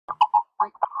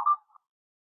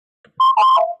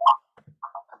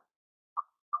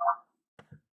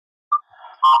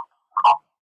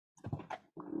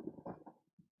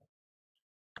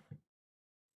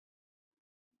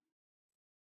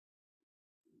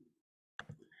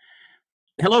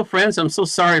Hello, friends. I'm so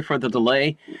sorry for the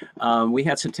delay. We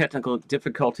had some technical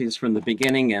difficulties from the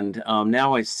beginning, and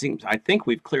now I think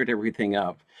we've cleared everything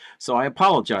up. So I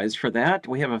apologize for that.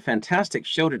 We have a fantastic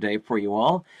show today for you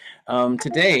all.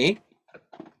 Today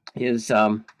is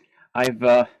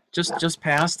I've just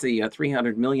passed the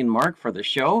 300 million mark for the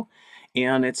show,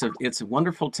 and it's a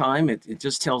wonderful time. It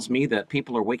just tells me that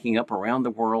people are waking up around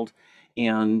the world,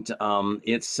 and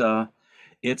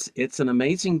it's an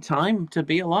amazing time to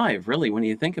be alive, really, when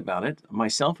you think about it.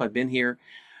 Myself, I've been here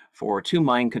for two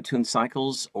Mayan Katun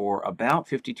cycles, or about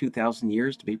 52,000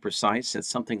 years to be precise. It's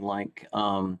something like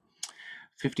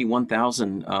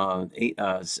 51,000, what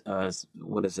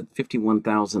is it,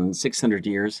 51,600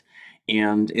 years.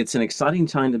 And it's an exciting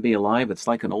time to be alive. It's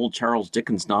like an old Charles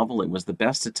Dickens novel. It was the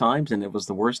best of times and it was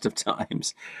the worst of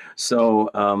times. So,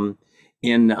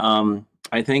 in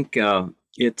I think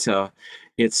it's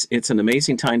an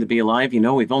amazing time to be alive. You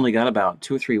know, we've only got about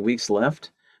 2 or 3 weeks left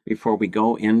before we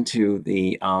go into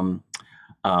the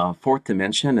fourth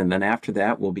dimension, and then after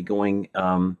that, we'll be going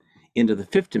into the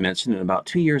fifth dimension in about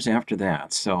 2 years after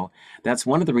that. So that's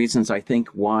one of the reasons I think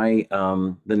why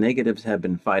the negatives have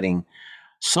been fighting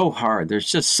so hard.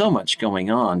 There's just so much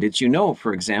going on. Did you know,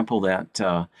 for example, that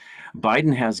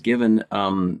Biden has given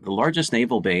the largest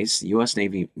naval base, the U.S.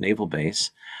 Navy naval base,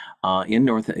 in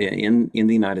the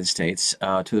United States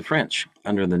to the French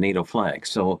under the NATO flag.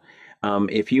 So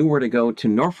if you were to go to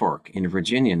Norfolk in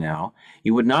Virginia now,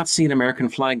 you would not see an American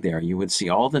flag there. You would see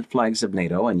all the flags of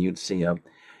NATO, and you'd see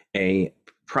a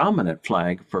prominent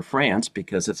flag for France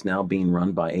because it's now being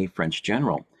run by a French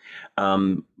general.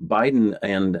 Biden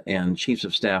and Chiefs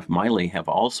of Staff Miley have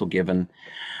also given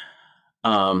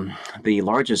the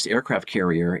largest aircraft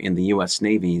carrier in the U.S.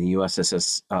 Navy, the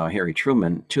USS Harry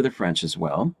Truman, to the French as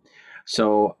well.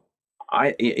 So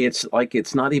it's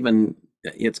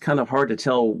kind of hard to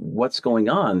tell what's going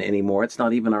on anymore. It's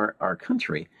not even our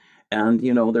country. And,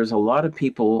 you know, there's a lot of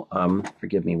people,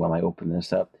 forgive me while I open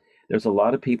this up. There's a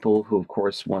lot of people who, of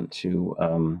course, want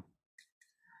to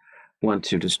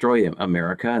destroy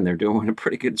America, and they're doing a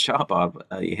pretty good job of,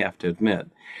 you have to admit.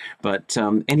 But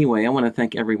anyway, I want to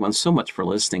thank everyone so much for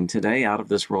listening today. Out of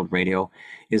This World Radio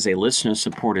is a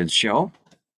listener-supported show.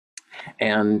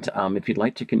 And if you'd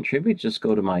like to contribute, just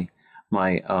go to my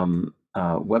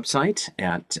website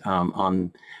at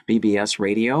on BBS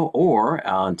Radio or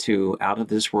to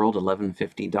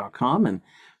outofthisworld1150.com, and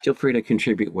feel free to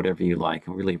contribute whatever you like.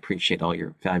 I really appreciate all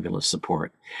your fabulous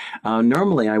support.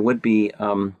 Normally, I would be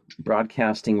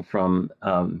broadcasting from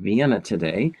Vienna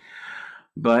today,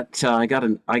 but I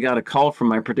got a call from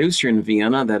my producer in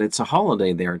Vienna that it's a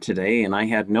holiday there today, and I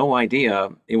had no idea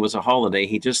it was a holiday.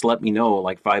 He just let me know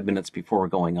like 5 minutes before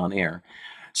going on air.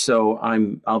 So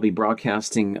I'll be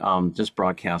broadcasting, just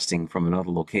broadcasting from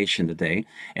another location today,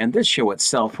 and this show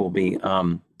itself will be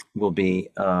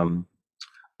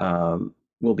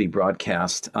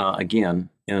broadcast again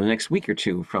in the next week or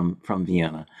two from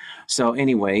Vienna. So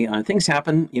anyway, things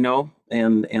happen, you know,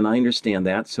 and I understand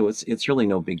that. So it's really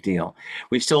no big deal.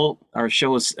 Our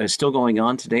show is still going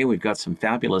on today. We've got some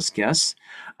fabulous guests,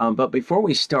 but before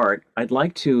we start, I'd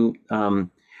like to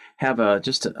have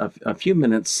just a few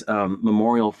minutes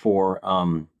memorial for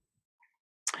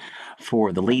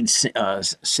the lead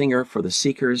singer for the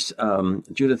Seekers,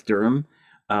 Judith Durham.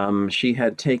 She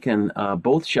had taken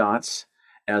both shots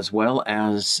as well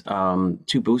as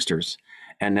 2 boosters,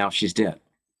 and now she's dead.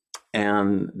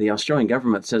 And the Australian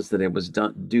government says that it was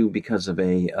due because of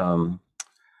a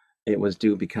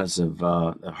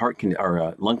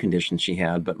lung condition she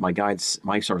had. But my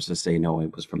sources say no,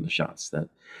 it was from the shots. That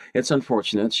it's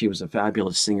unfortunate. She was a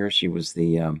fabulous singer. She was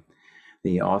the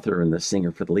author and the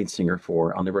singer for the lead singer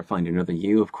for "I'll Never Find Another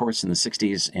You," of course, in the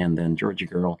 '60s, and then "Georgia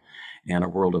Girl" and "A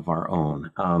World of Our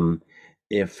Own."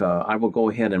 If I will go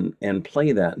ahead and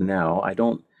play that now.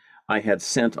 I had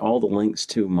sent all the links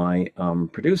to my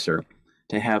producer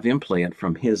to have him play it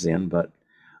from his end, but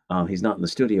he's not in the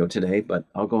studio today. But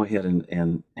I'll go ahead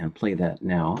and play that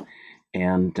now.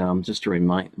 And just to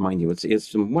remind you,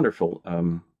 it's some wonderful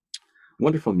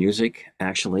music,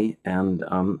 actually. And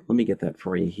let me get that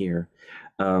for you here.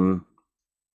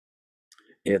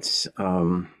 It's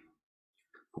hold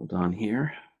on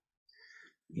here.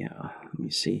 Yeah, let me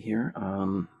see here.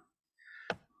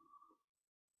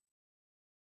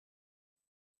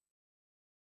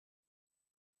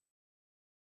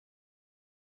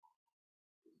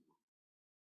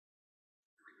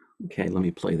 Okay, let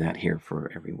me play that here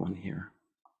for everyone here.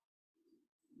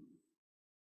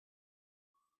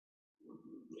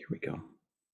 Here we go.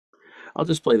 I'll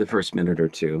just play the first minute or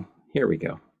two. Here we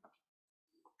go.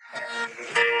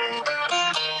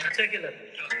 Take it.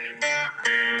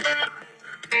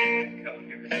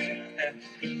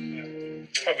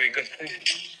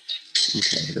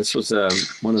 Okay, this was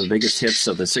one of the biggest hits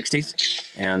of the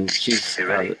 60s, and she's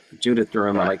Judith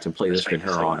Durham. I'd like to play this in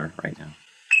her honor right now.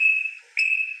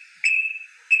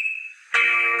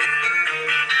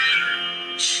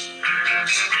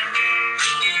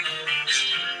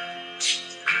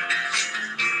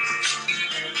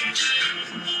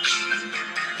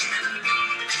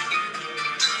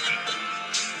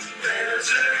 There's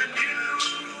a new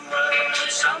world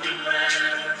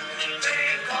somewhere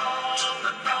they call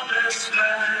the promised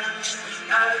land,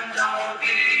 and I'll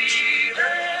be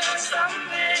there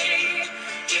someday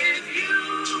if you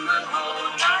will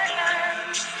hold my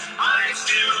hand. I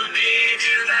still need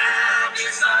you there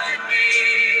beside me,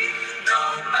 no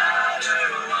matter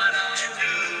what I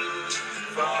do,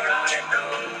 for I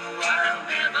know I'll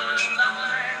never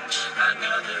find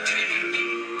another you.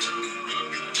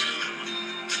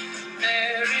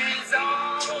 There is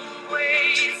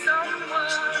always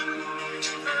someone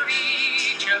for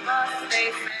each of us, they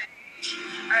say,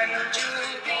 and to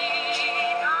be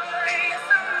my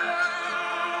someone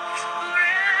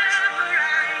forever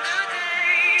and a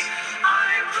day. I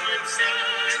could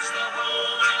search the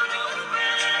whole world over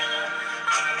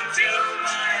until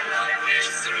my life is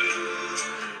through,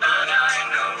 but I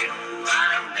know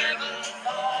I'll never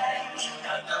find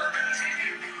another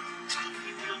you.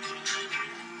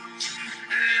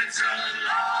 It's a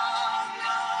long,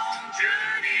 long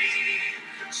journey.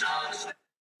 So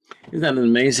Isn't that an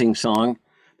amazing song?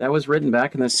 That was written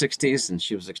back in the 60s, and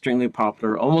she was extremely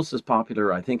popular, almost as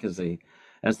popular, I think, as the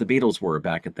Beatles were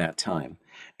back at that time.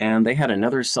 And they had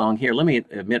another song here. Let me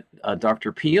admit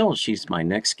Dr. Peal. She's my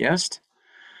next guest.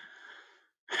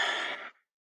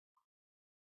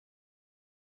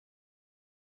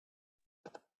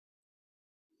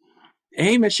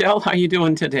 Hey, Michelle, how you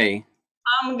doing today?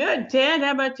 I'm good, Ted.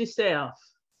 How about yourself?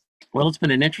 Well, it's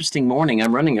been an interesting morning.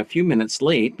 I'm running a few minutes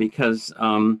late because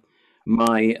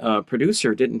my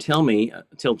producer didn't tell me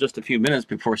until just a few minutes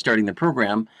before starting the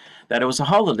program that it was a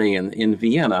holiday in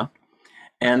Vienna,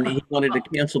 and he wanted to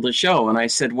cancel the show. And I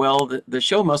said, well, the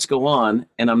show must go on,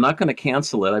 and I'm not going to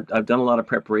cancel it. I've done a lot of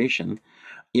preparation.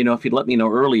 You know, if you'd let me know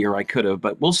earlier, I could have.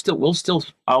 But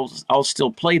I'll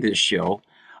still play this show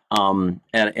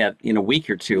at in a week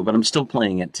or two. But I'm still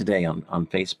playing it today on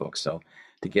Facebook. So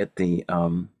to get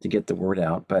the word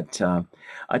out. But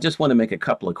I just want to make a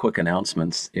couple of quick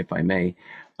announcements, if I may.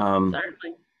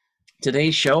 Certainly.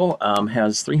 Today's show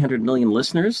has 300 million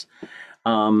listeners,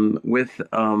 with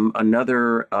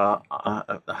another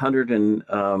 100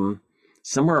 and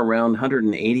somewhere around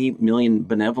 180 million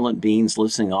benevolent beings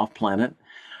listening off planet.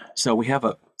 So we have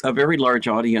a very large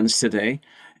audience today,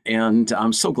 and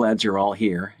I'm so glad you're all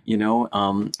here. You know,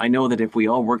 I know that if we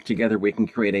all work together, we can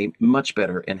create a much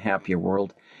better and happier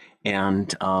world.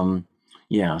 And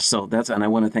yeah, so and I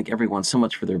want to thank everyone so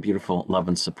much for their beautiful love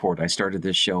and support. I started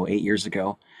this show 8 years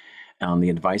ago on the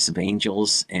advice of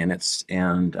angels, and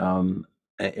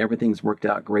everything's worked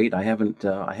out great. I haven't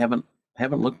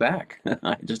looked back.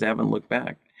 I just haven't looked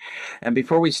back. And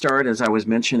before we start, as I was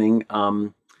mentioning,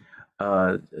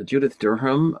 Judith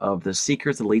Durham of the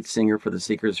Seekers, the lead singer for the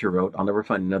Seekers, who wrote "I'll Never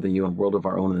Find Another You" and "World of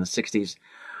Our Own" in the 60s.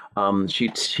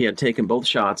 She had taken both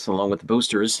shots along with the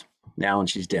boosters now, and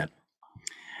she's dead.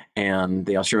 And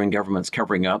the Australian government's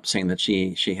covering up, saying that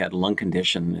she had a lung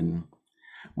condition, and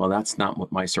well, that's not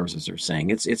what my sources are saying.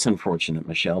 It's unfortunate,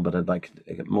 Michelle, but I'd like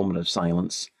a moment of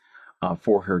silence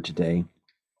for her today.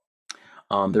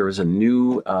 There is a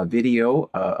new video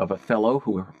of a fellow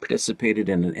who participated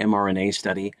in an mRNA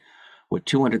study with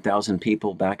 200,000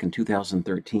 people back in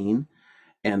 2013.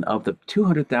 And of the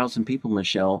 200,000 people,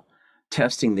 Michelle,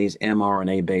 testing these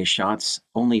mRNA-based shots,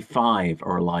 only 5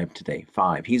 are alive today.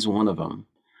 5. He's one of them.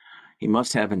 He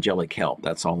must have angelic help.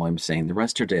 That's all I'm saying. The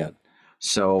rest are dead.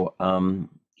 So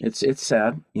it's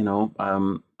sad. You know,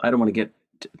 I don't want to get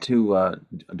to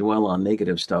dwell on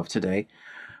negative stuff today,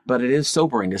 but it is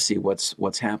sobering to see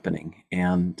what's happening.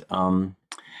 And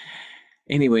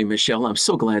anyway, Michelle, I'm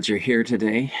so glad you're here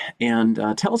today. And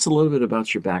tell us a little bit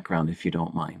about your background, if you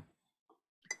don't mind.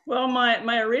 Well,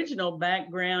 my original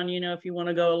background, you know, if you want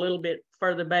to go a little bit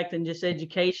further back than just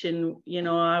education, you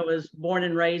know, I was born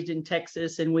and raised in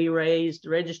Texas, and we raised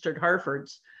registered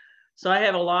Herefords. So I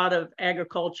have a lot of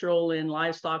agricultural and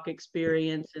livestock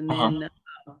experience. And then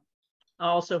I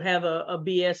also have a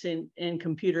BS in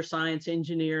computer science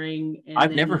engineing. And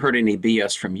I've never heard any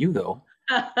BS from you, though.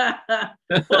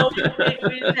 Well,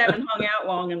 we just haven't hung out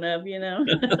long enough, you know.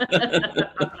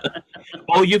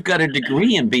 Oh, you've got a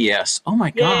degree in BS. Oh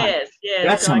my God. Yes.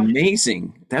 That's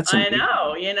amazing. That's amazing. I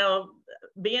know, you know,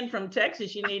 being from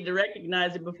Texas, you need to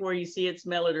recognize it before you see it,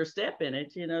 smell it, or step in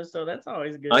it, so that's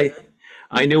always good.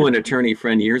 I knew an attorney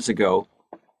friend years ago.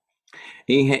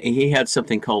 He had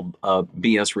something called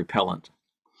BS repellent,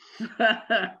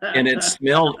 and it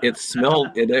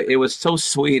was so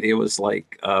sweet. It was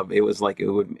like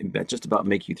it would just about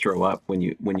make you throw up when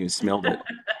you smelled it.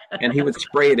 And he would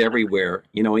spray it everywhere.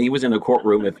 He was in a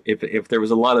courtroom. If there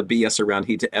was a lot of BS around,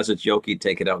 as a joke, he'd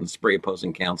take it out and spray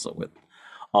opposing counsel with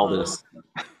all this.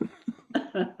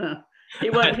 He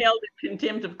wasn't held in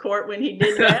contempt of court when he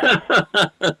did that.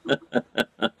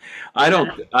 I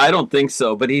don't think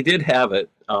so, but he did have it.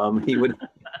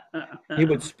 He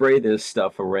would spray this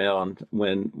stuff around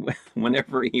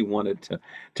whenever he wanted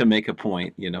to make a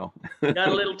point. Got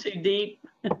a little too deep.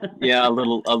 Yeah, a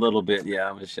little bit.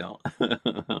 Yeah, Michelle.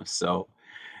 So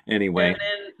anyway. And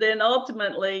then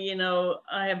ultimately,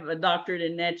 I have a doctorate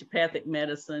in naturopathic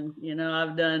medicine.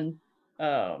 I've done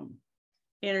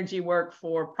energy work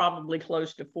for probably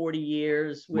close to 40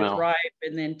 years with Ripe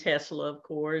and then Tesla, of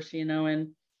course, and a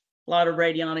lot of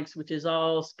radionics, which is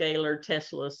all scalar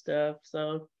Tesla stuff.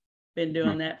 So been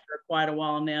doing that for quite a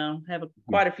while now. Have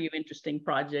quite a few interesting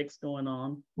projects going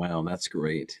on. Wow, that's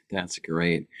great. That's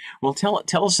great. Well, tell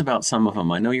us about some of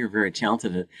them. I know you're very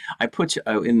talented. I put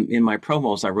in my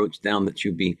promos, I wrote down that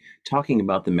you'd be talking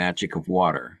about the magic of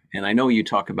water. And I know you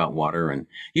talk about water, and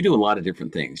you do a lot of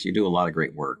different things. You do a lot of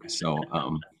great work. So,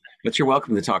 but you're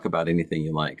welcome to talk about anything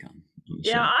you like.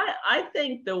 Yeah, I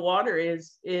think the water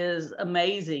is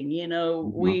amazing.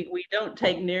 We don't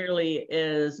take nearly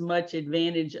as much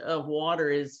advantage of water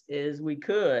as we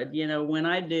could. When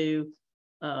I do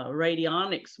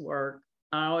radionics work,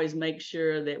 I always make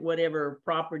sure that whatever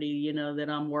property, that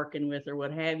I'm working with or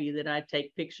what have you, that I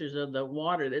take pictures of the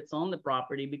water that's on the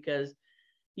property, because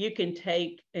you can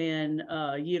take and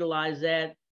utilize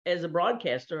that as a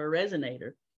broadcaster or a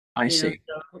resonator. I see.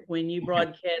 So when you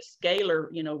broadcast scalar,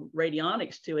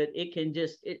 radionics to it, it can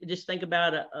just think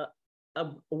about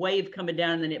a wave coming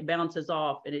down and then it bounces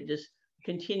off and it just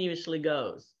continuously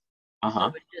goes.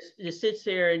 So it just sits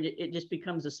there and it just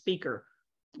becomes a speaker,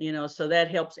 so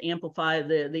that helps amplify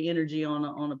the energy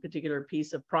on a particular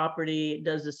piece of property. It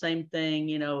does the same thing,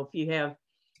 if you have,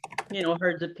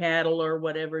 herds of cattle or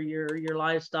whatever your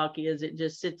livestock is, it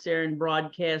just sits there and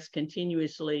broadcasts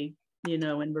continuously,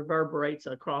 and reverberates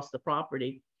across the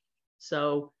property.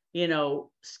 So,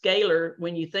 scalar,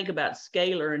 when you think about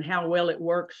scalar and how well it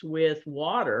works with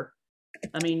water,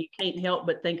 you can't help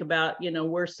but think about,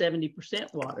 we're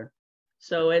 70% water.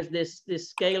 So as this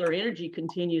scalar energy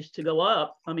continues to go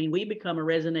up, we become a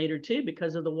resonator too,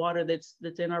 because of the water that's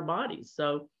in our bodies.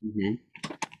 So,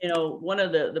 one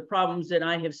of the problems that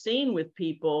I have seen with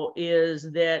people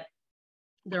is that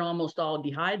they're almost all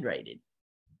dehydrated.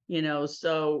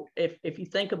 So if you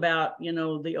think about,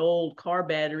 the old car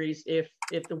batteries, if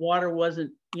the water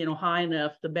wasn't, high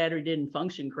enough, the battery didn't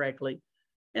function correctly.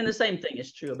 And the same thing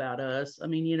is true about us.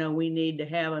 We need to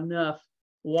have enough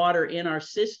water in our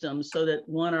system so that,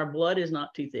 one, our blood is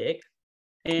not too thick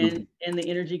and the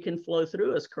energy can flow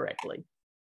through us correctly.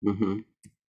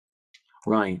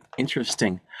 Right.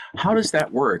 Interesting. How does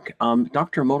that work?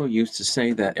 Dr. Emoto used to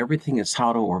say that everything is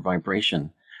Hado or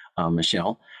vibration.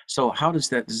 Michelle. So how does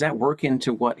that work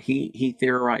into what he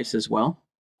theorized as well?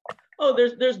 Oh,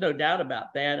 there's no doubt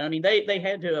about that. They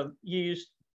had to have used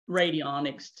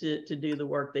radionics to do the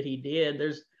work that he did.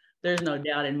 There's no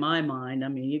doubt in my mind.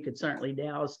 You could certainly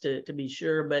douse to be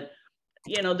sure, but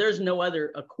there's no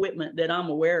other equipment that I'm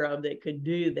aware of that could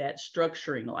do that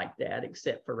structuring like that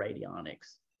except for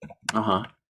radionics.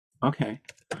 Okay.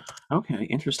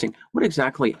 Interesting. What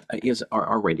exactly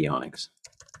are radionics?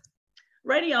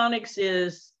 Radionics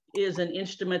is an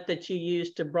instrument that you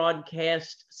use to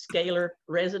broadcast scalar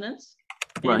resonance.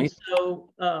 Right. And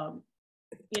so,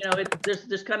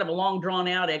 there's kind of a long drawn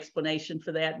out explanation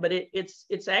for that, but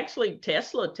it's actually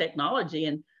Tesla technology,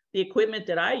 and the equipment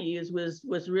that I use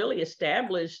was really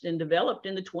established and developed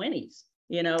in the 20s,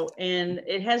 and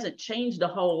it hasn't changed a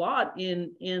whole lot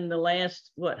in the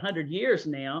last 100 years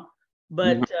now,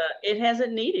 but it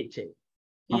hasn't needed to.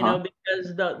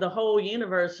 Because the whole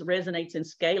universe resonates in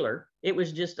scalar. It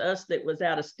was just us that was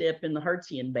out of step in the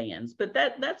Hertzian bands, but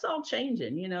that's all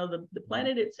changing. The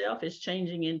planet itself is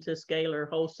changing into scalar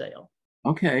wholesale.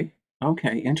 Okay.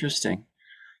 Interesting.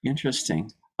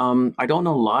 I don't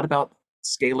know a lot about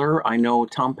scalar. I know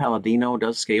Tom Palladino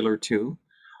does scalar too.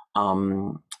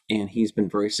 And he's been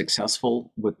very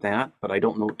successful with that, but I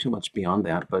don't know too much beyond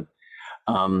that. But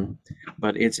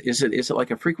is it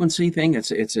like a frequency thing?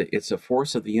 It's a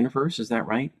force of the universe. Is that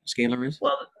right? Scalar is?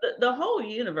 Well, the whole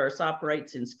universe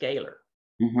operates in scalar.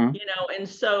 Mm-hmm. And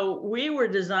so we were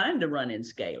designed to run in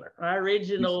scalar. Our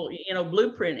original,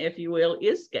 blueprint, if you will,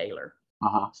 is scalar.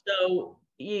 Uh-huh. So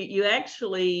you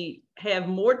actually have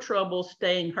more trouble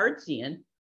staying Hertzian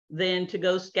than to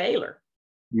go scalar.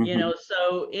 Mm-hmm.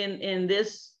 So in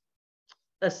this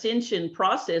ascension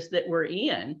process that we're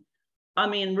in, I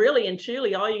mean, really and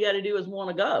truly, all you got to do is want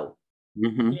to go.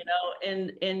 Mm-hmm.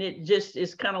 And it just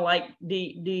is kind of like, do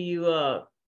you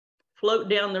float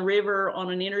down the river on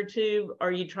an inner tube,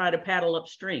 or you try to paddle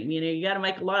upstream? You got to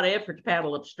make a lot of effort to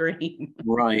paddle upstream.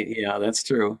 Right. Yeah, that's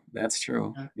true. That's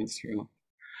true. That's true.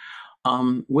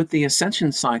 With the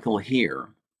ascension cycle here,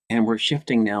 and we're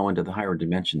shifting now into the higher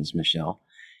dimensions, Michelle,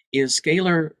 is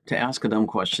scalar, to ask a dumb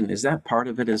question, is that part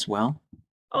of it as well?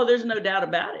 Oh, there's no doubt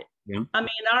about it. Yeah. I mean,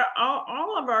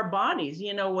 all of our bodies,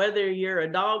 whether you're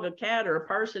a dog, a cat, or a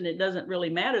person, it doesn't really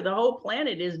matter. The whole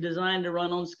planet is designed to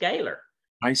run on scalar.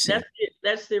 I see.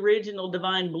 That's the original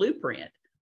divine blueprint.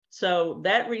 So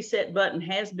that reset button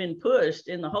has been pushed,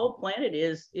 and the whole planet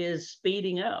is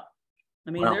speeding up.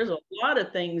 I mean, Well, there's a lot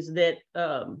of things that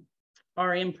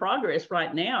are in progress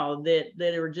right now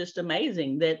that are just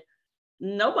amazing, that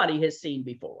nobody has seen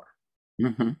before.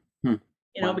 mm-hmm.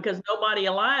 Wow. Because nobody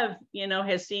alive,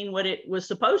 has seen what it was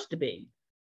supposed to be.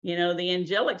 The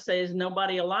angelic says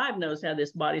nobody alive knows how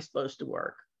this body's supposed to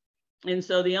work. And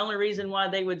so the only reason why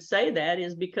they would say that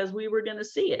is because we were going to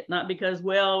see it, not because,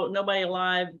 well, nobody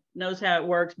alive knows how it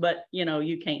works, but,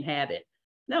 you can't have it.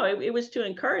 No, it was to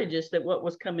encourage us that what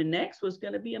was coming next was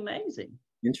going to be amazing.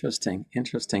 Interesting.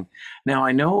 Interesting. Now,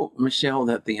 I know, Michelle,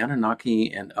 that the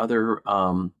Anunnaki and other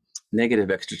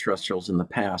negative extraterrestrials in the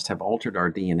past have altered our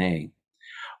DNA.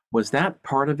 Was that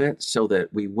part of it, so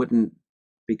that we wouldn't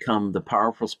become the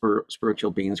powerful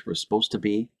spiritual beings we're supposed to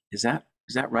be? Is that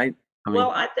right?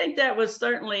 Well, I think that was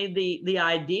certainly the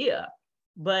idea,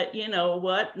 but you know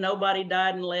what? Nobody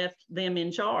died and left them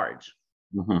in charge.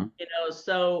 Mm-hmm.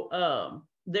 So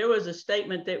there was a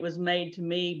statement that was made to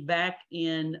me back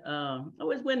in it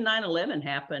was when 9/11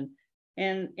 happened,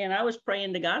 and I was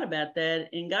praying to God about that,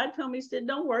 and God told me, he said,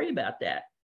 don't worry about that.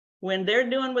 When they're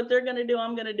doing what they're going to do,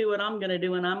 I'm going to do what I'm going to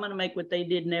do, and I'm going to make what they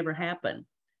did never happen.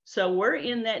 So we're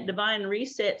in that divine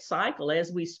reset cycle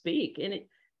as we speak. And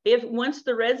if once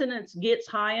the resonance gets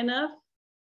high enough,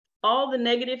 all the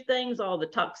negative things, all the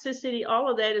toxicity, all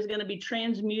of that is going to be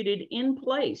transmuted in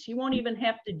place. You won't even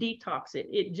have to detox it.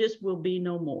 It just will be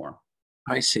no more.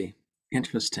 I see.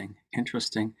 Interesting.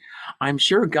 Interesting. I'm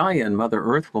sure Gaia and Mother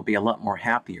Earth will be a lot more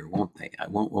happier, won't they?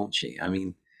 Won't she? I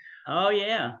mean, oh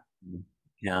yeah.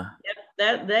 Yeah.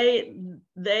 That they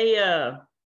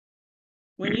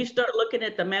when you start looking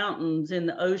at the mountains and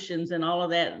the oceans and all of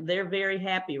that, they're very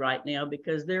happy right now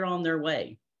because they're on their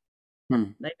way.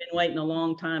 They've been waiting a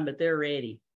long time, but they're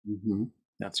ready. Mm-hmm.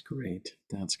 That's great.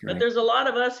 That's great. But there's a lot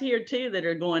of us here too that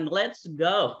are going, let's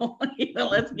go.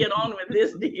 Let's get on with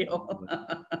this deal.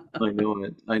 I know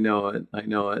it. I know it. I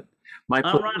know it. I'm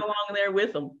right along there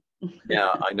with them.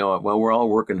 Yeah, I know it. Well, we're all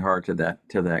working hard to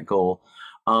that goal.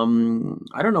 I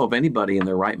don't know if anybody in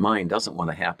their right mind doesn't want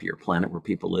a happier planet where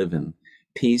people live in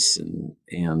peace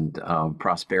and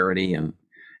prosperity and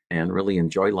really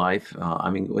enjoy life. I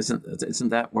mean, isn't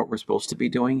that what we're supposed to be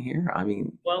doing here? I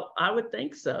mean, well, I would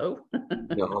think so.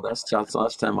 That's the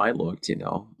last time I looked.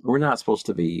 We're not supposed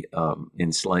to be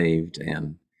enslaved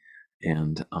and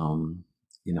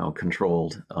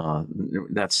controlled.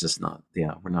 That's just not.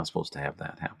 Yeah, we're not supposed to have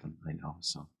that happen. I know.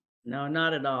 So. No,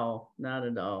 not at all. Not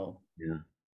at all. Yeah.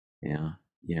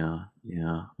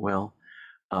 Well,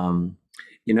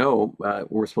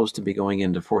 we're supposed to be going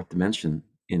into fourth dimension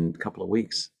in a couple of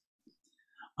weeks.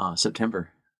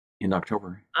 September, in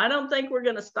October. I don't think we're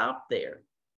going to stop there.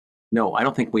 No, I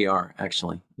don't think we are,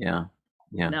 actually. Yeah.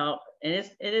 No, and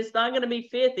it's not going to be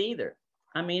fifth either.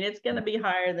 I mean, it's going to be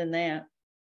higher than that.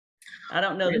 I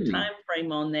don't know the time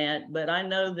frame on that, but I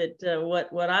know that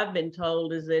what I've been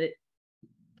told is that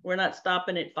we're not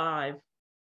stopping at 5.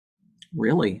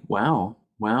 Really? Wow.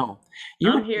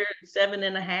 I'm here at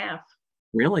 7.5.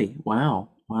 Really? Wow.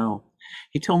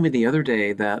 He told me the other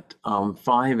day that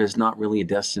 5 is not really a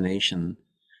destination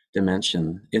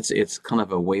dimension. It's kind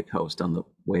of a waypost on the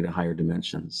way to higher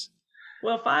dimensions.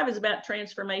 Well, 5 is about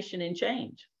transformation and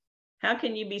change. How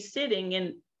can you be sitting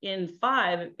in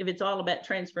 5 if it's all about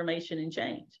transformation and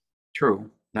change? True.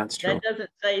 That's true. That doesn't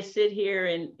say sit here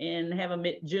and have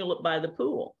a julep by the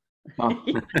pool. Oh.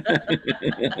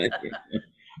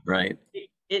 Right.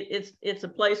 It's a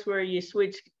place where you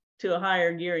switch to a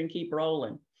higher gear and keep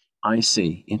rolling. I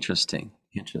see. Interesting.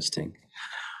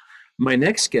 My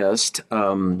next guest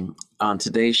on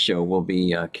today's show will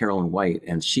be Carolyn White,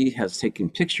 and she has taken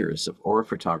pictures of aura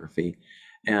photography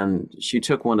And she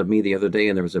took one of me the other day,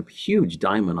 and there was a huge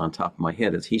diamond on top of my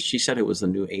head. She said it was the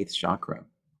new eighth chakra.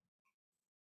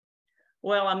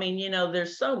 Well, I mean,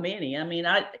 there's so many. I mean,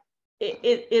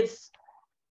 it's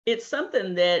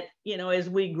something that, as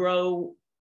we grow,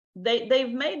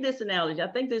 they've made this analogy. I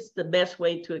think this is the best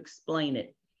way to explain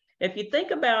it. If you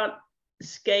think about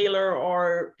scalar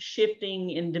or shifting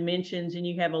in dimensions, and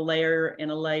you have a layer and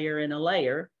a layer and a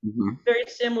layer, very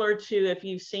similar to if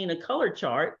you've seen a color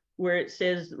chart where it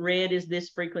says red is this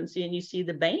frequency and you see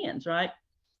the bands, right?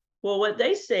 Well, what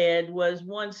they said was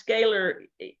one scalar,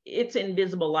 it's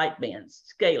invisible light bands,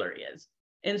 scalar is.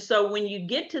 And so when you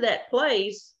get to that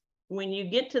place, when you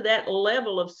get to that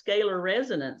level of scalar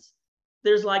resonance,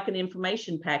 there's like an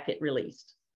information packet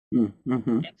released. And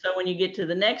so when you get to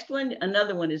the next one,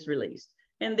 another one is released.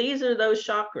 And these are those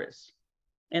chakras.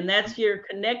 And that's your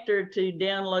connector to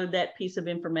download that piece of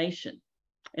information.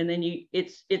 And then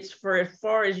it's for as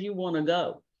far as you want to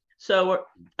go. So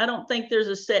I don't think there's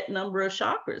a set number of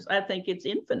chakras. I think it's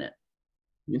infinite,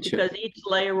 because each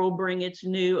layer will bring its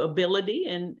new ability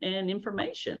and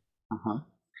information.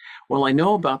 Well, I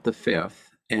know about the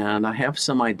fifth, and I have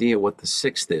some idea what the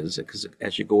sixth is, because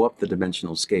as you go up the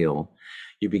dimensional scale,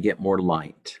 you get more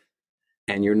light.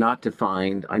 And you're not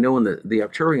defined. I know the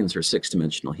Arcturians are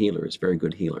six-dimensional healers, very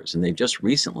good healers, and they've just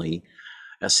recently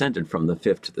ascended from the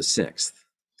fifth to the sixth.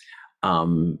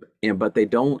 But they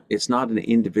don't, it's not an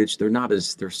individual,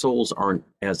 their souls aren't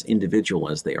as individual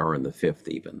as they are in the fifth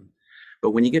even.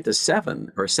 But when you get to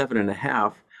 7 or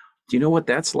 7.5, do you know what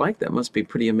that's like? That must be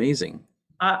pretty amazing.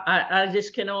 I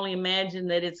just can only imagine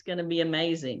that it's going to be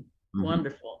amazing.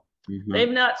 Wonderful. They've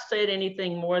not said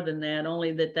anything more than that,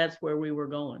 only that that's where we were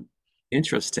going.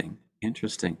 Interesting.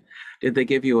 Did they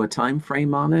give you a time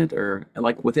frame on it, or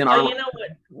like within our? You know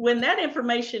what? When that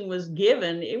information was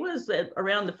given, it was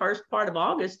around the first part of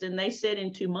August, and they said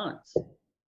in 2 months.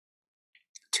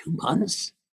 2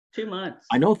 months? 2 months.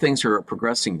 I know things are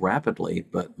progressing rapidly,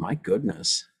 but my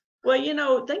goodness.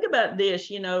 Well, think about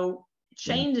this.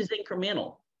 Change is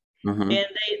incremental, and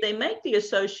they make the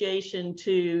association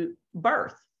to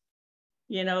birth.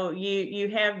 You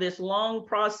have this long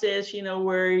process,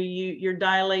 where you're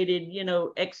dilated,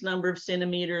 X number of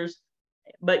centimeters,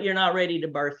 but you're not ready to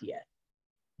birth yet.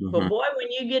 But boy,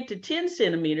 when you get to 10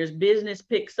 centimeters, business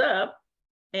picks up,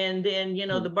 and then,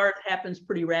 the birth happens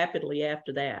pretty rapidly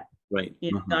after that. Right.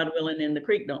 God willing, and the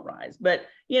creek don't rise. But,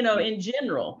 in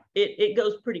general, it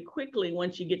goes pretty quickly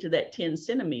once you get to that 10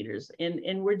 centimeters.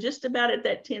 And we're just about at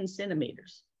that 10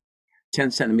 centimeters.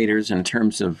 10 centimeters in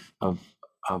terms of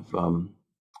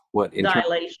what?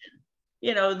 Dilation.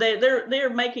 They're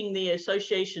making the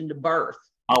association to birth.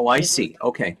 Oh, I see.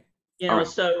 Okay. Right.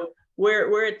 So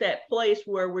we're at that place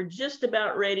where we're just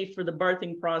about ready for the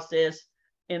birthing process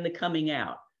and the coming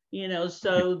out.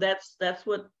 So that's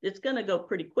what it's going to go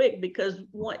pretty quick, because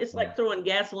it's like throwing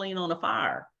gasoline on a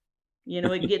fire.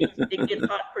 It gets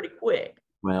hot pretty quick.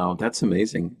 Wow, that's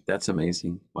amazing.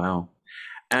 Wow.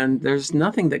 And there's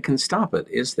nothing that can stop it,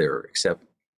 is there? Except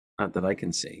not that I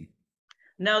can see.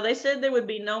 No, they said there would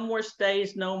be no more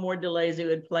stays, no more delays. It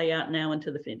would play out now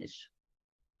into the finish.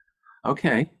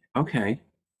 Okay.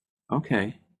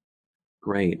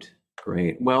 Great.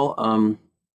 Well,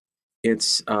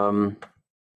 it's an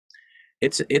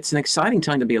exciting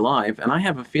time to be alive, and I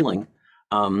have a feeling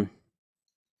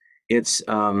it's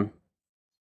an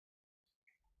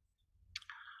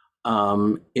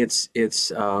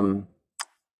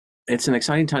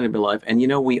exciting time to be alive. And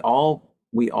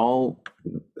we all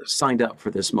signed up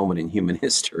for this moment in human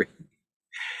history,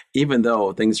 even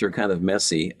though things are kind of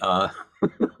messy.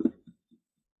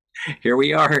 Here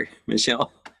we are,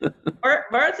 Michelle.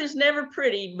 Birth is never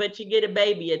pretty, but you get a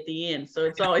baby at the end, so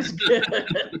it's always good.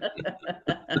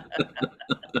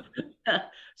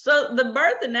 So the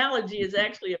birth analogy is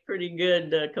actually a pretty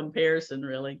good comparison,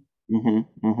 really.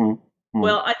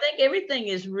 Well, I think everything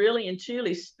is really and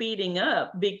truly speeding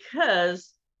up,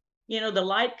 because the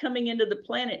light coming into the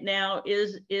planet now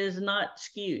is not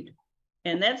skewed,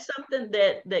 and that's something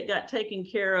that got taken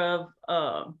care of.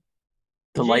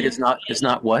 The light is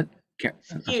not what?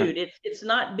 Skewed. It's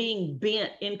not being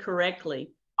bent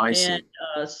incorrectly. I see.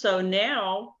 So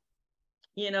now,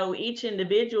 each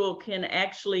individual can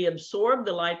actually absorb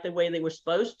the light the way they were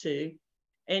supposed to.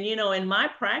 And, in my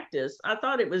practice, I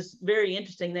thought it was very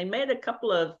interesting. They made a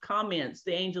couple of comments.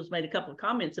 The angels made a couple of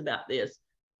comments about this.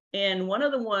 And one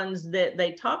of the ones that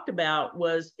they talked about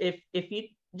was if you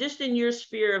just in your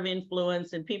sphere of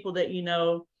influence and people that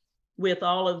with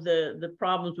all of the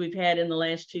problems we've had in the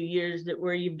last 2 years, that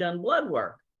where you've done blood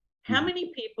work, how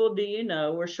many people do you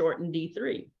know were short in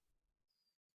D3?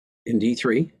 In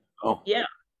D3? Oh. Yeah.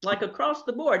 like across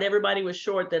the board, everybody was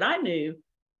short that I knew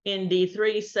in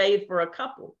D3, save for a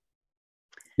couple.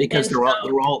 Because And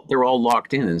they're all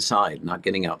locked in inside, not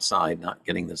getting outside, not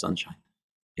getting the sunshine.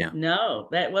 Yeah. no,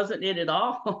 that wasn't it at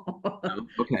all. No?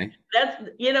 Okay. That's,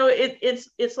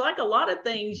 it's like a lot of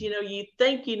things, you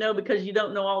think, because you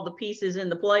don't know all the pieces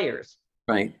and the players.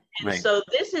 Right. And Right. so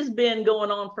this has been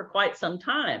going on for quite some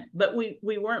time, but we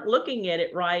weren't looking at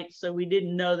it right, so we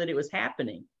didn't know that it was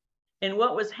happening. And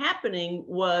what was happening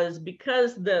was,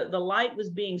 because the light was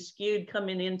being skewed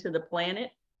coming into the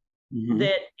planet,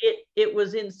 that it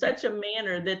was in such a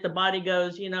manner that the body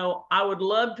goes, I would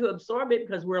love to absorb it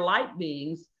because we're light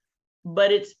beings,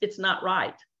 but it's not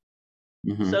right.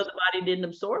 So the body didn't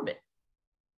absorb it.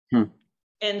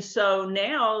 And so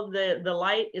now the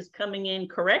light is coming in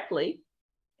correctly,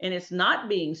 and it's not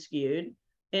being skewed.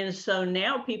 And so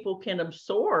now people can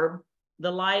absorb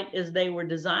the light as they were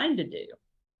designed to do.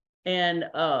 And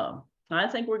I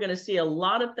think we're going to see a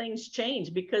lot of things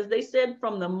change, because they said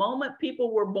from the moment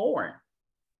people were born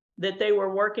that they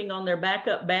were working on their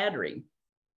backup battery,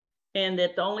 and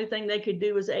that the only thing they could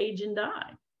do is age and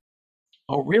die.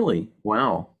 Oh, really?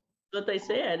 Wow. That's what they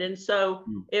said. And so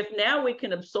if now we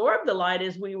can absorb the light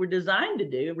as we were designed to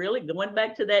do, really going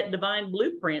back to that divine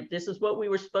blueprint, this is what we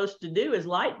were supposed to do as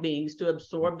light beings, to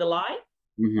absorb the light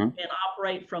and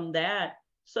operate from that.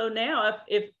 So now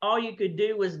if all you could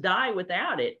do was die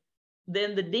without it,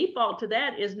 then the default to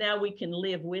that is now we can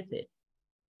live with it.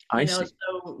 I see.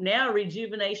 So now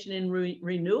rejuvenation and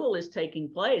renewal is taking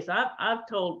place. I've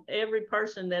told every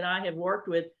person that I have worked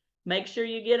with, make sure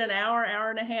you get an hour,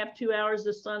 hour and a half, 2 hours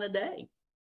of sun a day.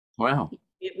 Wow.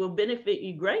 It will benefit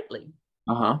you greatly.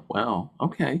 Wow.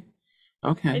 Okay.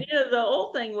 And the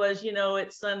old thing was,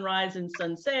 at sunrise and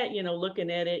sunset, looking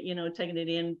at it, taking it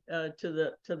in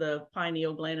to the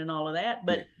pineal gland and all of that.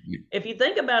 But if you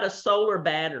think about a solar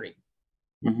battery,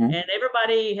 and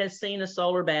everybody has seen a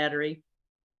solar battery,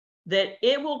 that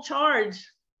it will charge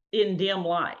in dim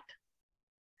light,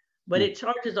 but it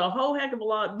charges a whole heck of a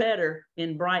lot better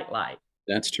in bright light.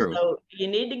 That's true. So you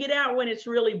need to get out when it's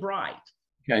really bright.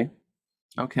 Okay.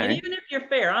 And even if you're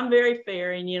fair, I'm very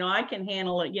fair, and I can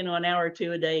handle it, an hour or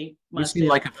two a day myself. You seem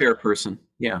like a fair person.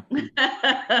 Yeah. You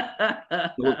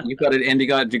got it, and you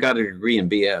got a degree in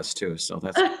BS too, so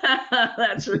that's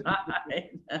that's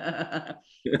right.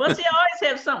 Well, see, I always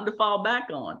have something to fall back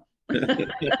on.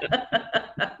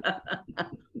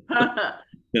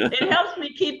 It helps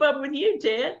me keep up with you,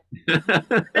 Ted.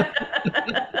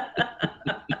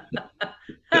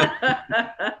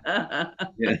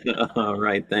 Yeah. All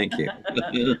right. Thank you.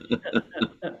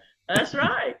 That's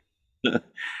right.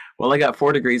 Well, I got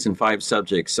 4 degrees in 5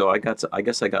 subjects, so I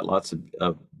guess I got lots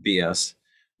of BS.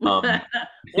 Well,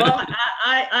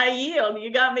 I yield.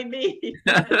 You got me beat.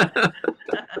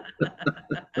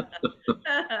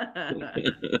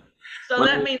 So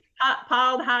that means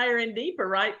piled higher and deeper,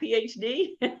 right?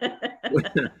 PhD.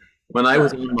 When I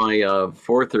was in my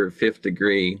 4th or 5th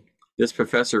degree, this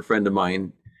professor friend of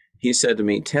mine, he said to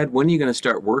me, "Ted, when are you going to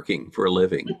start working for a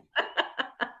living?"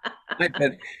 I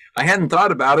said, I hadn't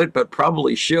thought about it, but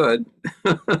probably should.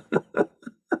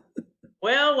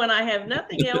 Well, when I have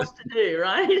nothing else to do,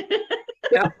 right?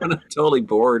 Yeah, when I'm totally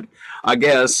bored, I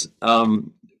guess.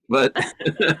 But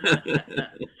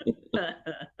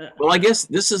well, I guess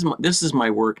this is my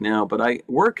work now. But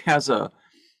work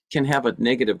can have a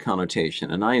negative connotation,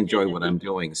 and I enjoy what I'm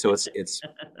doing. So it's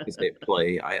a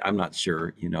play. I'm not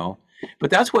sure,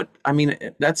 but that's what I mean.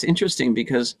 That's interesting,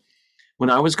 because when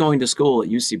I was going to school at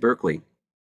UC Berkeley,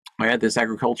 I had this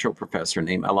agricultural professor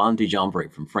named Alain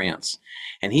Dujanvray from France.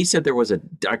 And he said there was a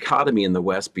dichotomy in the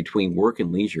West between work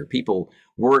and leisure. People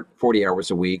work 40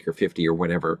 hours a week or 50 or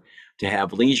whatever to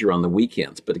have leisure on the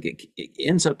weekends. But it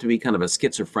ends up to be kind of a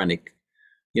schizophrenic,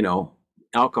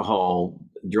 alcohol,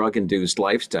 drug-induced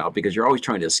lifestyle, because you're always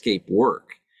trying to escape work.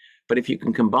 But if you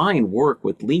can combine work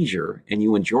with leisure and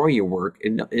you enjoy your work,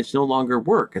 it's no longer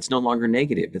work. It's no longer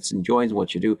negative. It's enjoying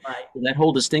what you do. Right. That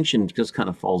whole distinction just kind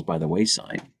of falls by the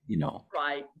wayside,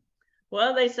 Right.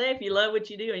 Well, they say if you love what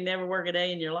you do, you never work a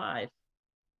day in your life.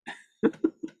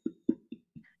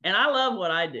 And I love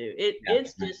what I do.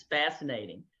 It's just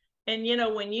fascinating. And,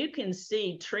 when you can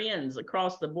see trends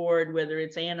across the board, whether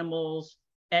it's animals,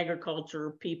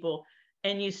 agriculture, people,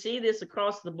 and you see this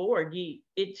across the board,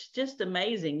 it's just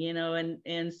amazing,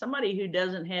 and somebody who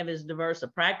doesn't have as diverse a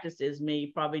practice as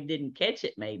me probably didn't catch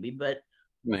it maybe, but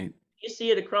right. You see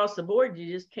it across the board,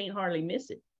 you just can't hardly miss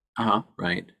it.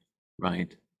 Right.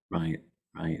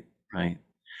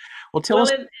 Well, tell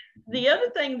us. The other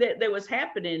thing that was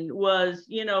happening was,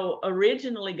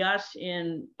 originally, gosh,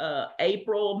 in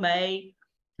April, May,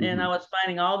 and I was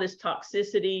finding all this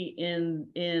toxicity in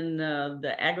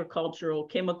the agricultural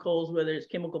chemicals, whether it's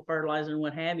chemical fertilizer and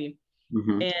what have you.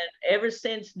 Mm-hmm. And ever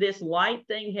since this light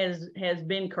thing has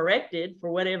been corrected for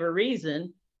whatever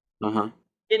reason,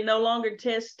 it no longer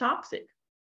tests toxic.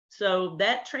 So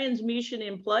that transmutation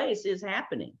in place is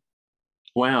happening.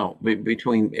 Wow.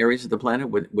 Between areas of the planet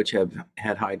which have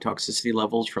had high toxicity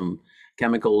levels from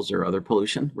chemicals or other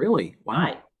pollution? Really? Wow.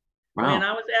 Right. Wow. When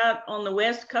I was out on the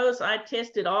West Coast, I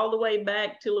tested all the way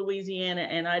back to Louisiana,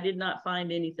 and I did not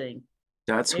find anything.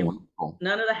 That's wonderful.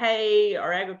 None of the hay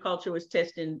or agriculture was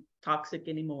testing toxic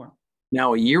anymore.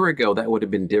 Now, a year ago, that would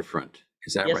have been different.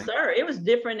 Is that right? Yes, sir. It was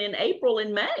different in April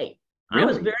and May. Really? I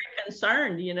was very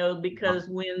concerned, because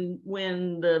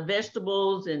when the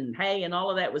vegetables and hay and all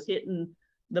of that was hitting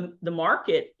the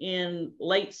market in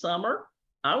late summer,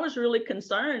 I was really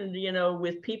concerned,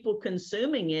 with people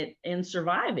consuming it and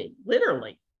surviving,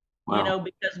 literally, Wow.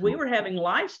 because we were having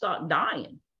livestock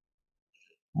dying.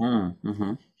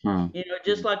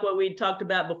 Just like what we talked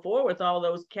about before with all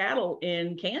those cattle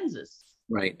in Kansas.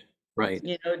 Right. Right.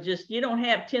 You don't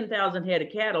have 10,000 head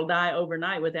of cattle die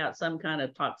overnight without some kind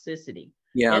of toxicity.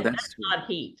 Yeah, and that's not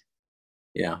heat.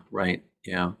 Yeah, right.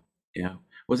 Yeah. Yeah.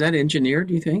 Was that engineered,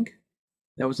 do you think?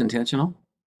 That was intentional?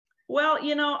 Well,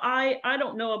 I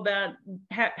don't know about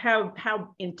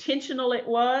how intentional it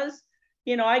was.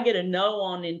 I get a no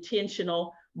on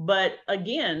intentional, but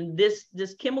again, this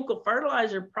chemical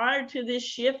fertilizer prior to this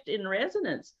shift in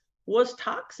resonance was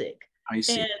toxic. I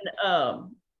see. And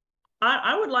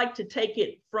I would like to take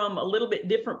it from a little bit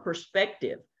different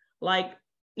perspective. Like,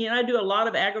 I do a lot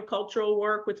of agricultural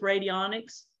work with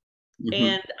radionics.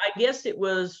 And I guess it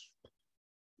was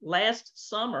last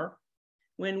summer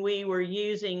when we were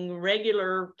using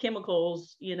regular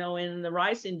chemicals, in the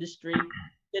rice industry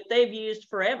that they've used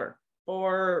forever.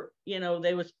 Or,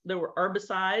 there were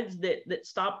herbicides that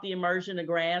stop the immersion of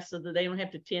grass so that they don't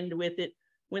have to tend with it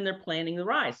when they're planting the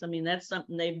rice. I mean, that's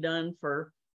something they've done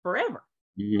for forever.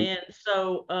 And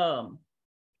so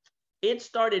it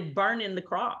started burning the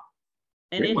crop,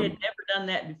 and it had never done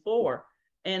that before.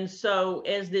 And so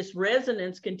as this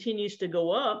resonance continues to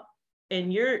go up,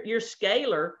 and your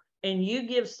scalar, and you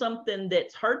give something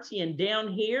that's Hertzian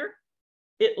down here,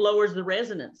 it lowers the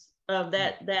resonance of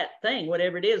that thing,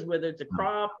 whatever it is, whether it's a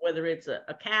crop, whether it's a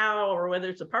cow, or whether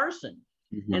it's a person.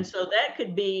 And so that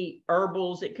could be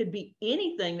herbals, it could be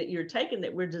anything that you're taking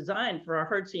that we're designed for a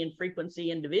Hertzian frequency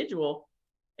individual.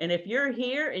 And if you're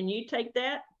here and you take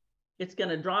that, it's going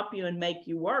to drop you and make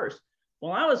you worse.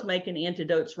 Well, I was making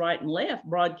antidotes right and left,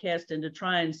 broadcasting to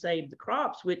try and save the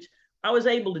crops, which I was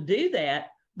able to do that.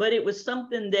 But it was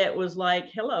something that was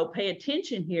like, hello, pay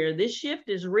attention here. This shift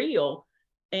is real.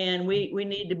 And we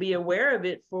need to be aware of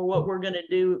it for what we're going to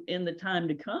do in the time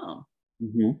to come.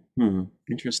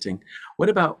 Interesting. What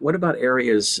about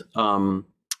areas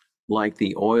like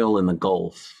the oil in the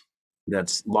Gulf?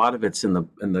 That's a lot of it's in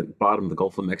the bottom of the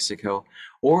Gulf of Mexico,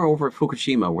 or over at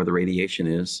Fukushima where the radiation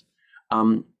is.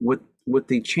 With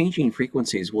the changing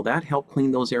frequencies, will that help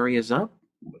clean those areas up?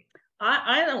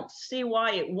 I don't see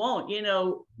why it won't.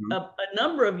 A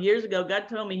number of years ago, God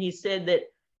told me, he said that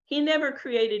he never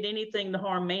created anything to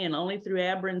harm man. Only through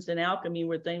aberrance and alchemy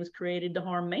were things created to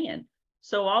harm man.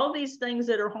 So all these things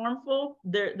that are harmful,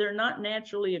 they're not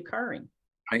naturally occurring.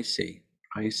 I see.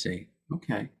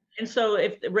 Okay. And so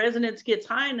if the resonance gets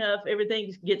high enough,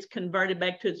 everything gets converted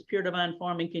back to its pure divine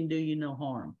form and can do you no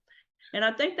harm. And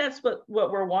I think that's what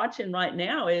we're watching right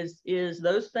now is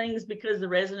those things, because the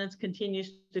resonance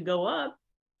continues to go up,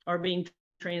 are being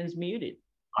transmuted.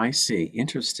 I see.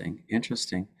 Interesting.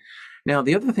 Now,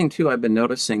 the other thing too I've been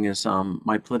noticing is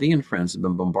my Pleiadian friends have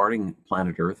been bombarding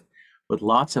planet Earth with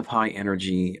lots of high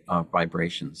energy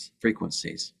vibrations,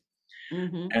 frequencies.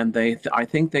 And I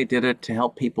think they did it to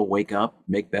help people wake up,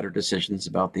 make better decisions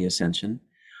about the ascension.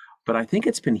 But I think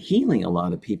it's been healing a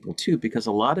lot of people too, because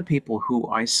a lot of people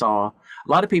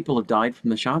have died from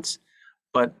the shots,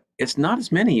 but it's not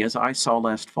as many as I saw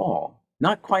last fall.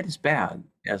 Not quite as bad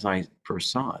as I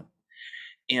first saw it.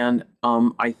 And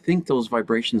I think those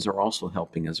vibrations are also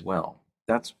helping as well.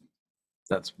 That's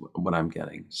what I'm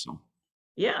getting. So.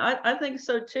 Yeah, I think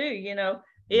so too.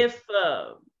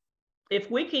 If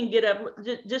we can get up,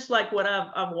 just like what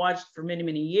I've watched for many,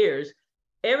 many years,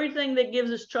 everything that gives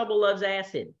us trouble loves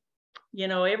acid.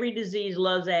 Every disease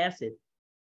loves acid.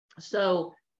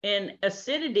 So, and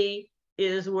acidity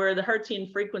is where the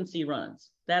Hertzian frequency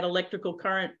runs. That electrical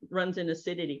current runs in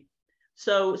acidity.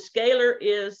 So scalar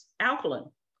is alkaline.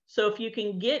 So if you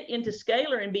can get into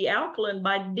scalar and be alkaline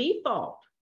by default,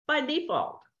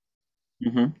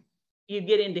 you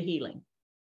get into healing.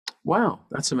 Wow,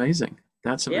 that's amazing.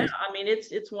 That's Yeah, amazing. I mean,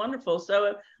 it's wonderful.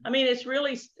 So, I mean, it's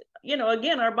really,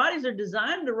 again, our bodies are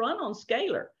designed to run on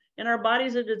scalar, and our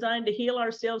bodies are designed to heal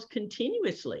ourselves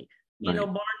continuously, Right.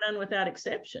 bar none without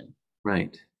exception.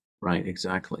 Right. Right.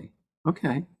 Exactly.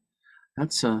 Okay.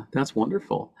 That's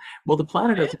wonderful. Well, the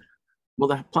planet Oh, as well,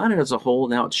 the planet as a whole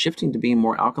now it's shifting to being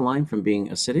more alkaline from being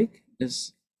acidic.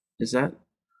 Is that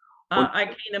or I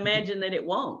can't imagine that it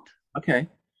won't. okay?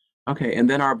 Okay, and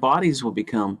then our bodies will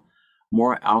become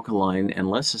more alkaline and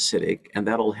less acidic, and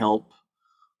that'll help.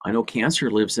 I know cancer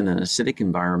lives in an acidic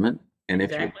environment, and if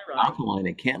you're Exactly right. alkaline,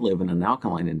 it can't live in an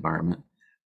alkaline environment.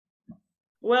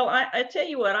 Well, I tell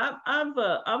you what,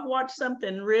 I've watched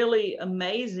something really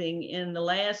amazing in the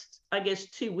last, I guess,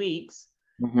 2 weeks,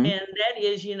 Hmm. and that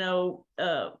is,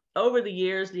 over the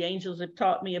years, the angels have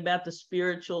taught me about the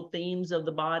spiritual themes of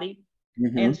the body,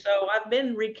 Hmm. and so I've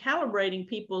been recalibrating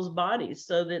people's bodies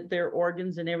so that their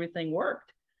organs and everything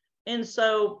worked, and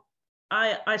so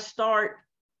I start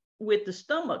with the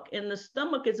stomach, and the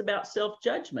stomach is about self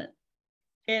judgment.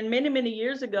 And many, many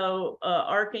years ago,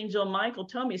 Archangel Michael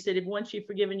told me, he said, if once you've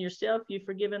forgiven yourself, you've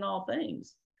forgiven all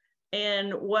things.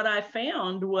 And what I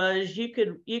found was you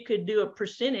could do a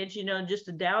percentage, just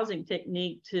a dowsing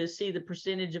technique to see the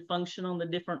percentage of function on the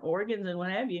different organs and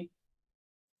what have you.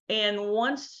 And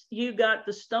once you got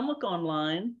the stomach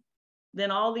online,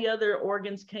 then all the other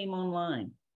organs came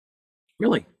online.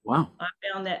 Really? Wow. I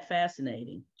found that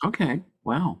fascinating. Okay.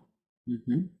 Wow.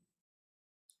 Hmm.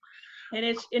 And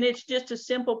it's just a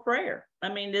simple prayer.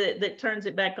 I mean, that turns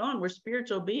it back on. We're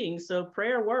spiritual beings, so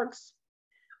prayer works.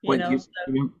 You What do know, you, so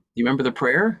you remember the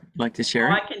prayer? You'd like to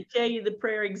share I it? can tell you the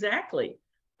prayer exactly.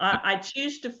 I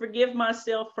choose to forgive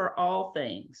myself for all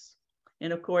things.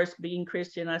 And of course, being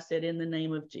Christian, I said, in the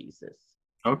name of Jesus.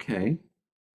 Okay.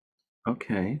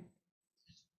 Okay.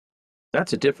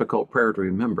 That's a difficult prayer to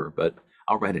remember, but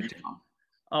I'll write it down.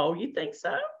 Oh, you think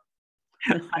so?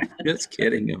 I'm just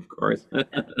kidding, of course. I'll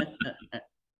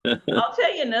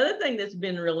tell you another thing that's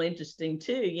been real interesting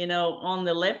too. On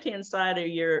the left-hand side of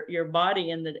your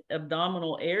body in the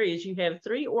abdominal areas, you have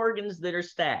three organs that are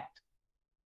stacked: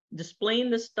 the spleen,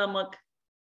 the stomach,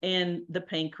 and the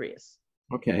pancreas.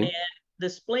 Okay. And the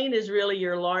spleen is really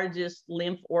your largest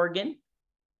lymph organ.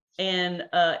 And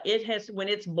it has, when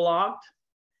it's blocked,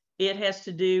 it has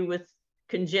to do with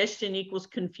congestion equals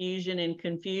confusion, and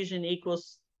confusion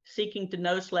equals seeking to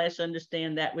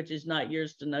know/understand that which is not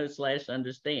yours to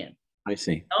know/understand. I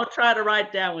see. Don't try to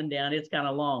write that one down. It's kind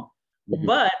of long. Mhm.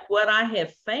 But what I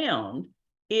have found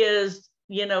is,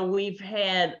 we've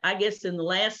had, I guess, in the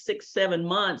last 6, 7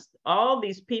 months, all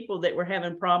these people that were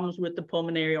having problems with the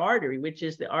pulmonary artery, which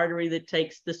is the artery that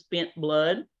takes the spent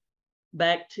blood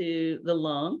back to the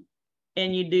lung,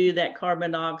 and you do that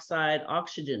carbon dioxide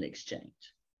oxygen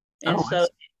exchange. And Oh, I so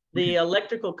see. the Okay.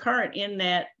 electrical current in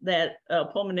that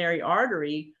pulmonary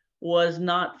artery was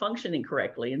not functioning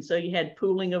correctly. And so you had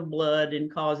pooling of blood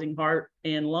and causing heart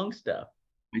and lung stuff.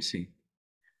 I see.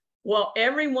 Well,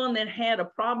 everyone that had a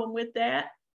problem with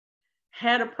that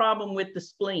had a problem with the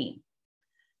spleen.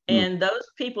 Hmm. And those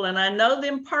people, and I know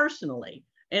them personally,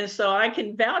 and so I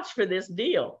can vouch for this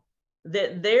deal,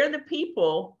 that they're the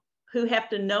people who have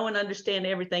to know and understand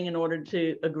everything in order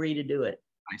to agree to do it.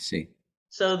 I see.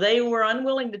 So they were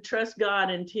unwilling to trust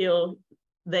God until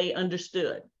they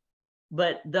understood.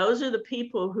 But those are the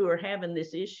people who are having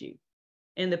this issue.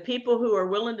 And the people who are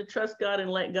willing to trust God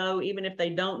and let go, even if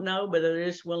they don't know, but they're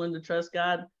just willing to trust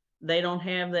God, they don't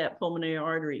have that pulmonary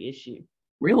artery issue.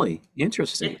 Really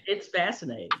interesting. It's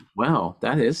fascinating. Wow,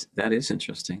 that is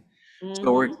interesting.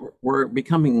 So we're Mm-hmm. we're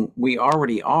becoming we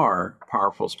already are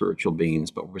powerful spiritual beings,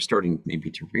 but we're starting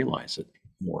maybe to realize it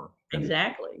more. And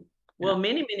Exactly. yeah. Well,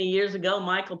 many, many years ago,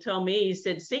 Michael told me, he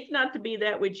said, seek not to be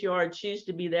that which you are, choose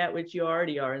to be that which you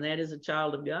already are, and that is a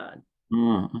child of God.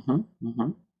 Mm-hmm,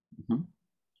 mm-hmm, hmm.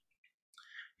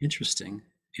 Interesting.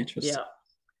 Interesting.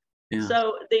 Yeah. Yeah.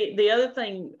 So the other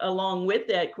thing along with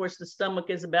that, of course, the stomach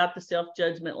is about the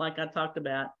self-judgment, like I talked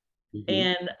about. Hmm.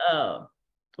 And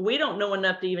we don't know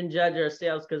enough to even judge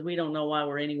ourselves because we don't know why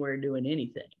we're anywhere doing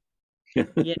anything.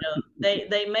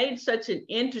 They made such an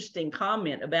interesting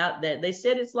comment about that. They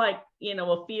said it's like,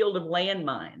 a field of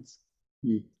landmines.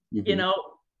 You Mm-hmm. know,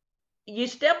 you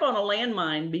step on a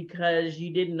landmine because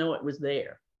you didn't know it was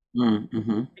there.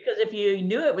 Mm-hmm. Because if you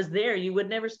knew it was there, you would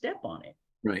never step on it.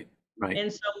 Right. Right.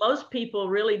 And so most people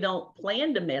really don't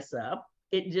plan to mess up.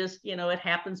 It just, it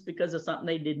happens because of something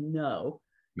they didn't know.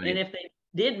 And Right. if they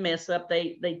did mess up,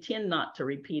 they tend not to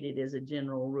repeat it as a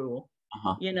general rule.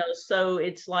 Uh-huh. So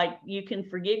it's like you can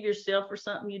forgive yourself for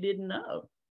something you didn't know.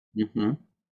 Mm-hmm.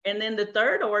 And then the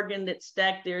third organ that's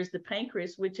stacked there is the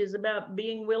pancreas, which is about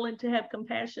being willing to have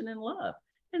compassion and love.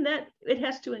 And that it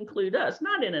has to include us,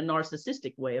 not in a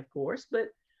narcissistic way, of course, but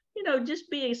just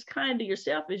be as kind to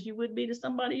yourself as you would be to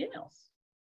somebody else.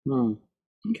 Hmm.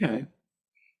 Okay.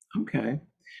 Okay.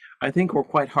 I think we're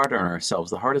quite hard on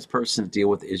ourselves. The hardest person to deal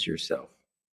with is yourself.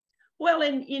 Well,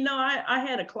 and I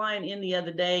had a client in the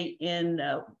other day, and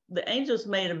the angels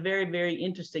made a very, very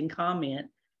interesting comment,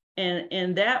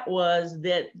 and that was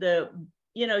that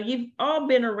you've all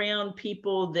been around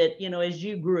people that as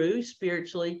you grew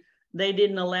spiritually, they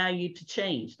didn't allow you to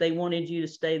change. They wanted you to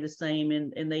stay the same,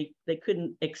 and they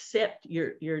couldn't accept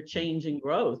your change and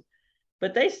growth.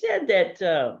 But they said that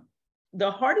the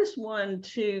hardest one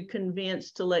to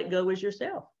convince to let go is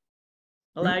yourself.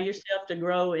 Allow yourself to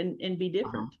grow and be Uh-huh.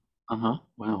 different. Uh-huh.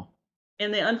 Wow.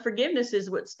 And the unforgiveness is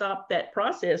what stopped that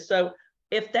process. So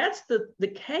if that's the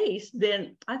case,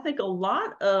 then I think a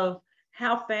lot of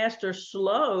how fast or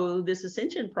slow this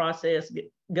ascension process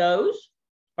goes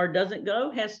or doesn't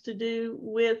go has to do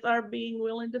with our being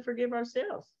willing to forgive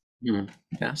ourselves and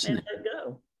Fascinating. let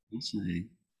go. Fascinating.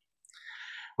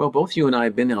 Well, both you and I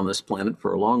have been on this planet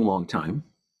for a long, long time.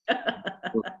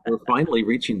 We're finally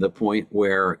reaching the point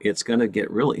where it's going to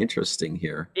get really interesting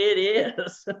here. It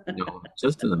is.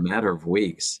 Just in a matter of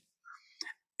weeks.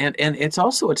 And it's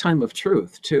also a time of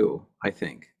truth too, I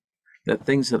think. That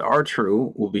things that are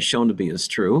true will be shown to be as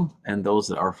true, and those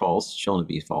that are false shown to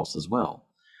be false as well.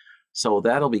 So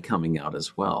that'll be coming out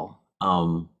as well.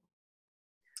 Well,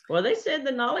 they said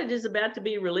the knowledge is about to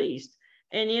be released.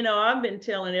 And I've been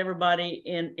telling everybody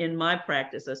in my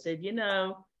practice, I said,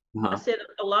 I said,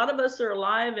 a lot of us are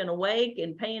alive and awake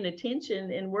and paying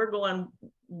attention, and we're going,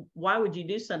 why would you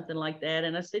do something like that?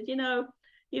 And I said,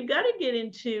 you've got to get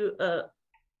into a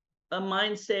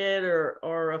mindset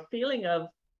or a feeling of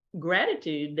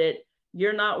gratitude that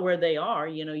you're not where they are.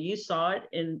 You saw it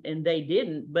and they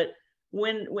didn't. But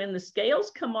when the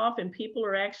scales come off and people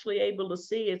are actually able to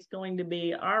see, it's going to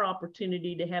be our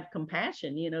opportunity to have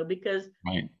compassion, because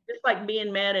it's like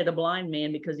being mad at a blind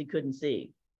man because he couldn't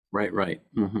see. Right.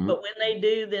 Mm-hmm. But when they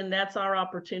do, then that's our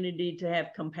opportunity to have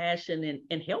compassion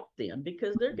and help them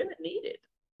because they're going to need it.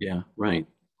 Yeah, right.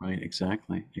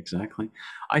 Exactly.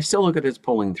 I still look at it as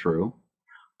pulling through.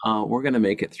 We're going to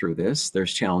make it through this.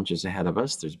 There's challenges ahead of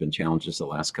us. There's been challenges the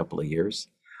last couple of years.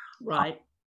 Right.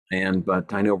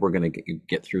 But I know we're going to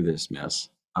get through this mess.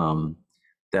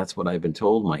 That's what I've been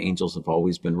told. My angels have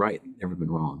always been right, never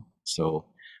been wrong. So,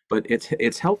 but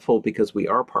it's helpful because we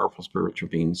are powerful spiritual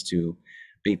beings to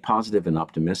be positive and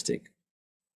optimistic,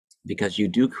 because you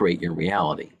do create your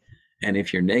reality. And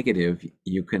if you're negative,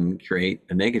 you can create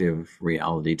a negative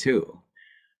reality too.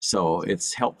 So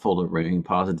it's helpful to remain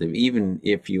positive, even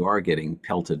if you are getting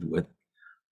pelted with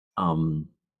all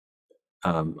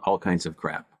kinds of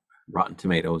crap, rotten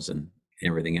tomatoes and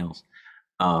everything else.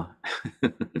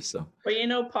 So.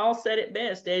 Well, Paul said it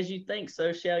best: "As you think,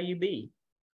 so shall you be."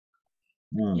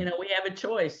 We have a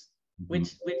choice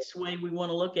which way we want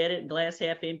to look at it: glass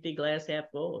half empty, glass half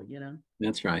full.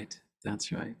 That's right.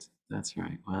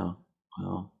 Wow.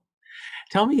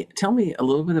 Tell me a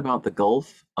little bit about the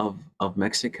Gulf of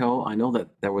Mexico. I know that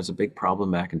there was a big problem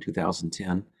back in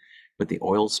 2010 with the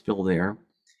oil spill there.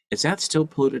 Is that still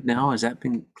polluted now? Has that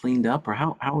been cleaned up, or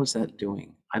how is that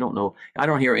doing? I don't know. I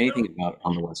don't hear anything about it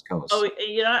on the West Coast. Oh,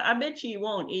 I bet you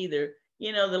won't either.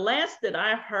 The last that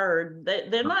I heard,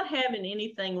 they're not having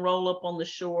anything roll up on the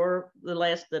shore, the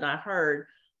last that I heard.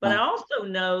 But I also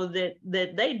know that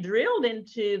they drilled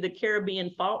into the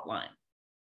Caribbean fault line.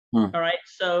 All right.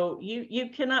 So you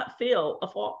cannot fill a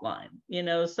fault line,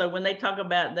 so when they talk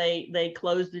about they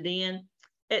closed it in,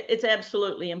 it's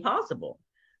absolutely impossible.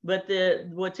 But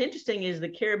what's interesting is the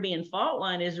Caribbean fault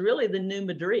line is really the New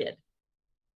Madrid.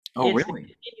 Oh, it's really?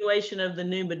 The continuation of the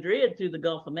New Madrid through the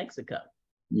Gulf of Mexico.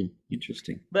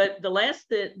 Interesting. But the last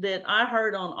that I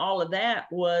heard on all of that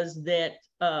was that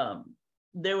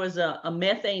there was a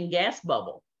methane gas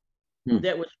bubble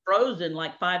that was frozen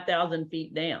like 5,000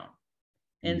 feet down,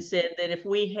 and said that if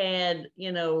we had,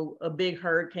 a big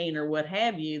hurricane or what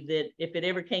have you, that if it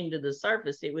ever came to the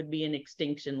surface, it would be an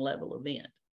extinction level event.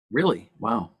 Really?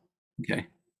 Wow. Okay.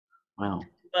 Wow.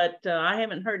 But I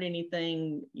haven't heard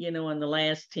anything, in the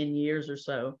last 10 years or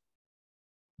so.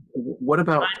 What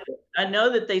about? I know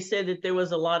that they said that there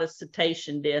was a lot of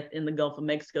cetacean death in the Gulf of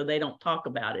Mexico. They don't talk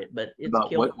about it, but it's about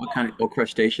killed. What kind of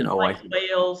crustacean? Like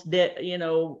whales,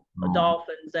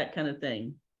 dolphins, that kind of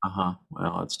thing.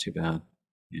 Well, that's too bad.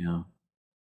 Yeah.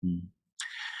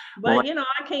 But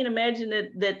I can't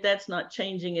imagine that's not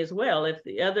changing as well. If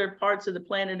the other parts of the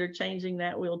planet are changing,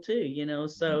 that will too.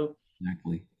 So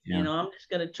exactly. Yeah. I'm just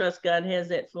going to trust God has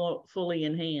that fully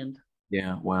in hand.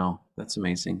 Yeah. Wow. That's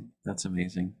amazing.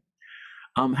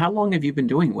 How long have you been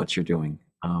doing what you're doing?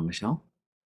 Michelle?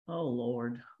 Oh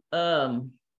Lord.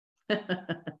 Um,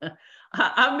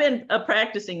 I've been a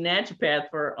practicing naturopath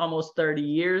for almost 30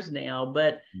 years now,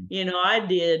 but I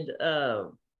did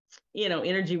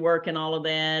energy work and all of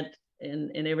that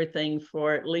and everything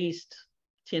for at least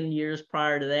 10 years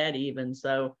prior to that even.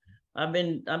 So I've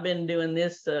been doing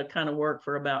this kind of work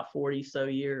for about 40 so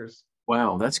years.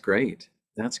 Wow, that's great.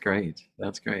 That's great.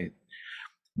 That's great.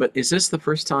 But is this the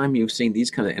first time you've seen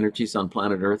these kind of energies on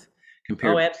planet Earth Oh,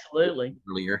 compared to absolutely.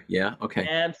 earlier? Yeah. Okay.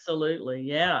 Absolutely.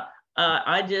 Yeah.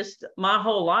 I just, my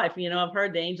whole life, I've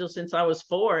heard the angels since I was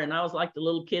 4, and I was like the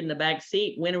little kid in the back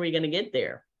seat. When are we going to get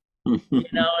there? And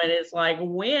it's like,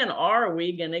 when are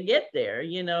we going to get there?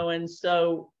 And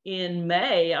so in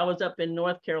May, I was up in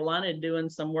North Carolina doing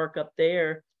some work up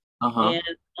there. Uh-huh. And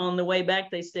on the way back,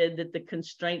 they said that the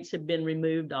constraints had been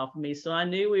removed off of me. So I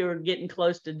knew we were getting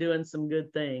close to doing some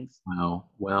good things. Wow.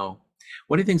 Well,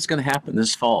 what do you think is going to happen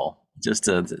this fall? Just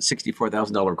a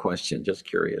 $64,000 question. Just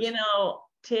curious.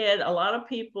 Ted, a lot of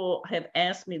people have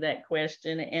asked me that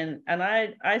question, and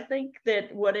I think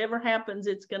that whatever happens,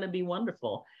 it's going to be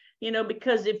wonderful.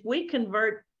 Because if we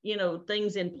convert,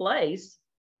 things in place,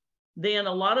 then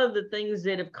a lot of the things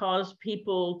that have caused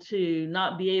people to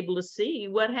not be able to see,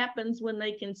 what happens when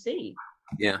they can see?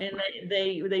 Yeah. And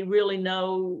they really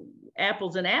know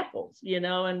apples and apples,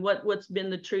 and what's been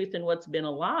the truth and what's been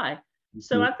a lie.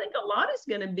 So Mhm. I think a lot is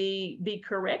going to be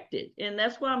corrected, and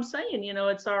that's why I'm saying,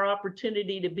 it's our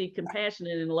opportunity to be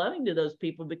compassionate and loving to those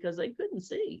people because they couldn't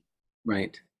see.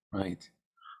 Right. Right.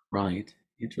 Right.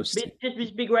 Interesting.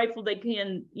 Just be grateful they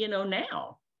can,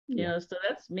 now. Yeah. So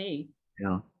that's me.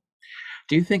 Yeah.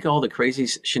 Do you think all the crazy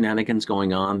shenanigans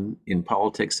going on in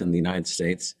politics in the United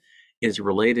States is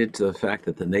related to the fact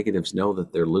that the negatives know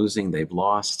that they're losing, they've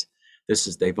lost?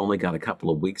 They've only got a couple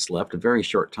of weeks left, a very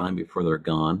short time before they're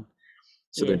gone.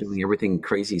 So they're Yes. doing everything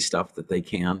crazy stuff that they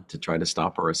can to try to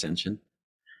stop our ascension.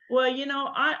 Well,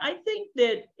 I think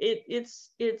that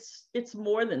it's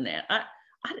more than that.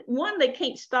 One, they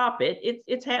can't stop it.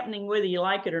 It's happening whether you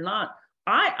like it or not.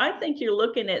 I think you're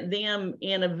looking at them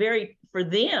in a very, for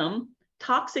them,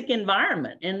 toxic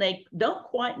environment, and they don't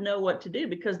quite know what to do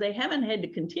because they haven't had to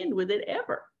contend with it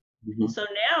ever. Mhm. So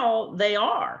now they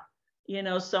are.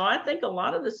 So I think a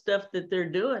lot of the stuff that they're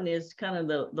doing is kind of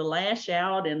the lash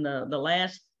out and the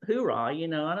last hoorah.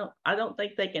 I don't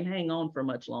think they can hang on for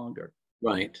much longer.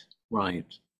 Right, right,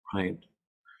 right.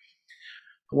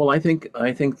 Well, I think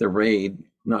the raid,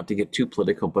 not to get too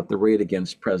political, but the raid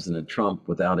against President Trump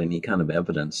without any kind of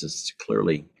evidence is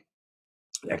clearly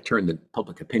that turned the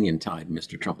public opinion tide in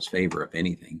Mr. Trump's favor, if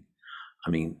anything. I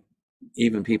mean,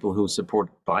 even people who support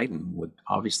Biden would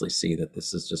obviously see that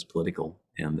this is just political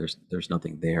and there's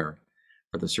nothing there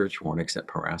for the search warrant except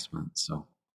harassment. So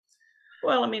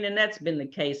Well, I mean, and that's been the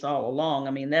case all along.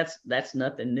 I mean, that's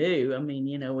nothing new. I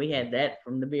mean, we had that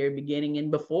from the very beginning and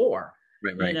before.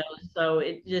 right, You right. know, so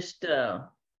it just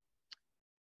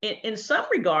in some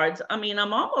regards, I mean,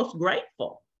 I'm almost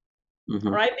grateful, Hmm.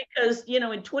 right? Because, in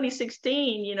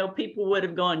 2016, people would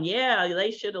have gone, yeah, they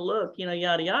should have looked,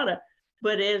 yada yada.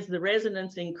 But as the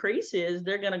resonance increases,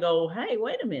 they're going to go, hey,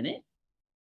 wait a minute,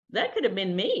 that could have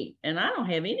been me, and I don't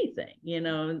have anything,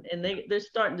 and they're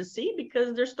starting to see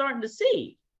because they're starting to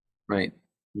see. Right.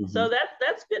 Hmm. So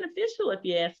that's beneficial if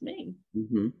you ask me.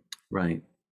 Hmm. Right,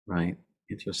 right.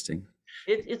 Interesting.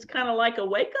 It's kind of like a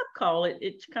wake up call.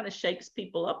 It kind of shakes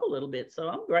people up a little bit. So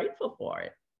I'm grateful for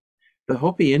it. The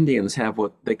Hopi Indians have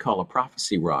what they call a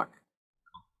prophecy rock.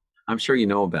 I'm sure you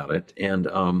know about it.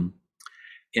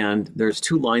 And there's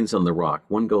two lines on the rock.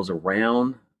 One goes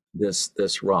around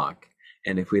this rock,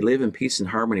 and if we live in peace and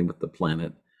harmony with the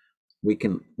planet, we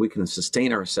can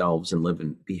sustain ourselves and live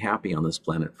and be happy on this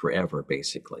planet forever,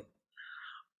 basically.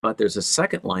 But there's a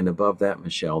second line above that,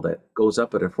 Michelle, that goes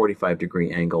up at a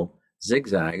 45-degree angle,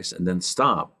 zigzags, and then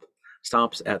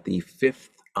stops at the fifth.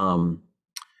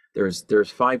 There's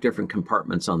 5 different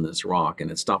compartments on this rock, and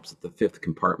it stops at the fifth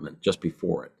compartment just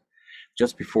before it,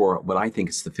 just before what I think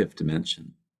is the fifth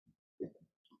dimension.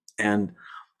 And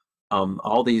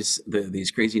all these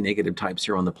crazy negative types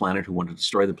here on the planet who want to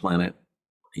destroy the planet,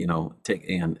 take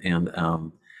and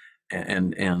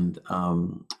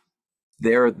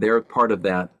they're part of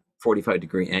that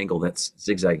 45-degree angle that's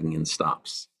zigzagging and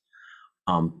stops.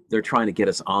 They're trying to get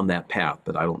us on that path,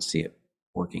 but I don't see it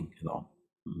working at all.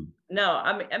 Mhm. No,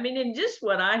 I mean, in just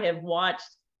what I have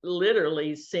watched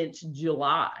literally since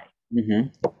July,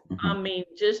 Mhm. I Mhm. mean,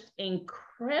 just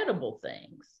incredible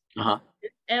things, Uh-huh.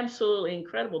 absolutely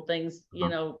incredible things.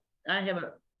 Uh-huh.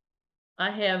 I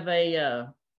have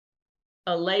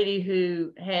a lady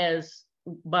who has,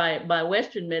 by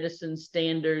Western medicine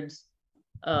standards,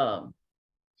 um,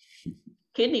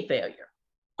 kidney failure.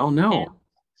 Oh And no.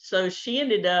 so she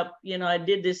ended up, I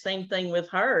did the same thing with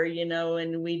her,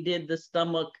 and we did the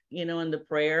stomach, and the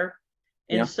prayer.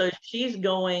 And Yeah. so she's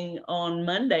going on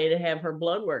Monday to have her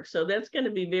blood work. So that's going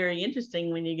to be very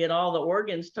interesting when you get all the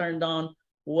organs turned on.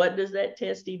 What does that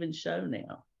test even show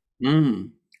now?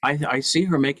 Mm. I see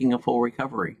her making a full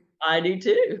recovery. I do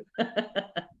too.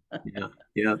 Yeah.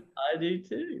 Yeah. I do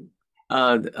too.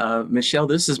 Michelle,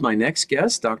 this is my next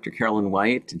guest, Dr. Carolyn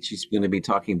White, and she's going to be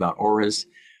talking about auras.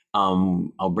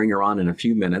 I'll bring her on in a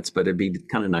few minutes, but it'd be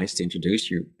kind of nice to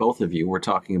introduce you, both of you. We're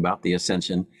talking about the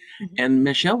Ascension. Mhm. And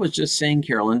Michelle was just saying,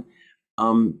 Carolyn,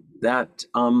 that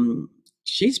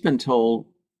she's been told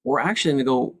we're actually going to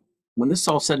go, when this is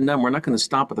all said and done, we're not going to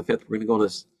stop at the fifth. We're going to go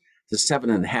to the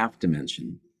 7.5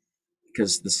 dimension,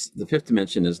 because the fifth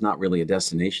dimension is not really a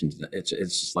destination. It's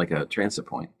just like a transit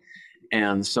point.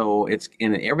 And so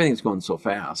everything's going so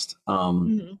fast.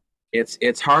 Mhm.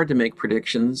 It's hard to make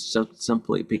predictions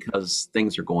simply because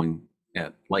things are going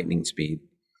at lightning speed,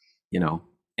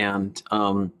 And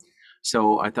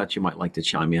so I thought you might like to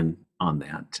chime in on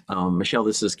that. Michelle,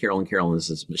 this is Carolyn. Carolyn, this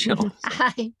is Michelle.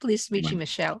 Hi, pleased to meet you,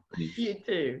 Michelle. You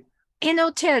too.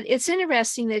 Ted, it's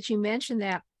interesting that you mentioned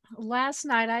that. Last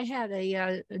night I had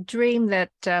a dream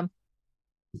that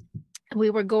we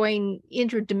were going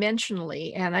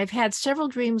interdimensionally, and I've had several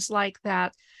dreams like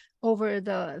that over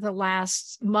the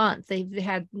last month. They've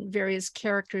had various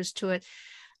characters to it.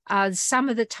 Some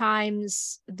of the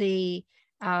times the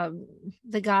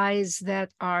guys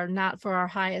that are not for our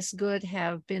highest good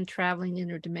have been traveling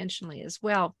interdimensionally as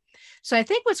well. So I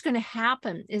think what's going to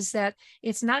happen is that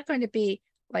it's not going to be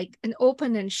like an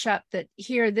open and shut, that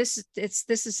here this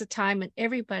is a time, and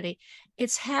everybody,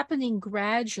 it's happening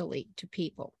gradually to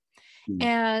people.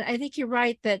 And I think you're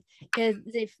right that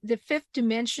the fifth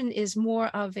dimension is more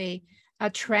of a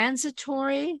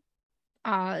transitory,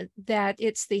 that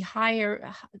it's the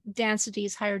higher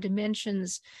densities, higher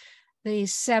dimensions. The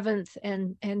seventh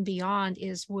and beyond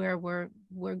is where we're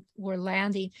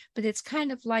landing. But it's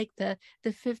kind of like the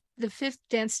fifth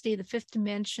density, the fifth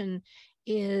dimension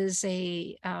is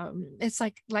a it's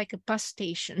like a bus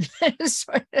station.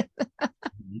 Sort of.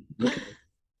 Okay.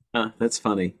 That's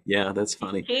funny. Yeah, that's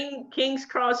funny. King's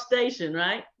Cross Station,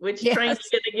 right? Which Yes. train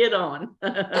you gonna get on?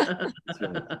 That's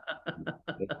right.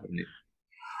 That's right.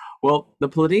 Well, the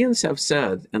Pleiadians have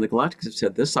said, and the Galactics have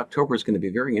said, this October is going to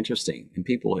be very interesting, and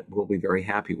people will be very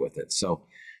happy with it. So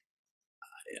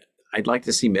I'd like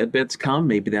to see medbeds come.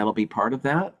 Maybe that'll be part of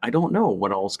that. I don't know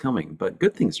what all's coming, but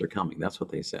good things are coming. That's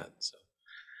what they said. So,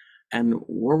 and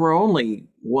we're only,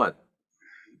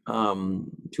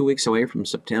 2 weeks away from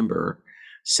September,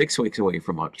 6 weeks away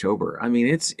from October. I mean,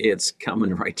 it's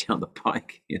coming right down the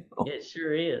pike, It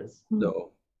sure is.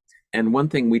 So, and one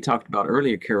thing we talked about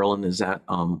earlier, Carolyn, is that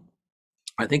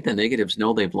I think the negatives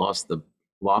know they've lost the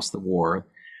war.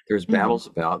 There's battles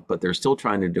about, but they're still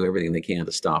trying to do everything they can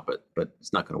to stop it. But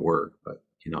it's not going to work. But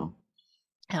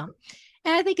Yeah,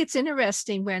 and I think it's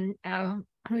interesting when I'm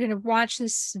going to watch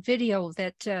this video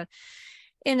that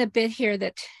in a bit here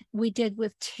that we did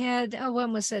with Ted. Oh,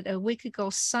 when was it? A week ago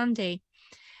Sunday.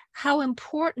 How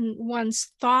important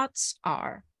one's thoughts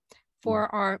are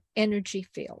for our energy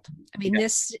field. I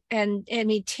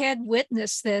mean, Ted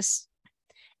witnessed this,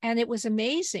 and it was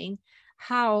amazing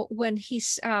how when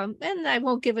he's, and I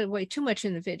won't give it away too much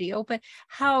in the video, but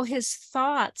how his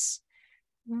thoughts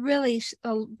really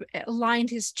aligned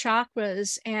his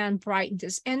chakras and brightened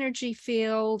his energy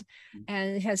field,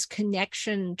 and it has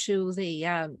connection to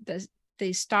the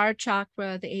star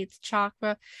chakra, the eighth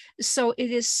chakra. So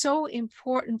it is so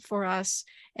important for us.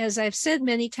 As I've said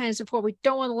many times before, we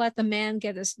don't want to let the man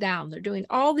get us down. They're doing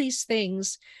all these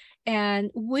things,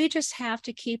 and we just have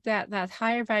to keep that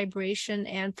higher vibration.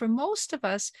 And for most of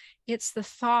us, it's the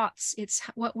thoughts, it's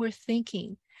what we're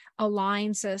thinking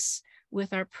aligns us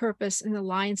with our purpose and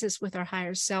aligns us with our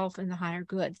higher self and the higher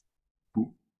good.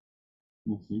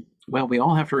 Mm-hmm. Well, we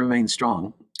all have to remain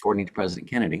strong, according to President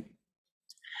Kennedy.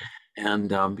 And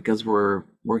because we're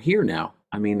here now.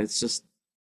 I mean, it's just,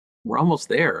 we're almost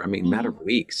there. I mean, matter of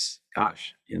weeks,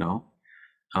 gosh,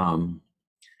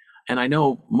 and I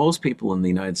know most people in the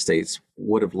United States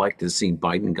would have liked to have seen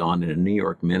Biden gone in a New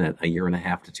York minute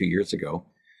 1.5 to 2 years ago.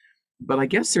 But I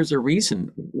guess there's a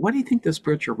reason. What do you think the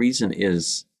spiritual reason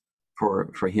is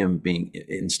for him being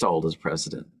installed as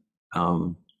president?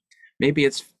 Maybe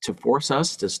it's to force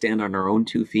us to stand on our own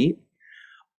 2 feet,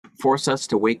 force us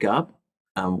to wake up,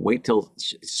 wait till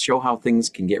show how things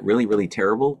can get really, really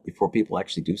terrible before people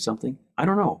actually do something. I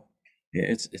don't know.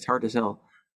 It's hard to tell.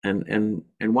 And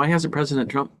why hasn't President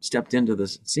Trump stepped into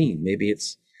this scene? Maybe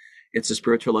it's it's a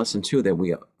spiritual lesson too that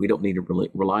we don't need to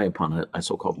rely upon a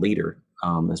so-called leader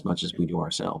as much as we do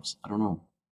ourselves. I don't know.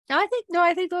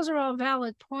 I think those are all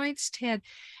valid points, Ted.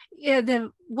 Yeah,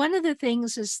 one of the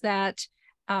things is that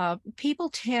people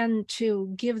tend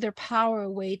to give their power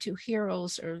away to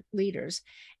heroes or leaders,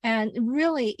 and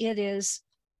really, it is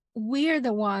we're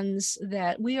the ones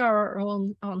that we are our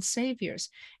own saviors,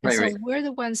 and Right, so right. we're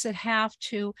the ones that have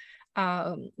to.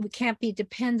 We can't be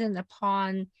dependent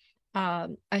upon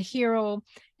a hero.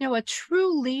 A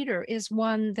true leader is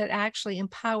one that actually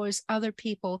empowers other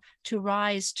people to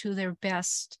rise to their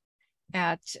best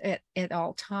at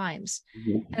all times.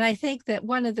 Mhm. And I think that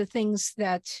one of the things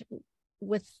that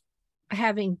with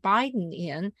having Biden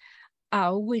in,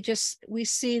 we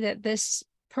see that this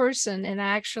person, and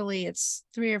actually it's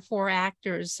 3 or 4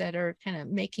 actors that are kind of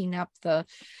making up the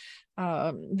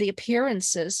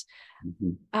appearances,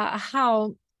 Mhm.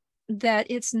 how that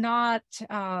it's not,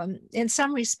 in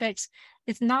some respects,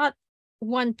 it's not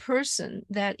one person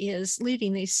that is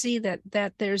leading. They see that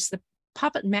there's the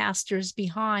puppet masters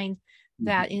behind Mhm.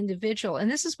 that individual.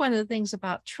 And this is one of the things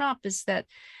about Trump, is that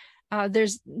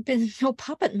there's been no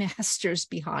puppet masters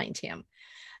behind him.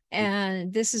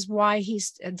 And this is why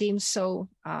he's deemed so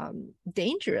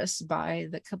dangerous by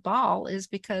the cabal, is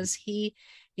because he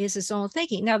is his own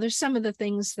thinking. Now, there's some of the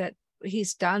things that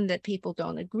he's done that people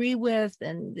don't agree with,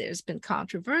 and there's been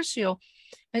controversial,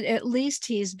 but at least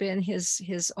he's been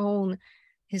his own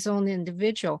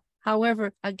individual.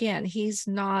 However, again, he's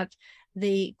not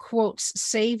the quotes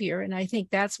savior, and I think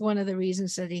that's one of the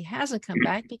reasons that he hasn't come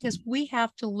back, because we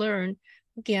have to learn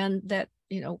again that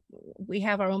we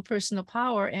have our own personal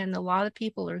power, and a lot of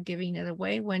people are giving it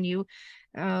away when you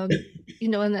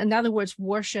in other words,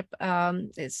 worship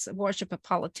it's worship a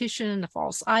politician, a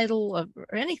false idol,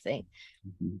 or anything.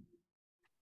 Mhm.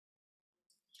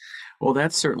 Well,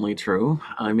 that's certainly true.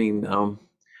 I mean,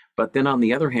 but then on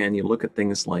the other hand, you look at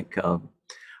things like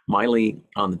Miley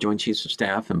on the Joint Chiefs of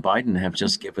Staff and Biden have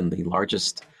just given the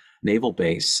largest naval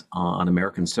base on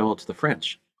American soil to the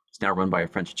French. It's now run by a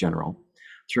French general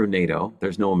through NATO.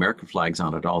 There's no American flags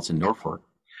on it at all. It's in Norfolk. Well,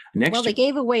 Next they year,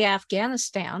 gave away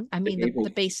Afghanistan. I they mean, gave the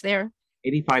base there.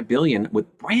 85 billion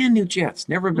with brand new jets,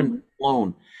 never been Mhm.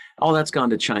 flown. All that's gone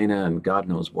to China and God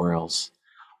knows where else.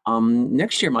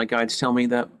 Next year, my guides tell me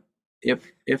that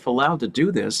if allowed to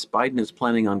do this, Biden is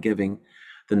planning on giving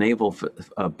the naval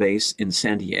base in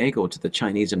San Diego to the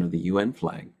Chinese under the UN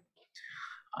flag.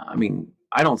 I mean,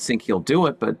 I don't think he'll do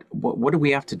it, but what do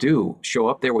we have to do? Show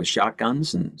up there with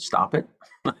shotguns and stop it?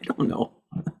 I don't know.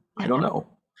 I Yeah. don't know.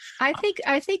 I think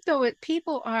though,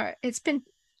 it's been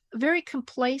very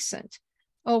complacent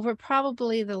over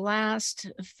probably the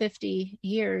last 50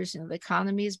 years. The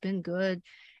economy has been good.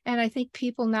 And I think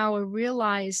people now are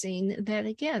realizing that,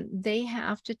 again, they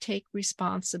have to take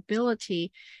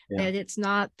responsibility, Yeah. that it's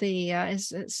not the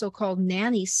so-called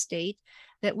nanny state,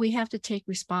 that we have to take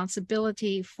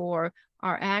responsibility for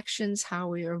our actions, how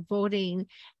we are voting,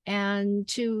 and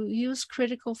to use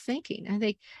critical thinking. I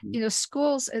think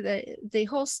schools, the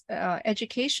whole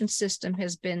education system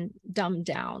has been dumbed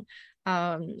down.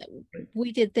 Um,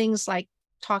 we did things like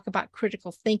talk about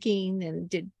critical thinking, and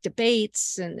did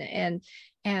debates,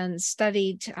 and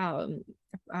studied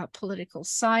political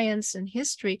science and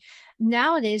history.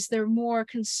 Nowadays, they're more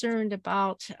concerned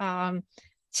about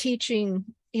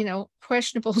teaching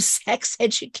questionable sex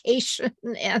education,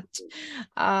 and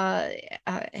uh,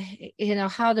 uh,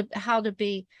 how do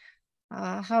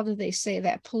they say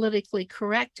that, politically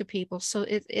correct to people. So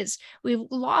we've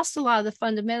lost a lot of the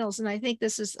fundamentals, and I think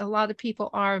this is, a lot of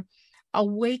people are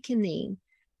awakening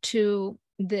to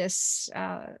this,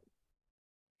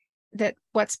 that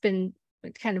what's been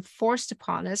kind of forced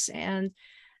upon us, and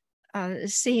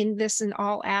seeing this in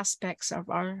all aspects of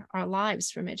our lives,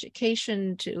 from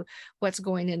education to what's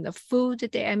going in the food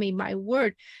today. I mean, my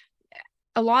word,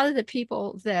 a lot of the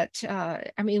people that,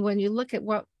 when you look at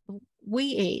what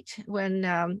we ate when,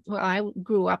 I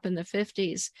grew up in the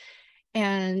 50s,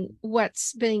 and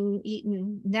what's being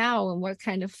eaten now, and what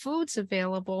kind of food's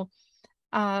available,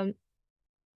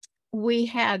 we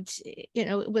had,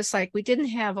 it was like we didn't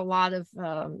have a lot of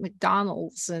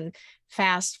McDonald's and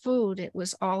fast food. It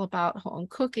was all about home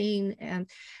cooking. And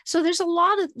so there's a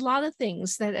lot of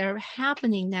things that are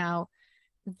happening now,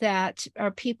 that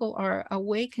our people are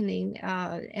awakening,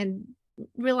 and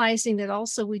realizing that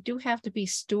also we do have to be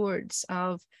stewards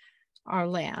of our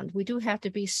land. We do have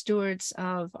to be stewards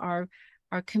of our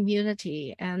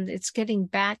community. And it's getting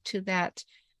back to that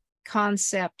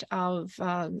concept of,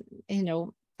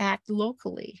 act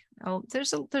locally.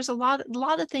 There's a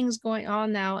lot of things going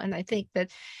on now, and I think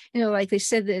that, like they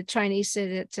said, the Chinese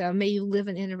said that may you live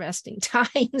in interesting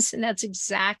times, and that's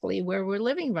exactly where we're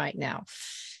living right now.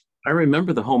 I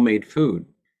remember the homemade food,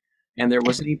 and there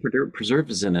wasn't any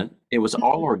preservatives in it. It was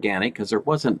all organic because there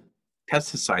wasn't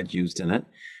pesticides used in it.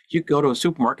 You could go to a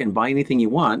supermarket and buy anything you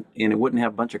want, and it wouldn't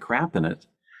have a bunch of crap in it.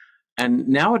 And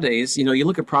nowadays, you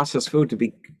look at processed food, to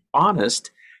be honest,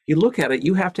 you look at it,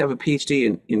 you have to have a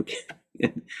PhD in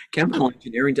chemical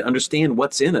engineering to understand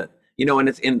what's in it,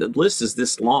 and the list is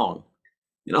this long,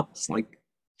 it's like.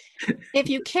 If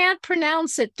you can't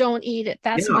pronounce it, don't eat it.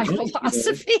 That's my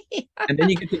philosophy. And then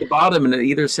you get to the bottom and it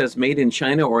either says made in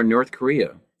China or North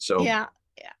Korea. So yeah.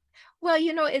 Well,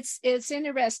 it's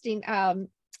interesting.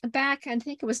 Back, I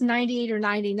think it was 98 or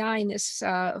 99, this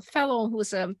fellow who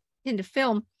was into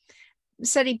film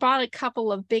said he bought a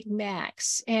couple of Big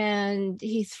Macs and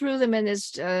he threw them in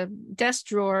his desk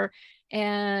drawer,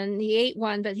 and he ate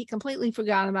one, but he completely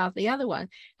forgot about the other one.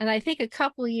 And I think a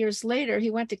couple of years later,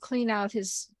 he went to clean out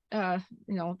his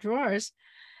drawers,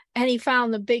 and he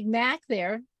found the Big Mac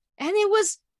there, and it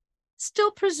was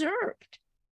still preserved.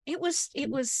 It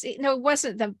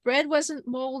wasn't, the bread wasn't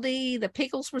moldy, the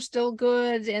pickles were still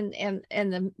good, and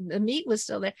the meat was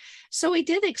still there. So he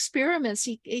did experiments.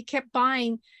 He kept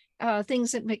buying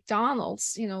things at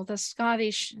McDonald's, the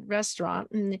Scottish restaurant,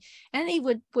 and he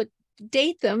would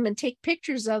date them and take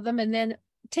pictures of them, and then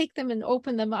take them and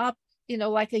open them up,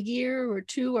 like a year or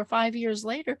 2 or 5 years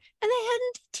later, and they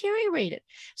hadn't deteriorated.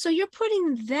 So you're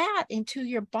putting that into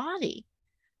your body,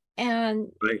 and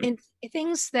in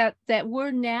things that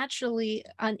we're naturally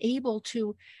unable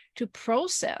to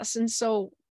process. And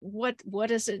so what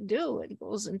does it do? It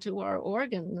goes into our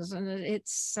organs, and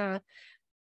it's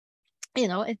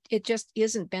it just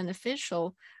isn't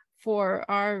beneficial for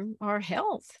our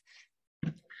health.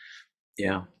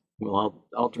 Yeah, well,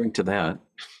 I'll drink to that.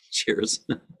 Cheers.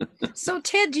 So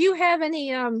Ted, do you have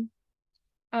any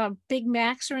Big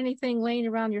Macs or anything laying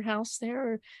around your house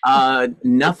there?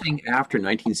 Nothing after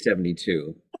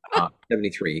 1972,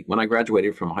 73. When I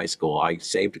graduated from high school, I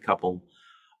saved a couple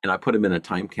and I put them in a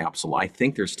time capsule. I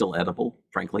think they're still edible,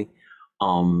 frankly.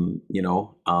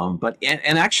 But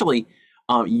actually,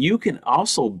 you can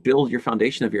also build your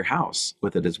foundation of your house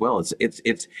with it as well.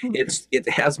 It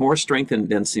has more strength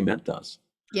than cement does.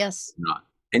 Yes.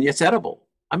 And it's edible.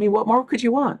 I mean, what more could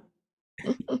you want?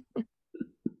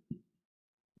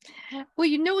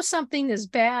 Well, something is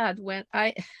bad when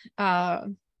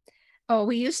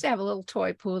we used to have a little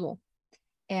toy poodle,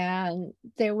 and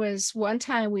there was one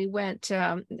time we went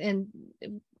at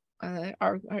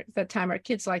that time our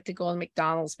kids liked to go to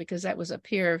McDonald's because that was a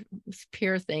peer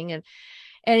thing. And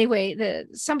anyway,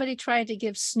 somebody tried to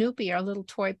give Snoopy, our little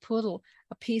toy poodle,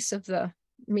 a piece of the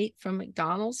meat from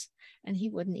McDonald's, and he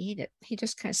wouldn't eat it. He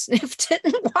just kind of sniffed it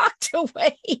and walked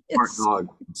away.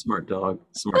 Smart dog.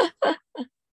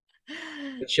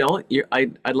 Michelle,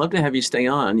 I'd love to have you stay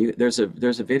on. There's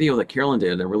a video that Carolyn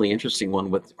did, a really interesting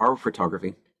one with our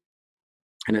photography,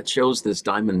 and it shows this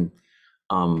diamond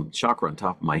chakra on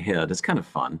top of my head. It's kind of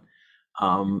fun,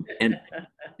 and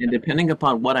depending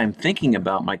upon what I'm thinking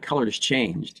about, my color's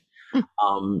changed,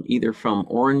 either from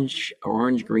orange,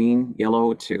 green,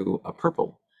 yellow to a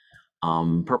purple.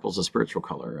 Purple's a spiritual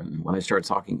color, and when I started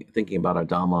thinking about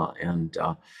Adama, and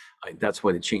that's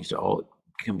what it changed to all. It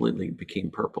completely became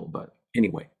purple. But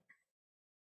anyway.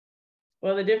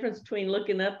 Well, the difference between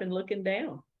looking up and looking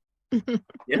down.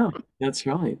 Yeah, that's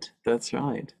right.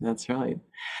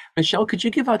 Michelle, could you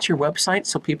give out your website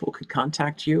so people could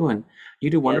contact you? And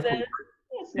you do wonderful work.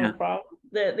 That's no problem.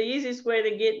 The easiest way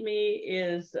to get me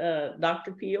is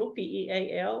Dr. Peal,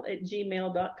 Peal,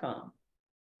 @gmail.com.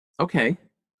 Okay.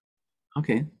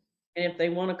 And if they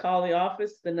want to call the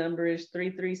office, the number is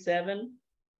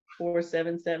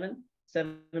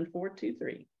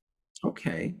 337-477-7423.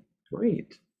 Okay,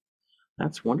 great.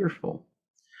 That's wonderful.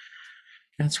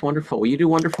 Well, you do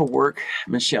wonderful work,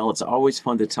 Michelle. It's always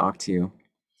fun to talk to you.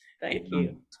 Thank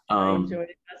you. I enjoyed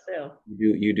it myself.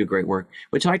 You do great work.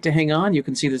 Would you like to hang on? You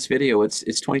can see this video.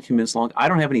 It's 22 minutes long. I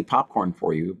don't have any popcorn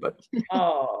for you, but if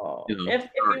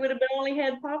you would have only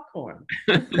had popcorn.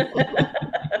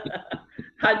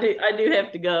 I do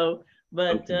have to go,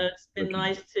 but it's been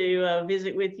nice to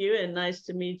visit with you, and nice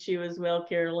to meet you as well,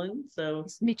 Carolyn. So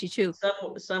nice to meet you too.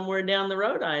 Somewhere down the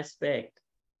road, I expect.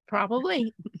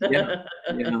 Probably. Yeah.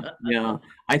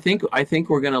 I think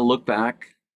we're going to look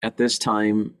back at this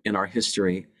time in our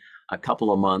history, a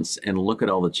couple of months, and look at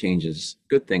all the changes,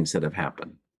 good things that have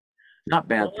happened, not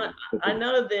bad things. I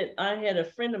know that I had a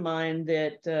friend of mine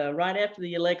that right after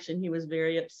the election, he was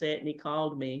very upset, and he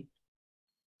called me.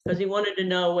 because he wanted to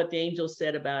know what the angels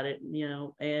said about it,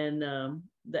 and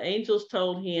the angels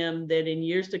told him that in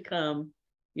years to come,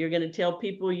 you're going to tell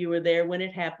people you were there when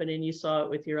it happened and you saw it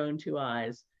with your own two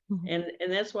eyes. And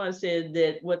that's why I said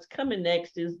that what's coming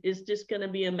next is just going to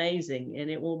be amazing, and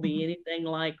it won't be anything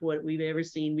like what we've ever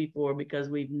seen before, because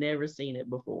we've never seen it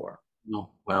before. Oh,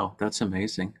 wow, that's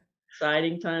amazing.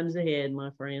 Exciting times ahead,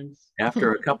 my friends.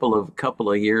 After a couple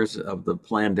of years of the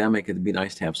pandemic, it'd be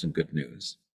nice to have some good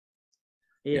news.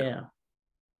 Yeah.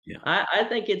 Yeah. I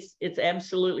think it's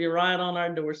absolutely right on our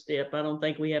doorstep. I don't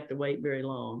think we have to wait very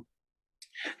long.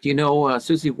 Do you know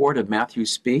Susie Ward of Matthew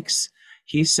Speaks?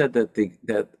 He said that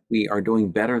that we are doing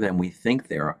better than we think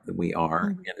we are,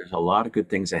 and there's a lot of good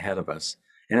things ahead of us,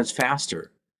 and it's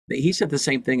faster. He said the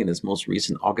same thing in his most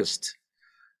recent August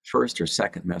 1st or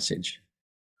 2nd message.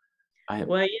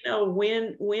 Well,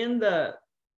 when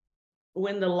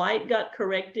the light got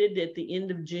corrected at the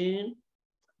end of June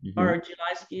or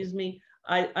July, excuse me,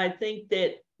 I think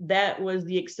that was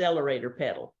the accelerator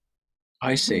pedal.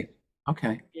 I see.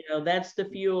 Okay. That's the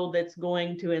fuel that's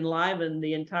going to enliven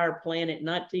the entire planet,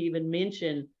 not to even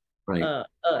mention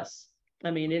us. I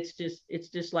mean, it's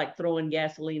just like throwing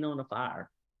gasoline on a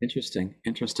fire. Interesting.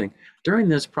 During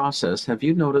this process, have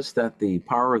you noticed that the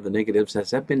power of the negatives, has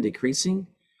that been decreasing,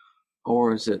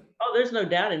 or is it? Oh, there's no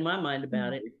doubt in my mind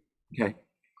about it. Okay.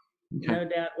 No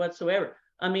doubt whatsoever.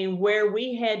 I mean, where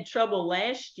we had trouble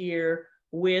last year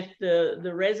with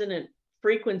the resonant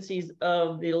frequencies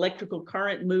of the electrical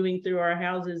current moving through our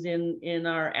houses, in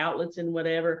our outlets and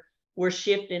whatever, we're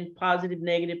shifting positive,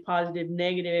 negative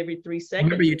every 3 seconds. I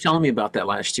remember you telling me about that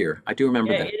last year. I do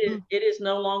remember that. It is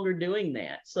no longer doing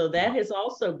that. So that has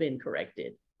also been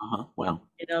corrected. Wow.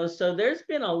 So there's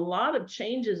been a lot of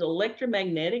changes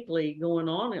electromagnetically going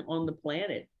on the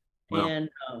planet. Wow. And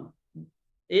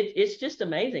it's just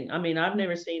amazing. I mean, I've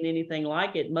never seen anything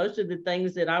like it. Most of the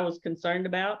things that I was concerned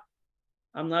about,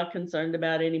 I'm not concerned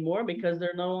about anymore, because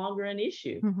they're no longer an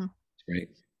issue. Right.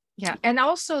 Yeah. And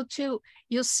also too,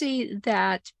 you'll see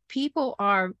that people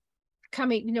are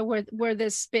coming, where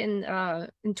this been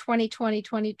in 2020,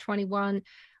 2021,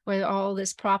 where all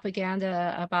this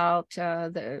propaganda about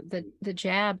the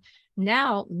jab.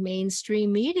 Now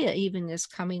mainstream media even is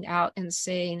coming out and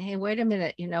saying, hey, wait a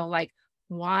minute, like,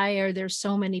 why are there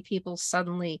so many people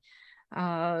suddenly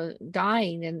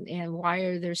dying, and why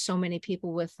are there so many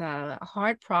people with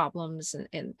heart problems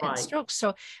and strokes?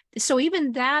 So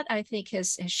even that, I think,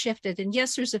 has shifted. And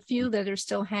yes, there's a few that are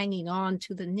still hanging on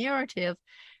to the narrative.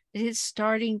 It is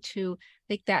starting to,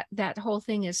 like, that whole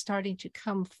thing is starting to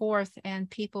come forth, and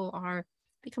people are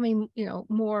becoming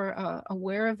more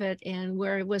aware of it. And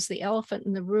where it was the elephant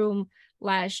in the room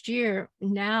last year,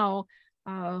 now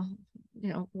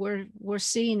we're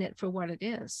seeing it for what it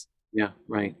is. Yeah,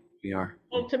 right. We are.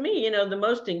 Well, to me, the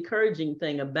most encouraging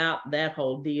thing about that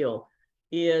whole deal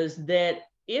is that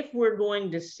if we're going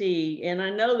to see, and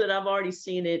I know that I've already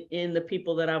seen it in the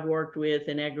people that I've worked with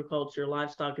in agriculture,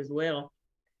 livestock as well,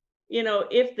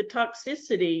 if the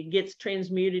toxicity gets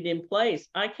transmuted in place,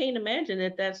 I can't imagine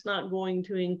that that's not going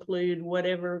to include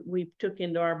whatever we took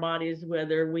into our bodies,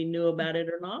 whether we knew about it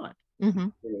or not.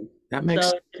 That makes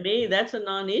so to me, that's a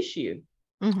non-issue.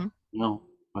 No.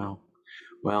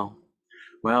 Well,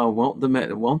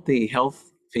 won't the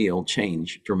health field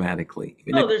change dramatically?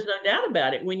 Oh, there's no doubt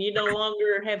about it. When you no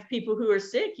longer have people who are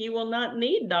sick, you will not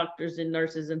need doctors and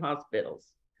nurses in hospitals.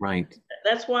 Right.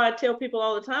 That's why I tell people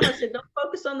all the time, I said, don't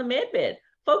focus on the med bed,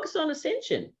 focus on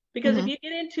Ascension. Because if you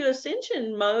get into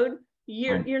Ascension mode,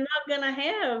 you're not going to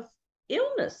have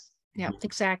illness. Yeah,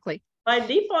 exactly. By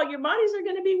default, your bodies are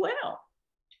going to be well.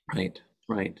 Right.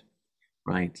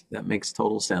 That makes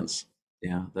total sense.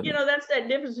 Yeah. That's that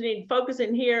difference between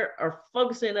focusing here or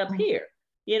focusing up here.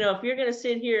 If you're going to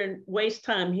sit here and waste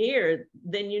time here,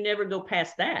 then you never go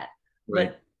past that.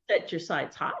 Right. But set your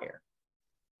sights higher.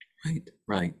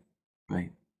 Right.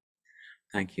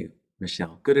 Thank you,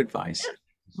 Michelle. Good advice.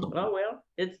 Yeah. Oh, well,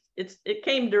 it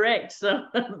came direct, so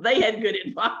they had good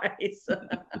advice.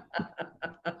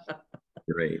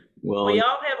 Great. Well,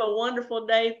 y'all have a wonderful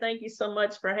day. Thank you so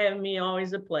much for having me.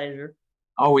 Always a pleasure.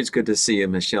 Always good to see you,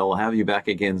 Michelle. We'll have you back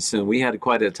again soon. We had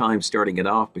quite a time starting it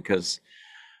off because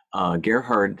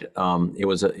Gerhard, it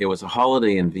was a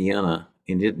holiday in Vienna,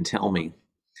 and he didn't tell me.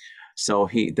 So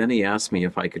he asked me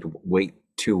if I could wait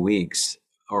 2 weeks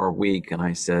or a week, and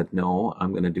I said no,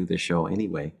 I'm going to do the show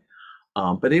anyway.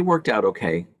 But it worked out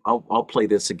okay. I'll play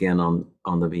this again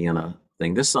on the Vienna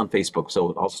thing. This is on Facebook,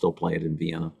 so I'll still play it in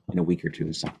Vienna in a week or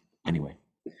two. So anyway.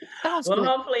 Well,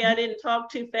 hopefully I didn't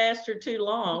talk too fast or too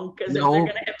long, because they're going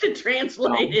to have to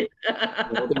translate it.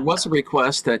 Well, there was a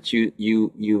request that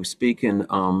you speak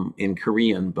in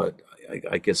Korean, but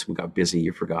I guess we got busy.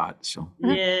 You forgot. So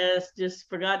Yes, just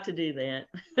forgot to do that.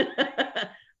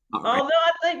 all right. Although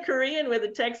I think Korean with a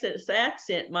Texas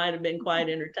accent might have been quite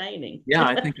entertaining. Yeah,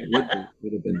 I think it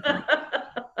would have been fun.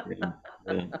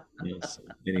 Yeah. So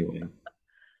anyway.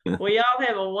 Well, y'all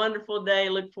have a wonderful day.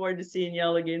 Look forward to seeing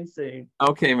y'all again soon.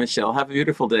 Okay, Michelle. Have a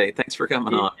beautiful day. Thanks for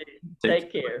coming You on. too.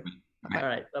 Take care. All right. All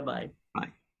right. Bye-bye.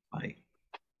 Bye. Bye.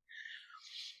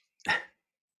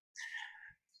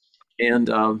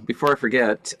 And before I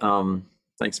forget,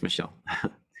 thanks, Michelle.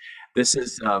 This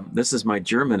is my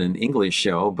German and English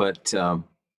show, but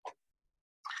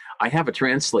I have a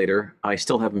translator. I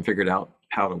still haven't figured out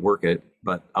how to work it,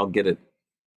 but I'll get it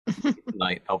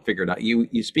tonight. I'll figure it out.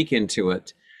 You speak into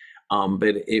it,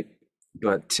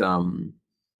 but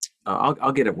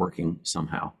I'll get it working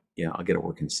somehow. Yeah, I'll get it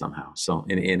working somehow. So,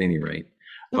 at any rate.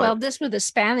 Well, this with a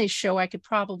Spanish show, I could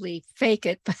probably fake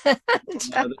it. Yeah,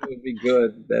 that would be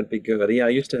good. That'd be good. Yeah, I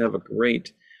used to have a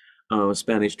great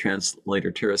Spanish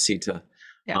translator, Teresita,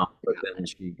 Yeah. but then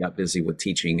she got busy with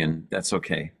teaching, and that's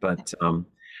okay. But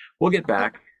we'll get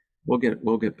back. We'll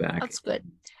get back. That's good.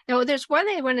 Now, there's one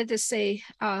thing I wanted to say.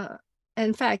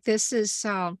 In fact, this is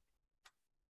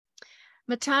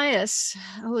Matthias,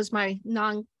 who is my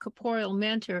non-corporeal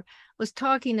mentor, was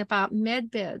talking about med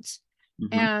beds.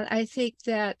 Mhm. And I think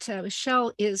that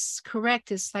Michelle is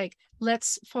correct. It's like,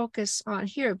 let's focus on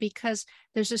here because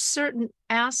there's a certain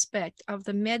aspect of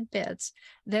the med beds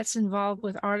that's involved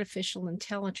with artificial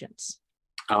intelligence.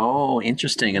 Oh,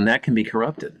 interesting. And that can be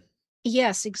corrupted.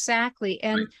 Yes, exactly.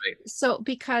 And Right. so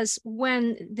because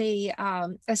when they,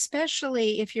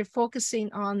 especially if you're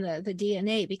focusing on the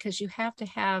DNA, because you have to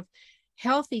have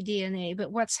healthy DNA,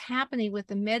 but what's happening with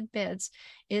the med beds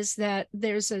is that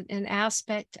there's an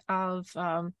aspect of,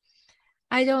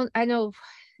 I know,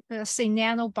 say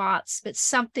nanobots, but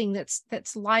something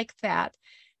that's like that,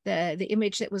 the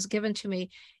image that was given to me.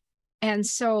 And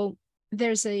so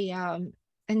there's a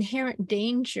inherent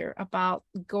danger about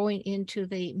going into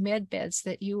the med beds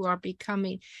that you are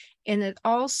becoming, and it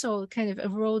also kind of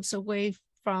erodes away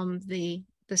from the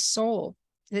soul.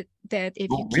 That if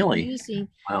you keep Really? using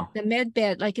Wow. the med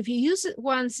bed, like if you use it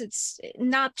once, it's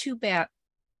not too bad.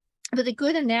 But a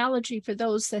good analogy for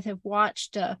those that have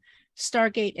watched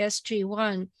Stargate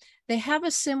SG-1, they have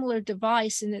a similar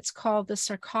device, and it's called the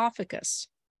sarcophagus.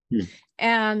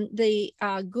 And the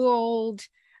gold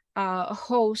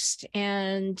host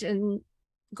and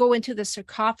go into the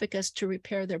sarcophagus to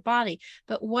repair their body.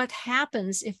 But what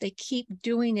happens if they keep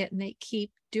doing it and they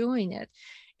keep doing it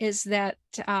is that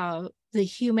the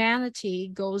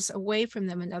humanity goes away from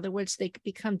them. In other words, they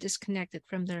become disconnected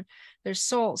from their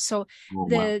soul. So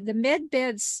the med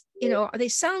beds, they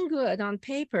sound good on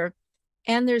paper,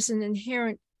 and there's an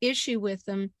inherent issue with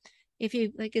them. If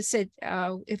you, like I said,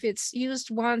 if it's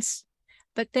used once,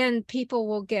 but then people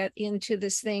will get into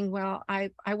this thing, well,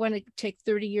 I want to take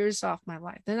 30 years off my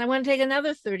life. Then I want to take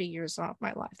another 30 years off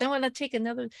my life. Then I want to take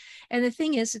another. And the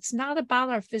thing is, it's not about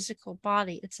our physical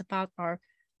body. It's about our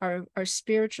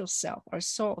spiritual self, our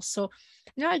soul. So,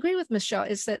 I agree with Michelle,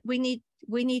 is that we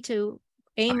need to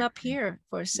aim up here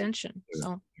for ascension.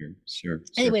 So Sure.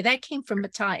 anyway, that came from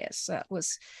Matthias. That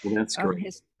was, well, that's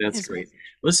great. That's great.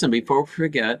 Listen, before we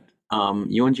forget,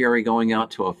 you and Jerry going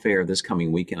out to a fair this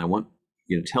coming weekend. I want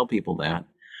you to tell people that,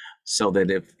 so that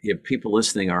if people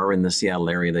listening are in the Seattle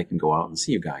area, they can go out and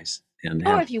see you guys. And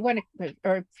if you want to,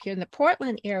 or if you're in the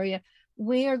Portland area,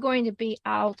 we are going to be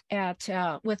out at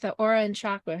with the aura and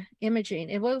chakra imaging,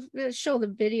 and we'll show the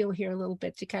video here a little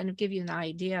bit to kind of give you an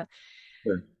idea.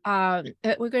 Sure.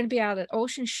 We're going to be out at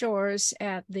Ocean Shores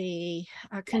at the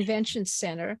convention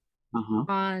center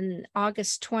on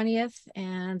August 20th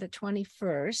and the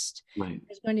 21st. Right.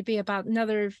 There's going to be about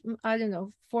another,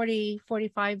 40,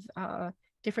 45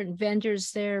 different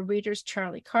vendors there. Readers,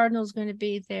 Charlie Cardinal's going to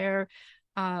be there.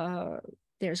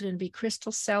 There's going to be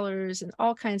Crystal Sellers and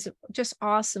all kinds of just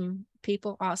awesome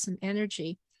people, awesome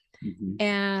energy.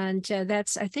 And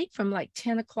that's, I think, from like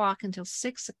 10 o'clock until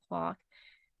 6 o'clock.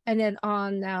 And then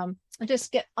on,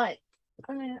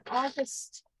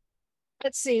 August,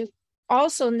 let's see.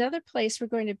 Also, another place we're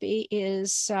going to be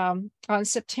is on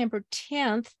September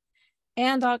 10th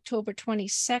and October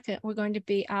 22nd. We're going to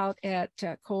be out at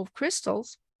Cove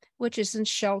Crystals, which is in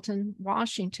Shelton,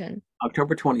 Washington.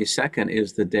 October 22nd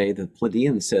is the day that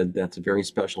Pleiadian said that's a very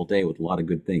special day with a lot of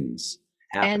good things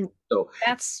happening. And so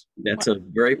that's a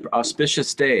very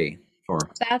auspicious day for.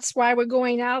 That's why we're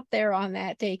going out there on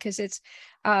that day, because it's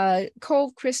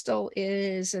Cove Crystal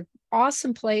is an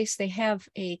awesome place. They have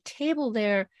a table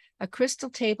there, a crystal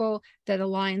table that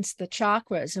aligns the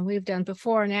chakras, and we've done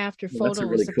before and after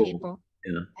photos of people.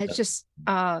 Yeah. It's just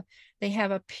they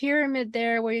have a pyramid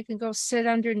there where you can go sit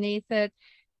underneath it,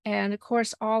 and of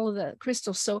course all of the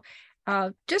crystals. So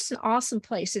just an awesome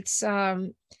place. It's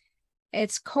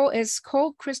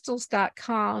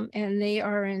coldcrystals.com, and they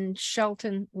are in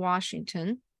Shelton,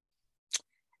 Washington.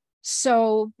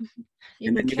 So you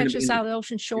And can then you're going catch to be us in out at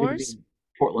Ocean you're going to be Shores. in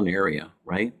Portland area,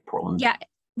 right? Portland. Yeah,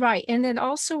 right. And then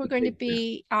also we're going to Big fair.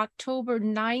 be October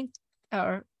 9th,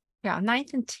 or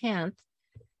 9th and 10th.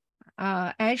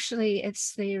 Actually,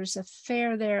 there's a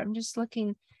fair there. I'm just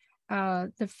looking.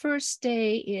 The first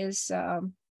day is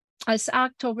it's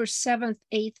October 7th,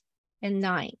 8th, and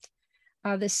 9th.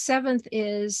 The 7th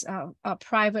is a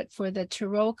private for the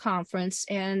Tarot conference,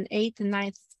 and 8th and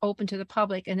 9th open to the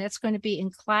public, and that's going to be in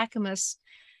Clackamas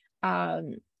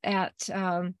at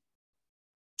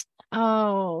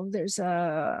there's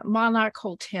a Monarch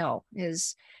Hotel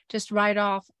is just right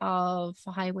off of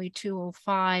Highway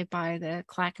 205 by the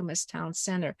Clackamas Town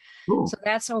Center. Cool. So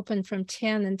that's open from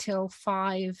 10 until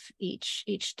 5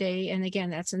 each day. And again,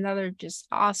 that's another just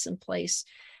awesome place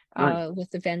Right.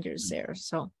 with the vendors there.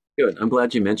 So Good. I'm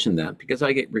glad you mentioned that because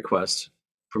I get requests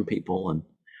from people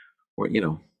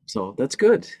so that's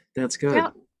good. That's good. yeah.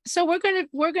 So we're gonna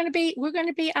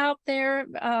be out there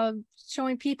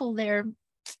showing people their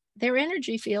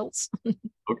energy fields.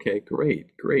 Okay, great.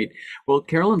 Well,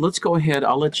 Carolyn, let's go ahead.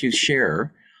 I'll let you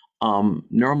share.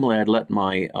 Normally I'd let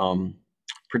my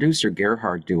producer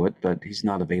Gerhard do it, but he's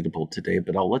not available today,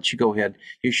 but I'll let you go ahead.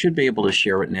 You should be able to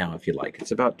share it now if you like.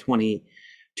 It's about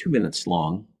 22 minutes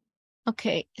long.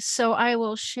 Okay, so I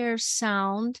will share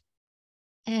sound,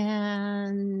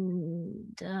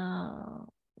 and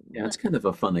Yeah, it's kind of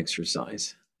a fun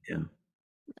exercise. Yeah.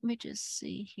 let me just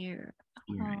see here.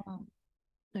 All right. I'm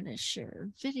gonna share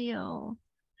video.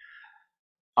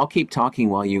 I'll keep talking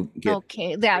while you get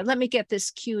Okay, yeah, let me get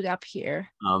this queued up here.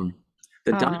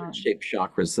 the diamond-shaped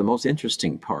chakra is the most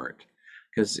interesting part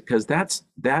because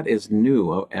that is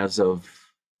new as of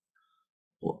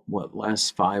what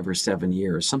last 5 or 7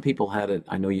 years. Some people had it.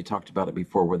 I know you talked about it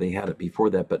before, where they had it before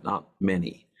that, but not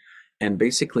many. And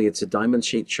basically, it's a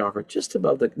diamond-shaped chakra just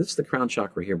above this is the crown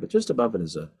chakra here, but just above it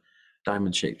is a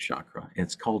diamond-shaped chakra.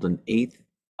 It's called an 8th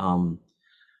chakra.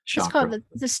 It's called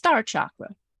the star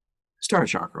chakra. Star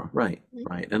chakra, right.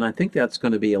 And I think that's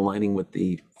going to be aligning with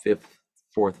the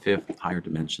fourth, fifth higher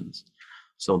dimensions.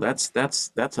 So that's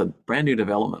a brand new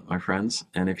development, my friends.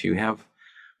 And if you have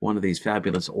one of these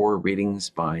fabulous aura readings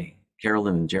by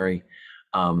Carolyn and Jerry,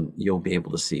 you'll be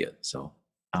able to see it. So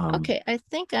okay, I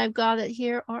think I've got it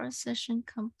here. Aura session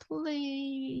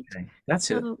complete. Okay, that's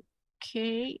it.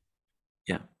 Okay.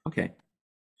 Yeah. Okay.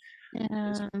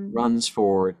 And Runs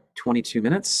for 22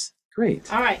 minutes.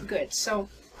 Great. all right, good. So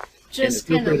just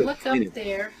feel gonna free to look up clean it.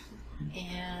 there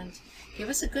and give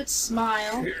us a good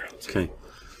smile. Okay.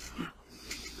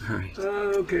 All right.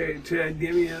 Okay, Ted,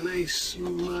 give me a nice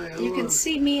smile. You can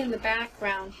see me in the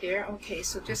background here. Okay,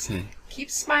 so just Okay.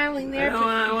 keep smiling there.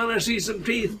 I want to see some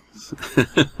teeth.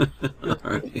 All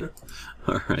right.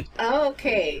 All right.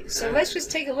 Okay, so let's just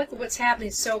take a look at what's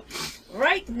happening. So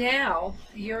right now,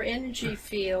 your energy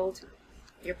field,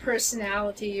 your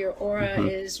personality, your aura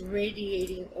is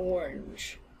radiating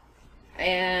orange.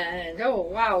 And oh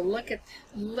wow, look at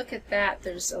that.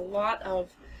 There's a lot of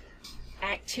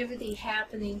activity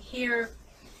happening here.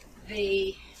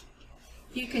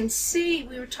 You can see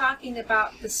we were talking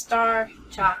about the star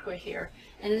chakra here,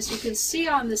 and as you can see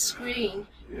on the screen,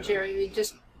 Jerry, we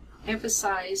just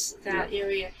emphasize that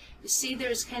area. You see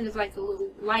there's kind of like a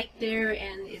little light there,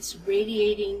 and it's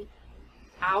radiating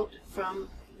out from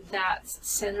that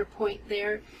center point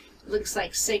there. Looks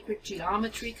like sacred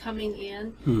geometry coming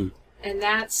in. And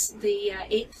that's the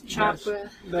 8th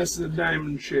chakra. That's the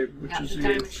diamond shape, which is the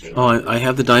diamond 8th. shape. Oh, I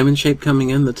have the diamond shape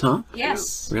coming in the top?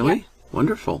 Yes. Really? Yeah.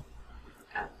 Wonderful.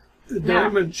 The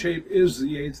diamond shape is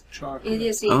the 8th chakra. It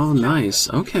is the 8th Oh, chakra. nice.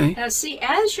 Okay. Now, see,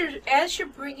 as you're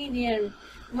bringing in,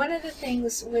 one of the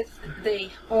things with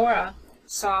the aura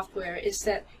software is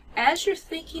that as you're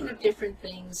thinking of different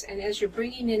things and as you're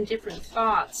bringing in different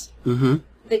thoughts,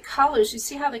 the colors, you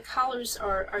see how the colors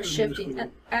are shifting.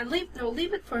 And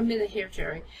leave it for a minute here,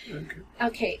 Jerry.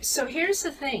 Okay, so here's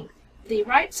the thing. The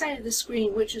right side of the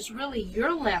screen, which is really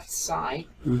your left side,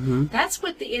 that's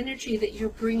what the energy that you're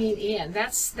bringing in.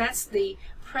 That's the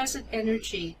present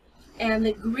energy. And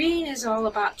the green is all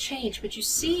about change. But you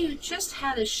see, you just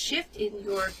had a shift in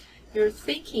your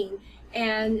thinking.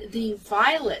 And the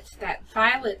violet, that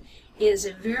violet is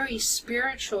a very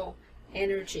spiritual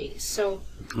energy. So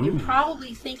you're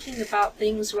probably thinking about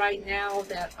things right now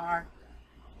that are...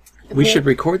 We should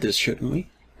record this, shouldn't we?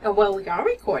 Well, we are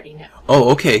recording now.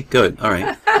 Oh, okay. Good. All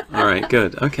right. All right,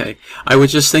 good. Okay. I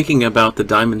was just thinking about the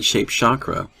diamond-shaped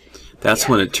chakra. That's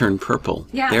when it turned purple.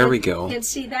 Yeah, there we go. And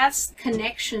see, that's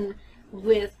connection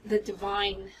with the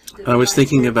divine. I was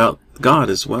thinking about God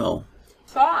as well.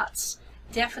 Thoughts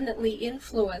definitely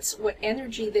influence what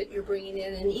energy that you're bringing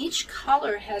in, and each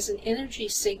color has an energy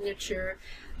signature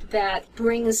that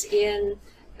brings in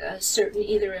certain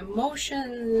either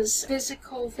emotions,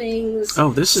 physical things.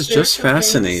 Oh, this is just spiritual things.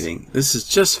 fascinating. This is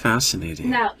just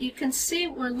fascinating. Now you can see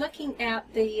we're looking at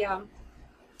the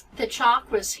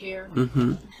chakras here.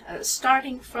 Mm-hmm.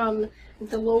 Starting from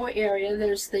the lower area,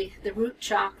 there's the root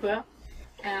chakra,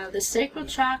 the sacral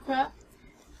chakra.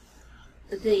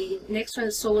 The next one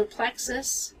is solar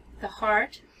plexus, the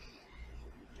heart,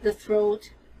 the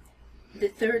throat, the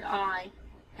third eye,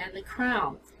 and the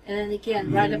crown. And then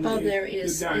again, right above there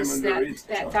is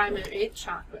that diamond or eighth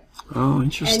chakra. Oh,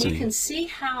 interesting. And you can see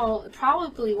how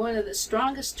probably one of the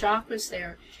strongest chakras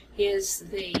there is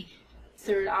the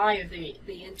third eye, or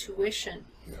the intuition.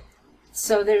 Yeah.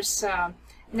 So there's,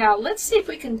 now let's see if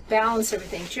we can balance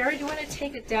everything. Jerry, do you want to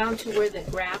take it down to where the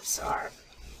graphs are?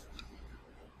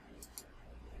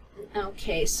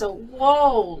 Okay, so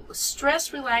whoa,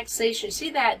 stress relaxation.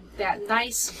 See that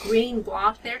nice green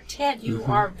block there, Ted? You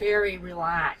are very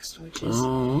relaxed, which is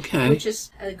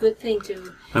a good thing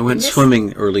to. I went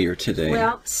swimming earlier today.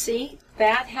 Well, see,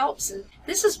 that helps, and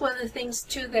this is one of the things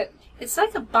too that it's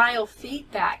like a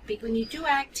biofeedback. Because when you do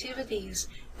activities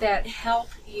that help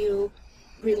you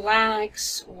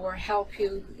relax or help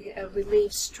you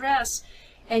relieve stress,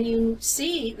 and you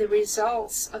see the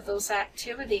results of those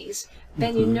activities,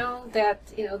 then you know that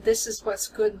this is what's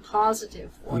good and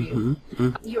positive for you.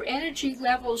 Your energy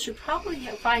levels, you probably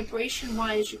have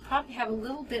vibration-wise, you probably have a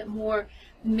little bit more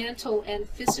mental and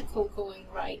physical going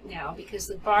right now, because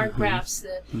the bar graphs,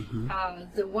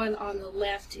 the one on the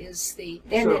left is the.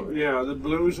 The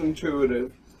blue is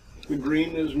intuitive, the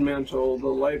green is mental, the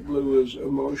light blue is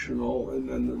emotional, and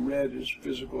then the red is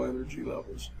physical energy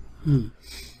levels.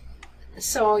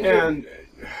 So and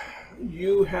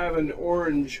you have an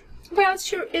orange. Well,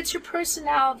 it's your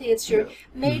personality. It's your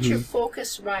major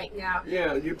focus right now.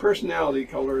 Yeah, your personality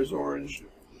color is orange,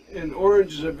 and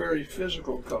orange is a very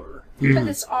physical color. But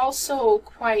it's also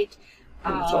quite.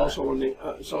 It's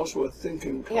also a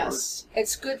thinking color. Yes,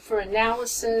 it's good for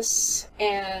analysis,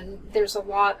 and there's a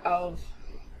lot of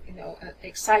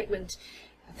excitement,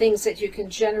 things that you can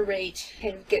generate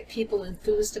and get people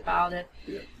enthused about it.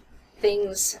 Yeah.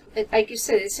 Things, like you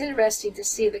said, it's interesting to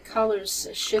see the colors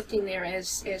shifting there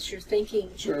as you're thinking.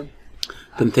 Sure.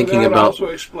 Been thinking that about. Also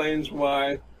explains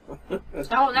why.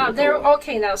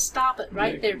 Okay, now stop it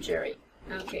right there, Jerry.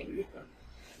 Okay. Yeah.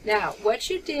 Now, what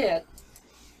you did,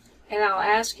 and I'll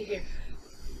ask you here,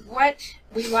 what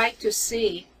we like to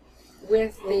see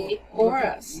with the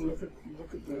auras. Look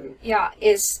at the. Yeah,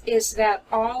 is that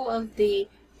all of the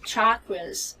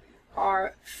chakras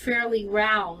are fairly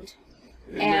round.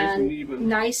 And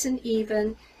nice and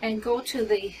even, and go to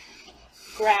the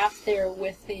graph there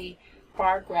with the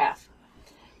bar graph.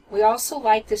 We also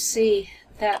like to see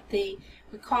that we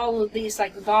call these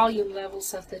like volume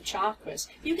levels of the chakras.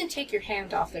 You can take your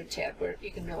hand off there, Ted, where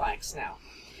you can relax now.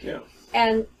 Yeah.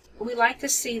 And we like to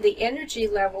see the energy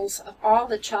levels of all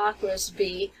the chakras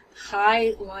be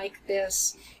high like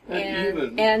this,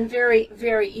 and very,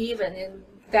 very even. And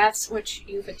that's what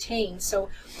you've attained. So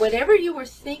whatever you were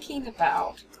thinking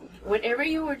about, whatever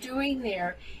you were doing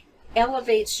there,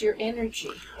 elevates your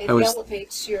energy. It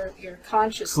elevates your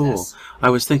consciousness. Cool. I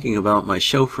was thinking about my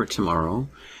show for tomorrow,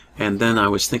 and then I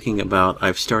was thinking about,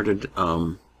 I've started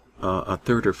a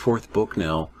third or fourth book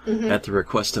now at the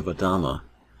request of a Dama,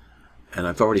 and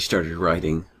I've already started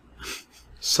writing.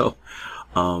 So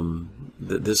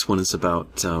this one is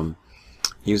about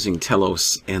using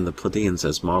Telos and the Pleiadians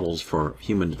as models for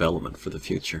human development for the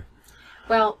future.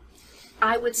 Well,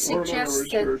 I would suggest that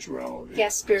spirituality.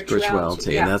 Yes,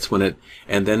 spirituality. Yeah. And that's when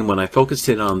and then when I focused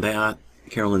it on that,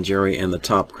 Carolyn, Jerry, and the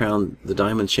top crown, the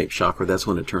diamond-shaped chakra, that's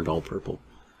when it turned all purple.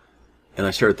 And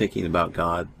I started thinking about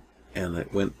God, and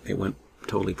it went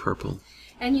totally purple.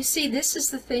 And you see, this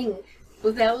is the thing,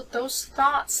 without those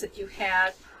thoughts that you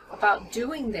had about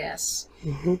doing this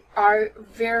are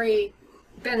very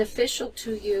beneficial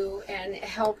to you and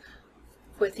help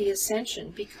with the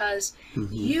ascension, because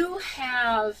you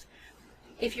have,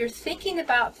 if you're thinking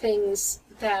about things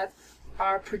that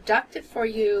are productive for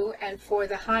you and for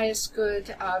the highest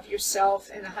good of yourself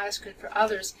and the highest good for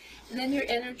others, then your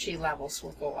energy levels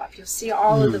will go up. You'll see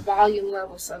all of the volume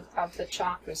levels of the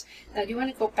chakras. Now, do you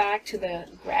want to go back to the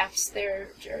graphs there,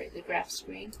 Jerry, the graph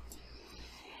screen?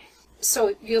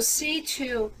 So you'll see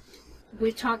too,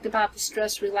 we talked about the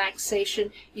stress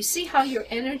relaxation. You see how your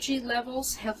energy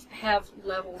levels have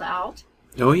leveled out?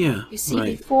 Oh, yeah. You see,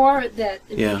 right. before that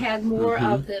Yeah. we had more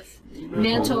of the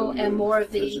mental and more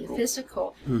of the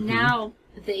physical. Now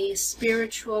the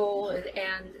spiritual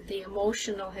and the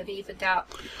emotional have evened out.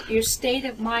 Your state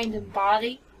of mind and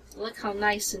body, look how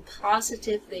nice and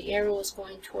positive the arrow is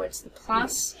going towards the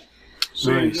plus.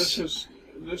 See, Nice.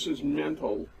 this is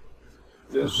mental.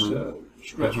 This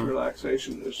stress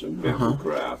relaxation is a mental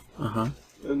graph,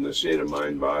 and the state of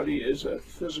mind body is a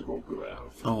physical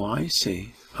graph. Oh, I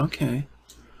see. Okay.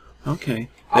 Okay.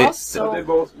 So they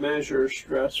both measure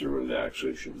stress or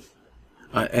relaxation.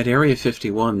 At Area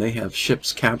 51, they have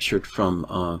ships captured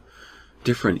from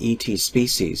different ET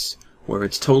species where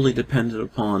it's totally dependent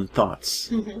upon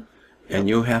thoughts. And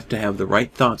you have to have the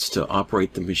right thoughts to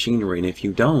operate the machinery, and if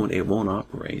you don't, it won't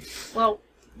operate. Well,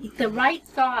 the right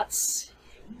thoughts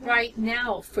right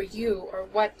now for you are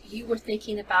what you were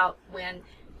thinking about when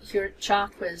your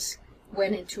chakras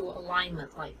went into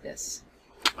alignment like this.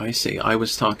 I see. I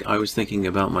was thinking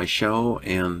about my show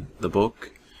and the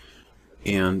book,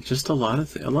 and just a lot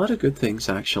of good things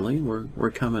actually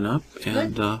were coming up,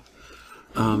 and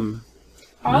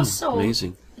also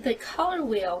amazing. The color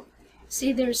wheel.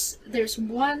 See, there's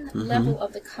one level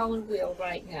of the color wheel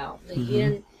right now, the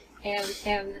yin and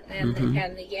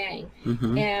the yang,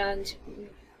 and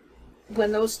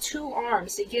when those two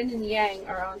arms, the yin and yang,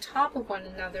 are on top of one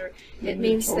another, it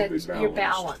means totally that you're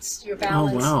balanced. You're Oh,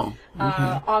 balanced wow.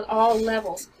 Okay. on all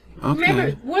levels. Okay.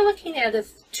 Remember, we're looking at a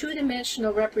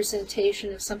two-dimensional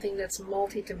representation of something that's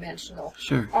multidimensional.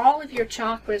 Sure. All of your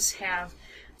chakras have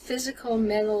physical,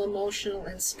 mental, emotional,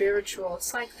 and spiritual.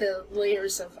 It's like the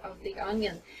layers of the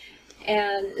onion.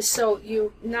 And so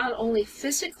you not only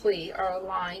physically are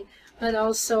aligned, but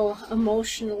also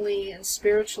emotionally and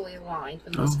spiritually aligned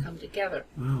when those come together.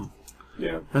 Wow.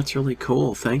 Yeah. That's really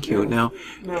cool. Thank you. Yeah. Now,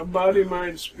 Now, body,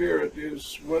 mind, spirit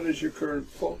is what is your current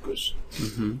focus?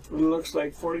 And it looks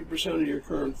like 40% of your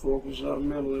current focus is on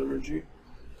mental energy,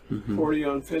 40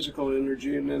 on physical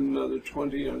energy, and then another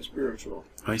 20 on spiritual.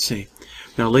 I see.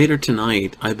 Now, later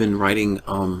tonight, I've been writing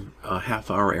a half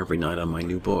hour every night on my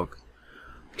new book.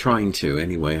 Trying to,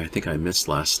 anyway. I think I missed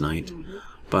last night.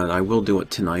 But I will do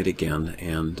it tonight again,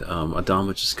 and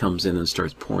Adama just comes in and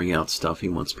starts pouring out stuff he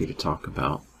wants me to talk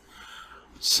about.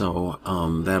 So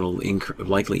that'll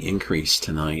likely increase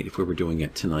tonight if we were doing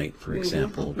it tonight, for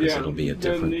example, because it'll be a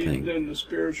different thing. Then the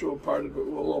spiritual part of it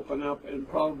will open up, and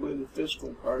probably the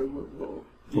physical part of it will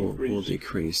decrease. Will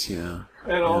decrease, yeah.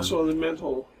 And also the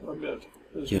mental a bit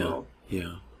as well.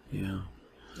 Yeah.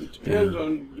 It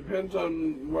depends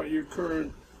on what your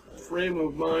current frame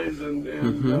of mind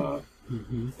and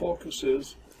focus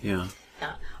is. Yeah.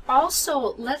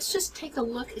 Also, let's just take a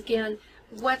look again.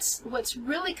 What's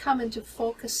really come into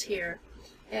focus here,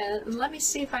 and let me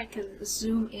see if I can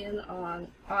zoom in on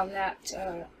that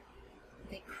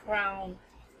the crown,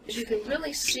 because you can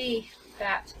really see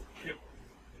that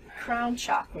crown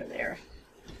chakra there.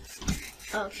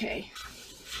 Okay,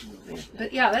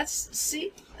 but yeah,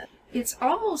 it's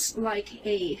almost like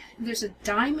there's a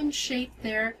diamond shape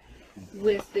there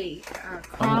with the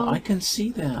crown. Oh, I can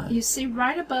see that. You see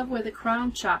right above where the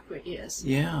crown chakra is.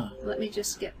 Yeah. Let me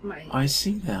just get my... I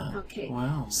see that. Okay.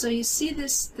 Wow. So you see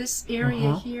this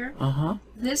area here?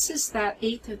 This is that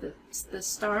eighth of the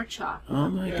star chakra. Oh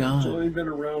my It's God. only been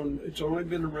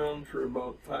around for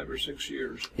about 5 or 6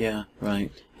 years. Yeah, right.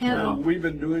 And We've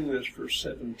been doing this for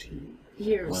 17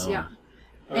 years, Wow. yeah.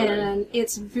 And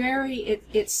it's very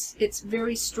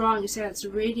very strong. You see how it's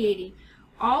radiating.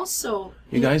 Also,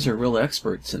 You guys are real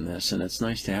experts in this, and it's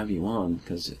nice to have you on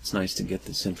because it's nice to get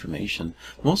this information.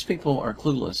 Most people are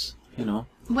clueless, you know.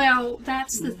 well,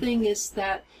 that's the thing, is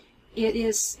that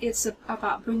it's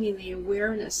about bringing the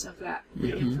awareness of that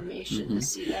the information. You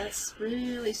see, that's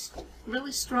really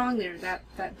strong there.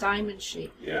 That diamond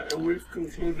shape. Yeah, and we've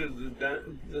concluded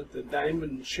that the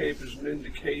diamond shape is an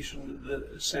indication that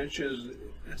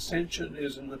ascension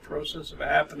is in the process of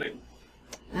happening.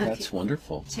 That's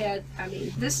wonderful. Ted, I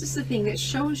mean, this is the thing that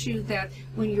shows you that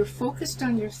when you're focused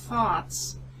on your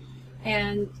thoughts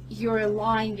and you're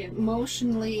aligned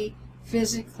emotionally,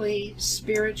 physically,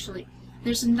 spiritually.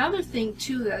 There's another thing,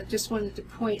 too, that I just wanted to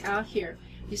point out here.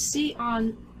 You see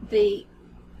on the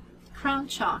crown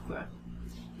chakra,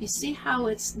 you see how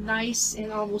it's nice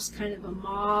and almost kind of a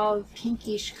mauve,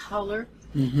 pinkish color?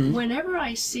 Whenever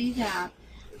I see that,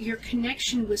 your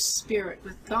connection with spirit,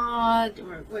 with God,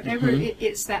 or whatever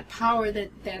it's that power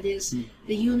that is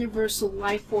the universal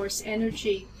life force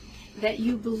energy, that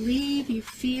you believe, you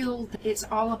feel that it's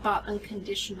all about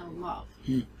unconditional love.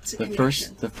 It's a The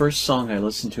connection. first song I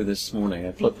listened to this morning,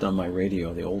 I flipped on my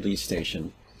radio, the oldie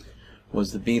station,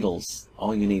 was the Beatles,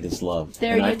 All You Need Is Love.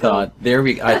 There and you I go. thought,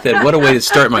 I said, what a way to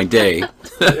start my day.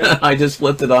 I just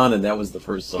flipped it on and that was the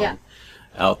first song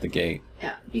out the gate.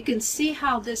 Yeah, you can see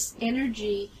how this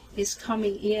energy is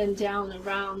coming in down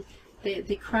around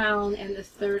the crown and the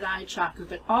third eye chakra,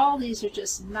 but all these are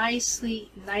just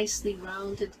nicely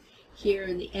rounded here,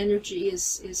 and the energy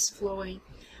is flowing.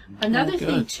 Another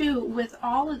thing too, with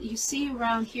all of, you see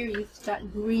around here, you've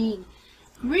got green.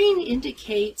 Green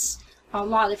indicates a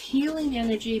lot of healing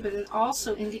energy, but it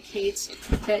also indicates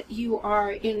that you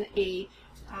are in a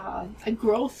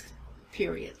growth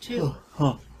period too.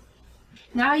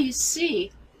 Now you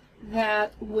see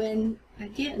that when,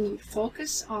 again, you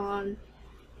focus on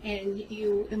and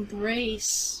you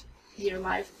embrace your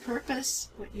life purpose,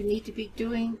 what you need to be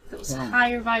doing, those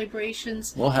higher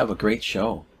vibrations. We'll have a great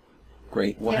show.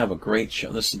 We'll have a great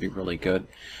show. This will be really good.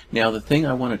 Now, the thing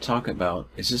I want to talk about,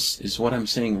 is what I'm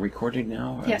saying recorded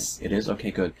now? Yes. It is?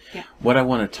 Okay, good. Yeah. What I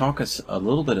want to talk a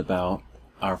little bit about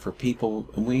are for people,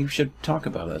 and we should talk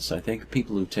about this, I think,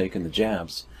 people who've taken the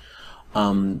jabs,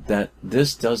 that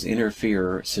this does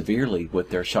interfere severely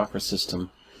with their chakra system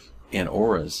and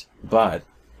auras, but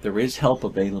there is help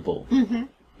available.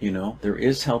 You know, there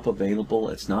is help available.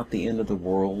 It's not the end of the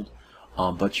world,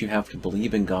 but you have to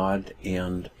believe in God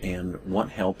and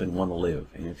want help and want to live.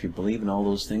 And if you believe in all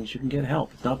those things, you can get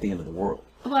help. It's not the end of the world.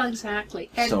 Well, exactly.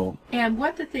 And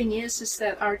what the thing is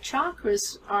that our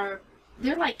chakras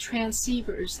they're like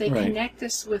transceivers. They connect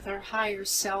us with our higher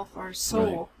self, our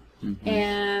soul.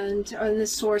 And the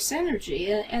source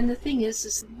energy. And the thing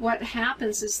is what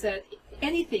happens is that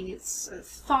anything, it's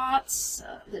thoughts,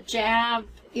 the jab,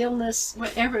 illness,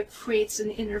 whatever, creates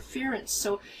an interference.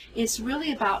 So it's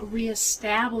really about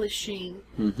reestablishing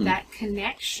that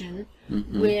connection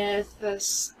with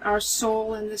our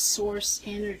soul and the source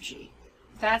energy.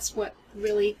 That's what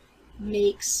really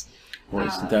makes... Well,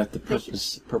 isn't that the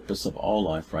purpose of all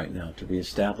life right now, to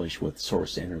reestablish with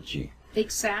source energy?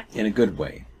 Exactly. In a good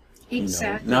way.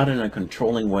 Exactly. You know, not in a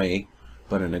controlling way,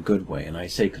 but in a good way. And I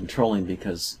say controlling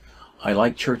because I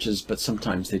like churches, but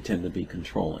sometimes they tend to be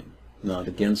controlling. Not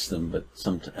against them, but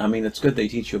sometimes. I mean, it's good they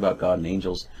teach you about God and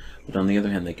angels, but on the other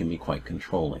hand, they can be quite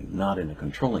controlling. Not in a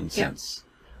controlling sense,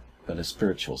 but a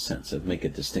spiritual sense. Of make a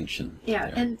distinction. Yeah,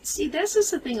 there. and see, this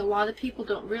is the thing a lot of people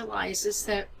don't realize, is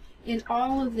that in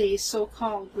all of these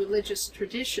so-called religious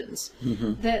traditions,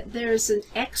 that there's an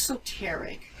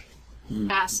exoteric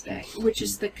aspect, which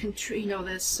is the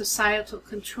the societal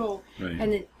control,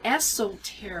 and an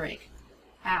esoteric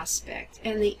aspect.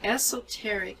 And the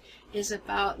esoteric is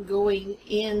about going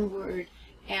inward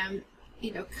and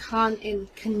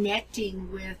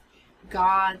connecting with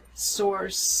God,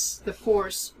 source, the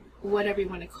force, whatever you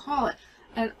want to call it.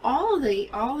 And all the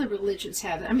religions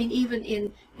have it. I mean, even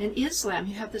in Islam,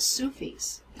 you have the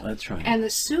Sufis. That's right. And the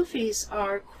Sufis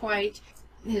are quite,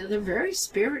 they're very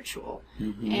spiritual,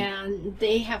 and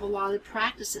they have a lot of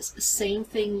practices. The same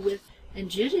thing with in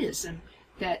Judaism,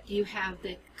 that you have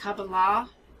the Kabbalah,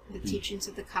 the teachings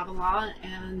of the Kabbalah,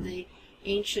 and the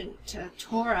ancient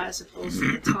Torah as opposed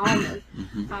to the Talmud.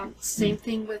 Same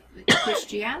thing with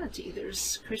Christianity.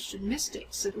 There's Christian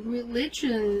mystics.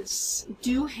 Religions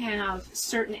do have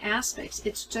certain aspects.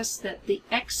 It's just that the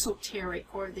exoteric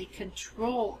or the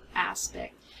control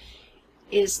aspect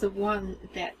is the one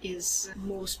that is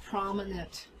most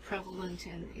prevalent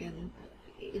in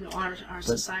our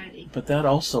society. But that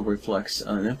also reflects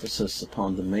an emphasis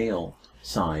upon the male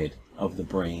side of the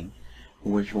brain,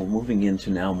 which we're moving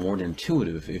into now more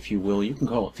intuitive, if you will. You can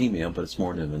call it female, but it's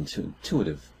more of an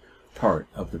intuitive part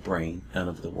of the brain and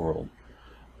of the world.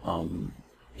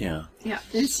 Yeah.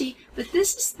 And see, but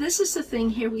this is the thing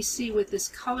here we see with this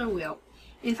color wheel.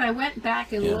 If I went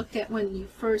back and looked at when you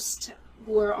first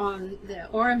were on the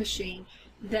aura machine,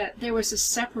 that there was a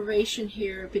separation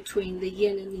here between the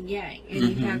yin and the yang, and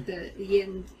you have the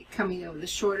yin coming over, the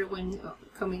shorter one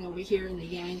coming over here, and the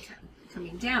yang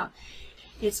coming down.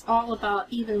 It's all about,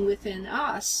 even within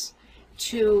us,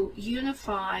 to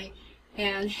unify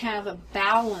and have a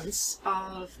balance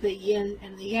of the yin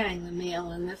and the yang, the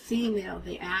male and the female,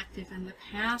 the active and the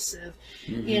passive.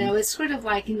 It's sort of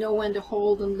like know when to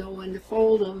hold them, know when to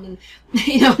fold them, and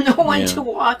know when to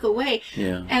walk away.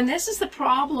 And this is the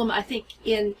problem, I think,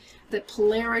 in the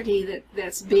polarity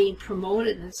that's being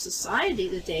promoted in society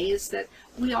today, is that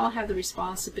we all have the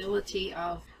responsibility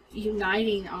of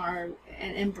uniting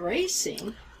and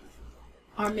embracing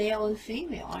our male and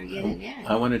female, our yin and yang.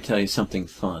 I want to tell you something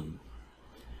fun.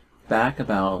 Back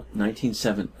about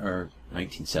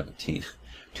 1917,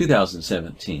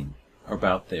 2017, or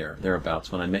about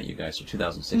thereabouts, when I met you guys, or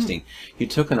 2016. You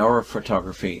took an aura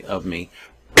photography of me,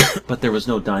 but there was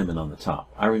no diamond on the top.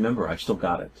 I remember, I still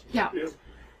got it. Yeah.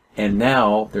 And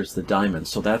now there's the diamond,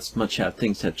 so that's much how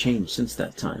things have changed since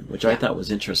that time, which I thought was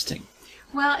interesting.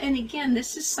 Well, and again,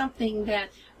 this is something that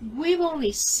we've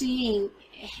only seen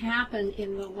happen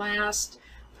in the last,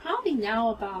 probably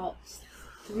now about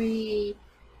 3-4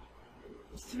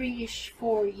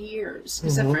 years.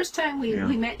 Because the first time we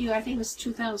met you, I think it was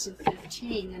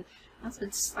 2015, and that's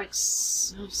been like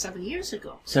 7 years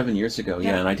ago. 7 years ago,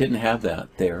 yeah, and I didn't have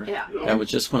that there. Yeah. That was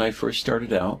just when I first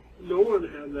started out. No one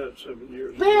had that 7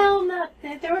 years ago. Well, not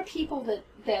there were people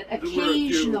that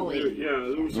occasionally.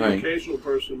 There was an occasional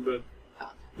person, but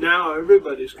now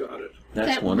everybody's got it.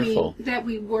 That's wonderful. That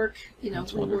we work, we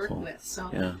wonderful. work with. So,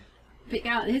 yeah. But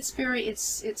yeah,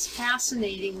 it's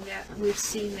fascinating that we've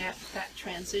seen that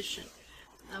transition.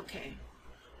 Okay,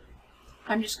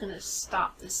 I'm just going to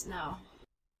stop this now.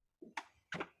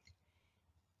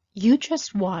 You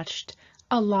just watched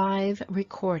a live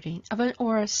recording of an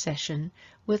aura session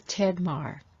with Ted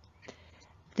Mahr.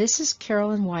 This is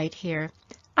Carolyn White here.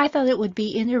 I thought it would be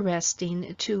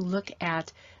interesting to look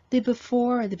at the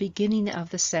before, the beginning of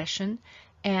the session,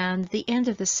 and the end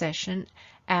of the session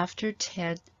after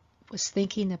Ted was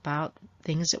thinking about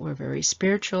things that were very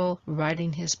spiritual,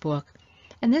 writing his book.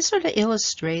 And this sort of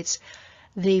illustrates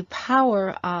the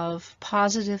power of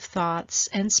positive thoughts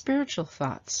and spiritual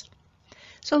thoughts.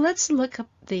 So let's look at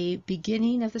the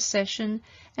beginning of the session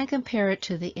and compare it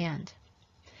to the end.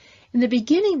 In the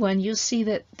beginning one, you'll see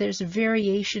that there's a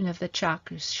variation of the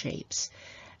chakra shapes.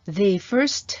 The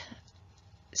first,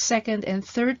 second, and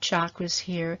third chakras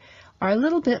here are a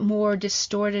little bit more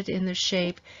distorted in their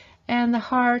shape, and the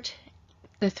heart,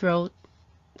 the throat,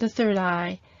 the third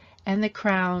eye, and the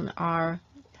crown are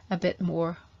a bit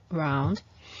more round.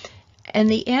 And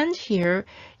the end here,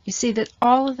 you see that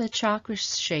all of the chakra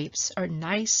shapes are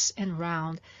nice and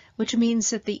round, which means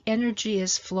that the energy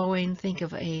is flowing. Think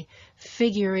of a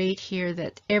figure 8 here,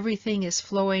 that everything is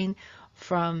flowing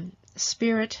from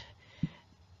spirit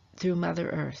through Mother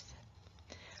Earth.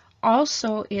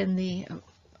 Also in the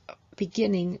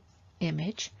beginning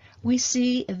image, we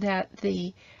see that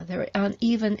there are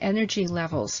uneven energy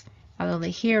levels, not only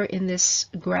here in this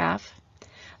graph,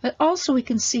 but also we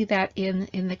can see that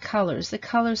in the colors. The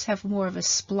colors have more of a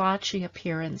splotchy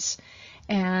appearance.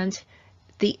 And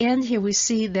the end here, we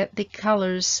see that the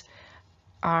colors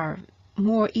are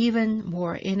more even,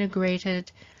 more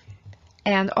integrated,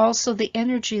 and also the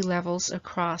energy levels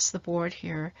across the board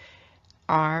here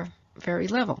are very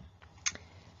level.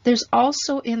 There's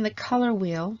also in the color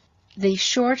wheel, the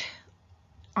short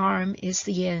arm is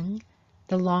the yin,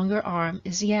 the longer arm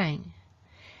is yang.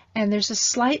 And there's a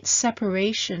slight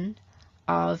separation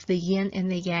of the yin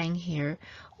and the yang here,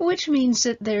 which means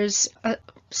that there's a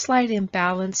slight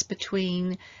imbalance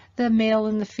between the male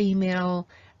and the female,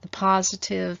 the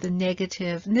positive, the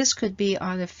negative. And this could be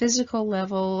on a physical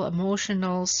level,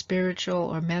 emotional, spiritual,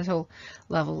 or mental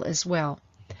level as well.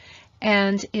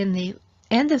 And in the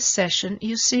end of session,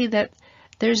 you see that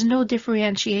there's no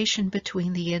differentiation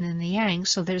between the yin and the yang,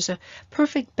 so there's a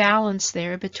perfect balance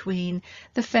there between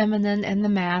the feminine and the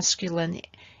masculine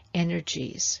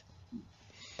energies.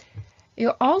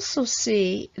 You'll also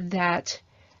see that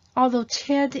although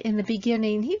Ted in the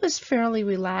beginning, he was fairly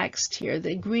relaxed here,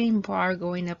 the green bar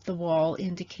going up the wall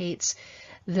indicates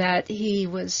that he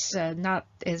was not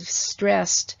as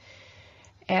stressed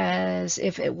as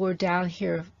if it were down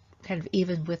here kind of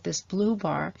even with this blue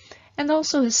bar. And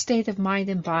also his state of mind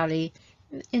and body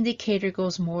indicator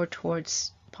goes more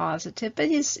towards positive, but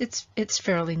it's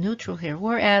fairly neutral here.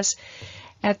 Whereas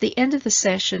at the end of the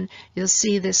session, you'll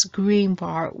see this green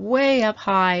bar way up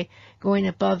high going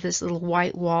above this little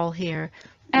white wall here,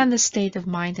 and the state of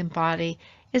mind and body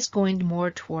is going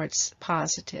more towards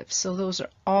positive. So those are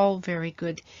all very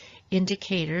good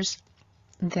indicators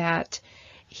that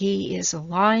he is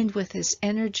aligned with his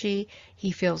energy,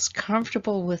 he feels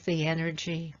comfortable with the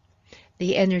energy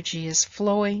is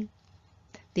flowing,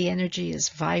 the energy is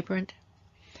vibrant,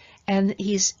 and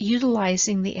he's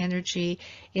utilizing the energy.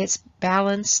 It's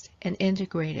balanced and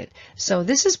integrated. So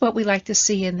this is what we like to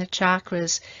see in the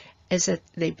chakras, is that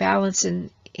they balance and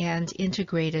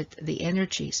integrated the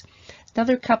energies.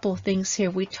 Another couple of things here.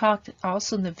 We talked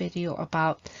also in the video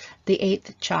about the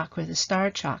 8th chakra, the star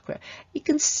chakra. You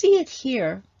can see it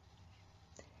here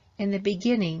in the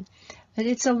beginning, but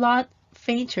it's a lot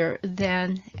fainter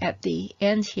than at the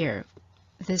end here.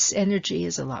 This energy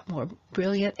is a lot more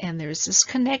brilliant, and there's this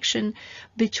connection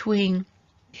between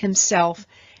himself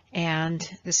and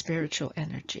the spiritual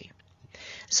energy.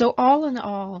 So all in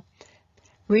all,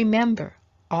 remember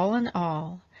all in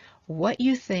all, what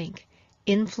you think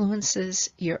influences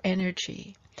your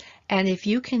energy. And if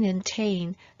you can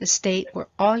attain the state where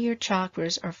all your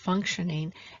chakras are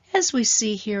functioning, as we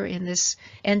see here in this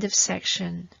end of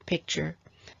section picture,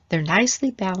 they're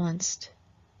nicely balanced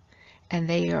and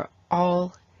they are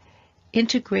all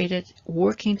integrated,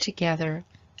 working together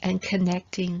and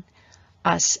connecting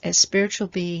us as spiritual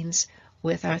beings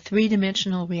with our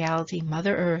three-dimensional reality,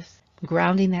 Mother Earth,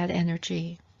 grounding that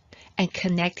energy and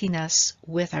connecting us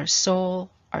with our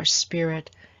soul, our spirit,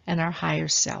 and our higher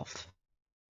self.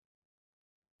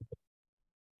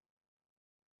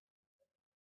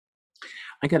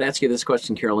 I got to ask you this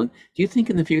question, Carolyn. Do you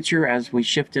think in the future, as we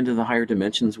shift into the higher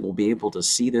dimensions, we'll be able to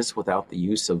see this without the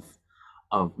use of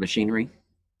machinery?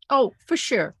 Oh, for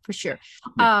sure, for sure.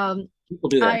 Okay. People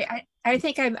do that. I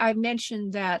think I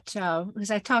mentioned that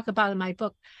because I talk about it in my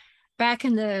book. Back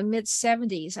in the mid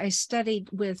 70s, I studied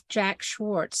with Jack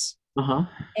Schwartz,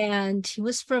 and he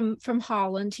was from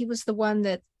Holland. He was the one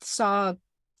that saw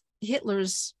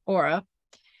Hitler's aura,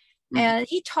 and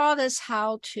he taught us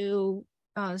how to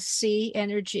see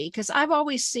energy, because I've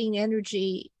always seen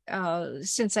energy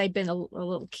since I've been a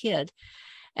little kid,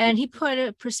 and he put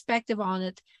a perspective on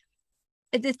it.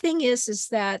 The thing is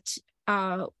that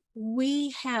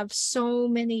we have so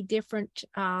many different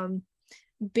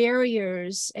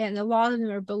barriers, and a lot of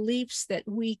them are beliefs that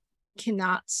we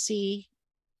cannot see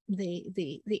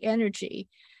the energy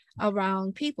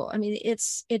around people. I mean,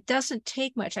 it doesn't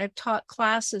take much. I've taught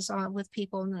classes on with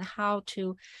people on how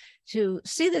to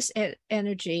see this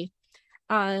energy.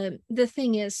 The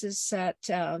thing is that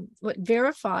what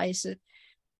verifies it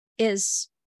is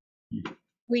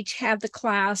we have the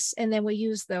class, and then we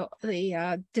use the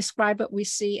describe what we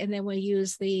see, and then we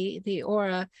use the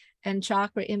aura and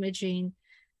chakra imaging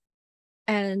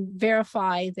and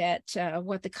verify that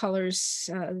what the colors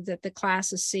that the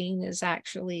class is seeing is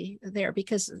actually there,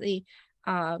 because the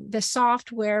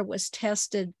software was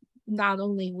tested not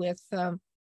only with it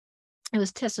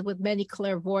was tested with many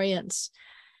clairvoyants.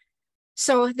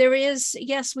 So there is,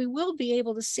 yes, we will be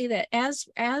able to see that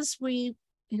as we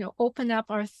open up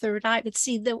our third eye. But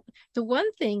see, the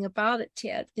one thing about it,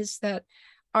 Ted, is that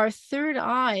our third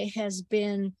eye has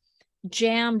been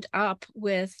jammed up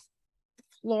with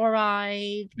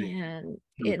fluoride and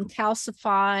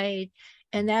calcified,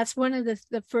 and that's one of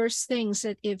the first things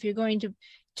that, if you're going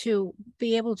to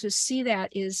be able to see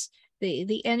that, is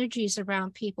the energies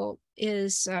around people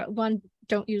is one,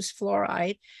 don't use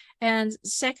fluoride, and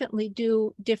secondly,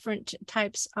 do different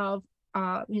types of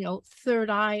third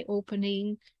eye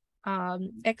opening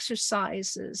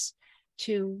exercises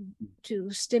to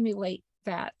stimulate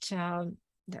that.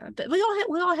 But we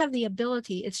all have the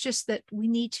ability. It's just that we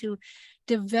need to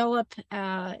develop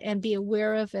and be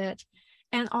aware of it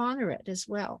and honor it as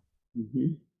well.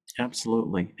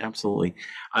 Absolutely, absolutely.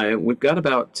 We've got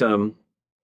about 5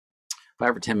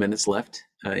 or 10 minutes left,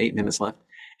 8 minutes left,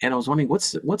 and I was wondering,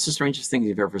 what's the strangest thing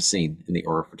you've ever seen in the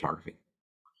aura photography?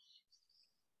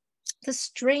 The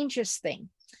strangest thing.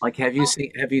 Like, have you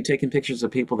taken pictures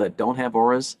of people that don't have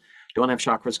auras, don't have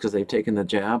chakras because they've taken the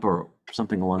jab or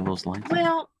something along those lines?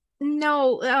 Well,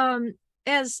 no.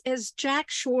 As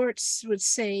Jack Schwartz would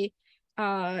say,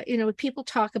 people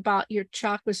talk about your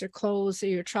chakras are closed or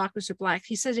your chakras are black.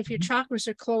 He says if your chakras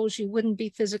are closed, you wouldn't be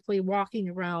physically walking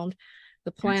around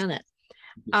the planet.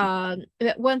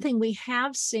 One thing we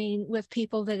have seen with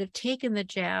people that have taken the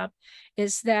jab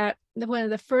is that one of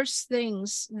the first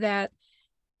things that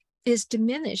is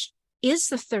diminished is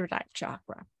the third eye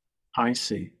chakra. I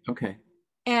see. Okay.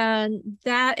 And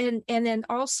then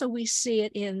also we see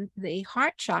it in the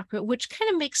heart chakra, which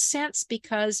kind of makes sense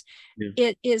because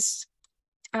it is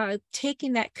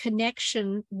taking that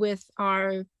connection with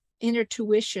our inner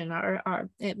tuition, our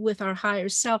with our higher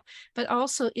self, but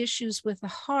also issues with the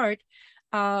heart.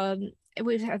 We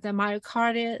have the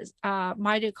myocardius,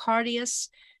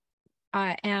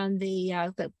 and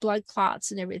the blood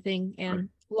clots and everything, and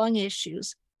lung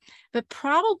issues. But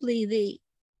probably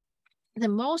the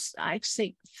most, I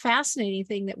say, fascinating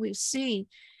thing that we've seen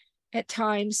at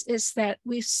times is that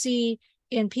we see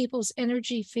in people's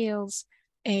energy fields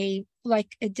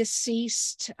like a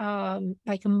deceased,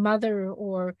 like a mother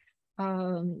or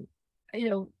a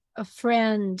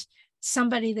friend,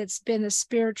 somebody that's been a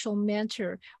spiritual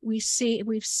mentor. We've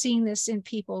seen this in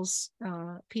people's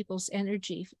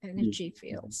energy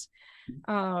fields.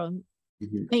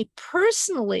 Me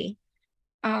personally,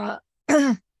 I'll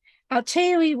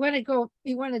tell you,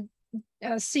 you want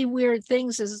to see weird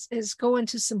things, is go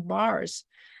into some bars.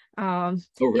 Oh,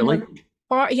 really?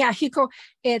 bar, yeah, you go.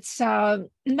 It's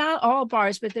not all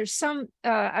bars, but there's some.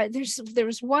 There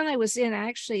was one I was in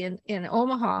actually in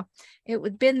Omaha. It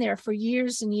had been there for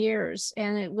years and years,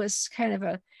 and it was kind of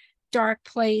a dark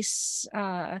place.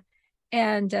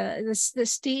 And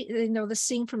the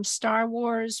scene from Star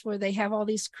Wars where they have all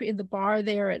these the bar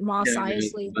there at Moss Yeah, right. A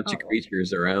Eisley. bunch of Oh,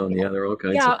 creatures around. Yeah, there are all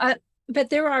kinds yeah, of. but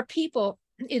there are people,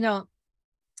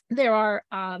 there are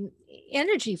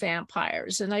energy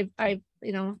vampires, and I've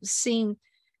seen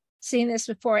this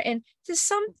before, and to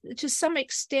some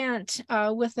extent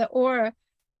with the aura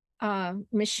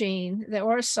machine, the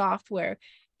aura software,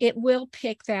 it will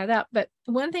pick that up. But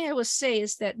one thing I will say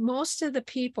is that most of the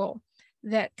people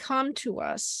that come to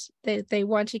us, they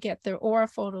want to get their aura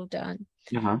photo done,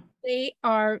 Uh-huh. they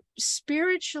are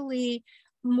spiritually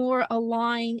more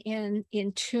aligned and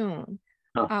in tune.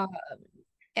 Huh.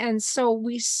 And so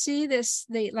we see this,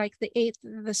 like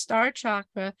the star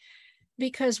chakra,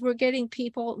 because we're getting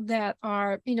people that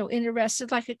are,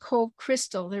 interested, like at Cove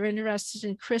Crystal, they're interested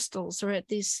in crystals, or at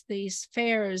these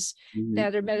fairs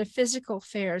that are metaphysical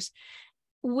fairs.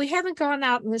 We haven't gone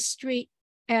out in the street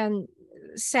and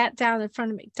sat down in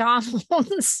front of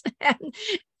McDonald's and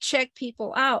checked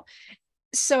people out.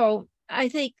 So I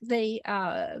think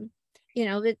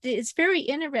it's very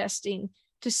interesting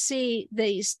to see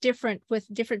these different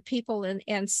people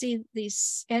and see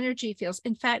these energy fields.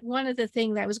 In fact, one of the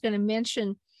things I was going to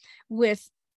mention with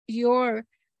your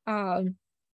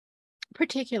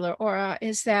particular aura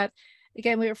is that,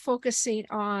 again, we were focusing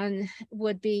on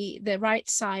would be the right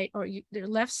side or the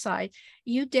left side.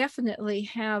 You definitely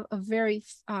have a very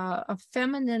a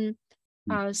feminine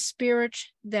spirit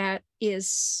that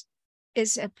is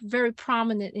very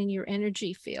prominent in your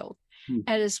energy field,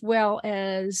 as well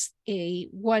as a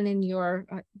one in your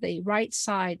the right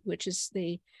side, which is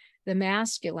the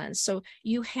masculine. So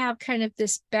you have kind of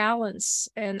this balance,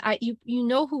 and you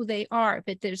know who they are,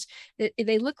 but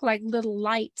they look like little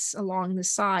lights along the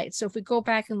side. So if we go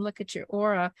back and look at your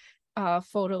aura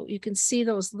photo, you can see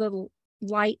those little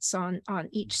lights on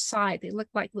each side. They look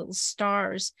like little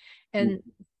stars, and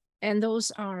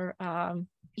those are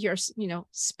your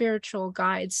spiritual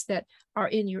guides that are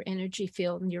in your energy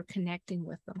field, and you're connecting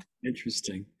with them.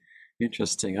 Interesting.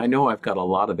 I know I've got a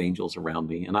lot of angels around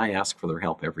me, and I ask for their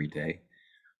help every day.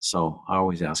 So I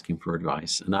always asking for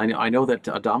advice. And I know that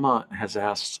Adama has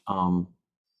asked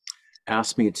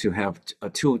me to have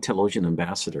 2 Telosian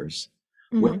ambassadors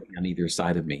with me on either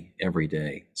side of me every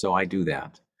day. So I do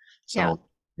that. So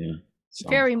yeah. So.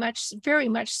 Very much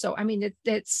so. I mean,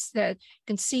 it's that you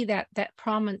can see that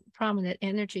prominent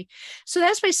energy. So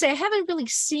that's why I say I haven't really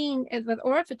seen with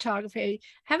aura photography.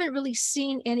 Haven't really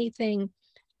seen anything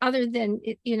other than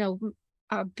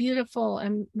beautiful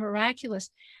and miraculous.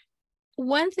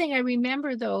 One thing I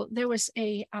remember, though, there was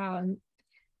it's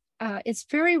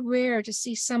very rare to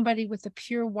see somebody with a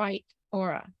pure white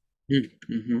aura.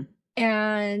 Mm-hmm.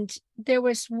 And there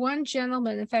was one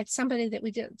gentleman, in fact, somebody that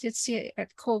we did see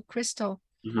at Cold Crystal,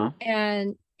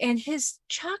 and his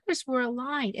chakras were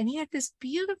aligned, and he had this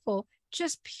beautiful,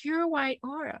 just pure white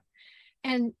aura.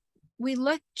 And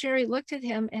Jerry looked at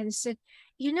him and said,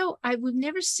 we've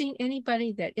never seen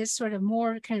anybody that is sort of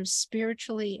more kind of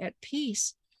spiritually at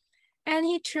peace. And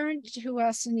he turned to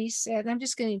us and he said, I'm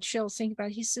just getting chills thinking about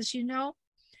it. He says,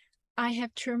 I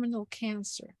have terminal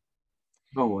cancer.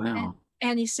 Oh, wow.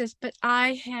 And he says, but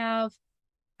I have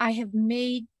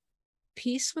made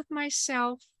peace with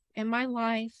myself and my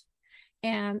life,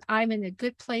 and I'm in a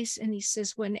good place. And he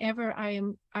says, whenever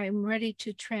I'm ready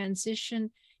to transition,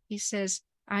 he says,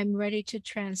 I'm ready to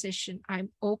transition. I'm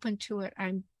open to it.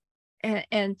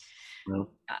 It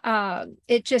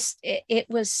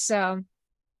was,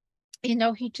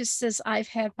 he just says, I've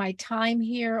had my time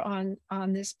here on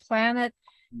this planet,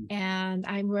 and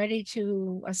I'm ready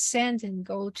to ascend and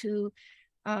go to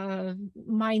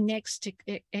my next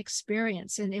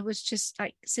experience. And it was just,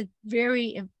 like I said,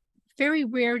 very, very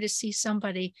rare to see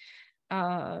somebody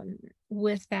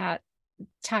with that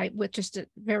type, with just a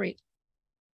very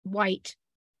white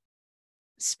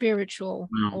spiritual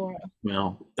aura.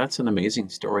 Well, that's an amazing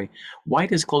story.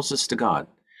 White is closest to God,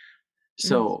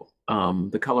 so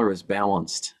the color is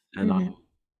balanced. And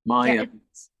my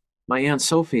Aunt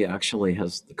Sophie actually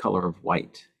has the color of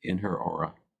white in her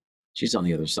aura. She's on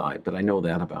the other side, but I know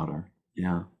that about her.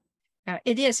 Yeah.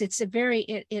 It is. It's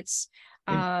it's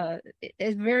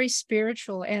very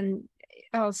spiritual, and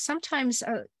sometimes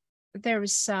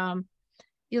there's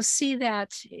you'll see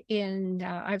that in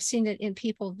I've seen it in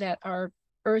people that are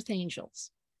earth angels.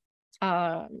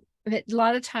 A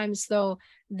lot of times, though,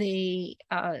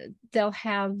 they'll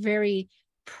have very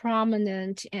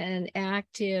prominent and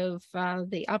active,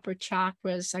 the upper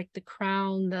chakras like the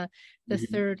crown, the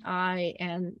third eye,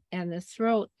 and the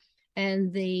throat,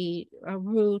 and the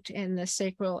root and the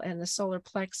sacral and the solar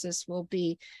plexus will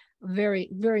be very,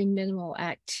 very minimal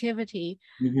activity.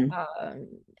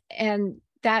 And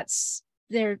that's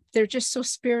they're just so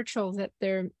spiritual that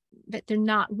they're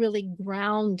not really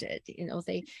grounded.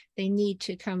 They need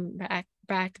to come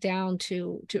back down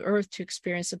to earth to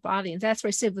experience the body. And that's why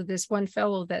I said with this one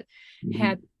fellow that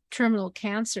had terminal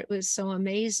cancer, it was so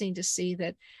amazing to see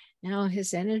that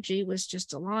his energy was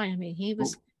just aligned. I mean, he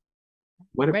was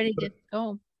ready to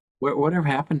go. Whatever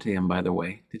happened to him, by the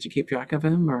way? Did you keep track of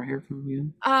him or hear from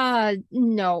him?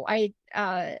 No, I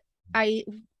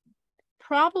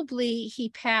probably he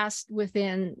passed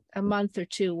within a month or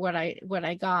two what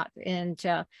I got. And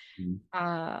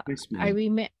I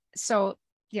remember, so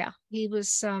yeah, he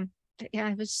was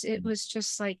it was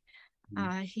just like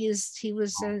he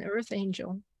was an earth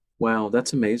angel. Wow,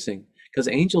 that's amazing. Because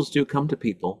angels do come to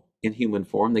people in human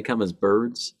form. They come as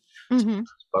birds,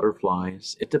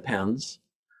 butterflies. It depends.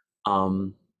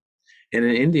 And in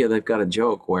India, they've got a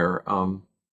joke where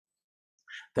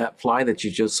that fly that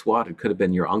you just swatted could have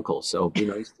been your uncle. So be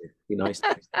nice to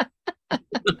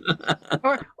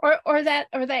or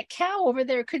that cow over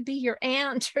there could be your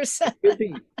aunt or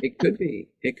something. It could be.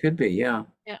 Yeah.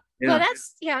 Well,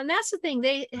 and that's the thing.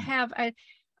 They have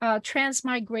a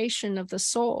transmigration of the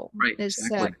soul. Right.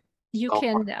 Exactly. You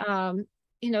can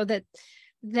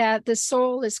that the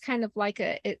soul is kind of like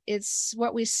it's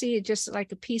what we see, just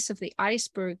like a piece of the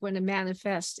iceberg when it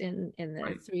manifests in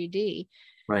the 3D.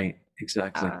 Right.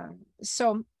 Exactly.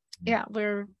 So yeah,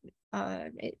 we're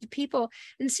people,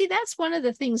 and see, that's one of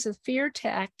the things, the fear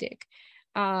tactic.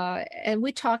 And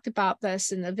we talked about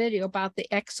this in the video about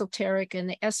the exoteric and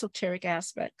the esoteric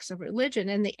aspects of religion.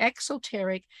 And the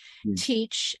exoteric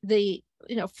teach the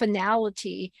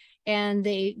finality, and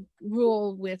they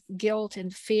rule with guilt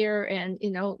and fear. And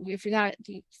if you're not,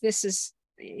 this is,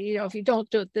 if you don't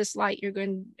do it this life, you're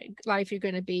going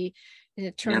to be in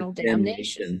eternal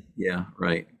damnation. Yeah,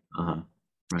 right.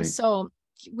 Right. So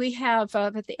we have,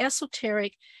 but the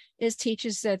esoteric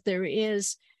teaches that there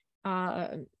is,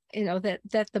 that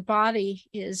the body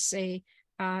is a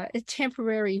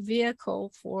temporary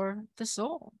vehicle for the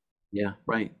soul. Yeah.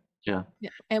 Right. Yeah.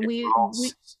 And we are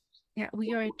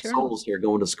eternal. Souls here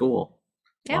going to school.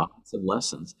 Yeah. Lots of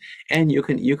lessons, and you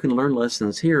can learn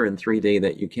lessons here in 3D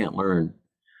that you can't learn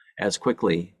as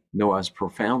quickly, nor as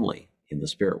profoundly in the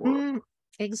spirit world.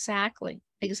 Exactly.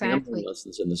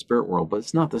 Lessons in the spirit world, but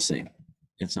it's not the same.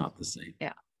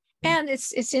 Yeah. And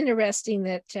it's interesting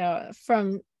that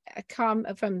from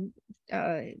comments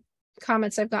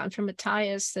I've gotten from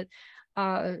Matthias, that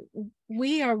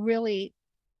we are really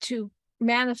to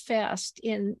manifest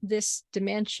in this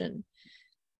dimension.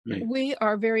 Right. We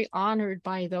are very honored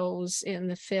by those in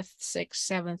the 5th, 6th,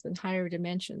 7th, and higher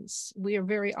dimensions. We are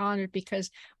very honored because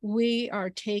we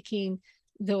are taking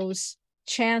those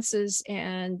chances,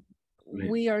 and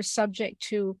we are subject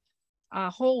to a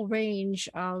whole range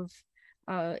of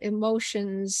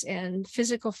emotions and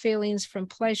physical feelings, from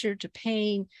pleasure to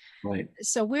pain. Right.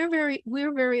 So we're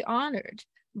very honored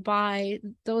by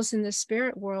those in the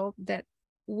spirit world that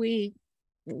we're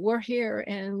here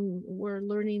and we're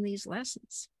learning these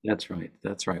lessons. That's right.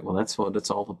 Well, that's what it's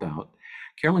all about.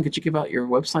 Carolyn, could you give out your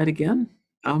website again?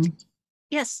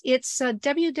 Yes, it's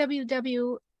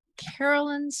www.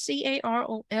 Carolyn,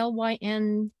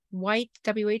 Carolyn White,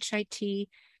 WHIT,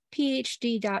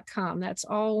 PhD.com. That's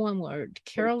all one word,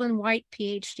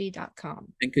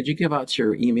 CarolynWhitePhD.com. And could you give out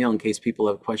your email in case people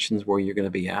have questions where you're going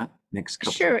to be at next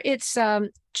couple? Sure. It's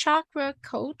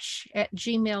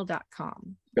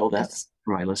chakracoach@gmail.com. Spell that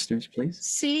for my listeners, please.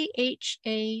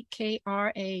 CHAKRACOACH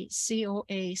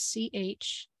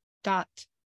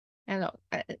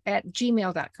at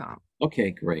gmail.com.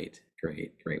 Okay, great.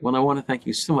 Well, I want to thank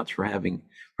you so much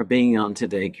for being on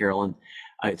today, Carolyn.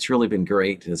 It's really been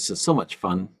great. It's just so much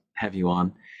fun to have you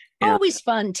on. And always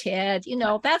fun, Ted.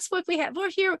 That's what we have.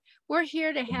 We're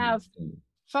here to have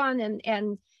fun,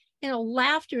 and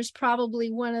laughter is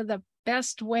probably one of the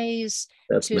best ways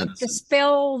to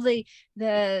dispel the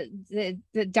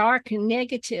dark and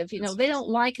negative. They don't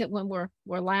like it when we're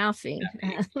laughing.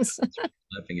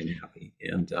 Laughing and happy.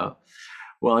 And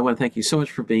well, I want to thank you so much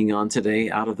for being on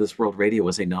today. Out of This World Radio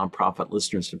is a nonprofit,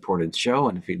 listener-supported show,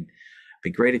 and it'd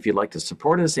be great if you'd like to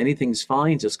support us. Anything's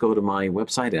fine. Just go to my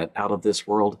website at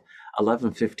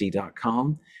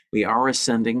outofthisworld1150.com. We are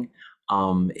ascending.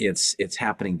 It's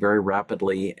happening very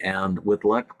rapidly, and with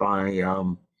luck, by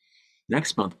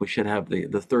next month we should have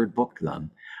the third book done.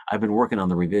 I've been working on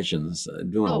the revisions,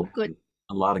 doing good.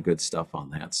 a lot of good stuff on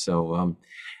that. So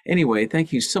anyway,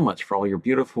 thank you so much for all your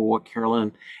beautiful work,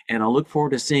 Carolyn. And I'll look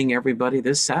forward to seeing everybody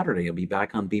this Saturday. I'll be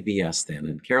back on BBS then.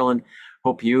 And Carolyn,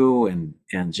 hope you and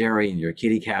Jerry and your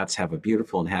kitty cats have a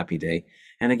beautiful and happy day.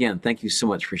 And again, thank you so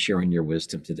much for sharing your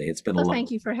wisdom today. It's been a lot. Thank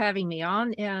you for having me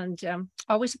on, and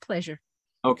always a pleasure.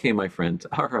 Okay, my friend.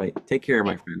 All right. Take care,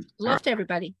 my friend. Love to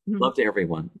everybody. Love to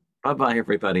everyone. Bye-bye,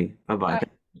 everybody. Bye-bye.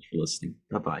 Thank you for listening.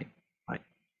 Bye-bye.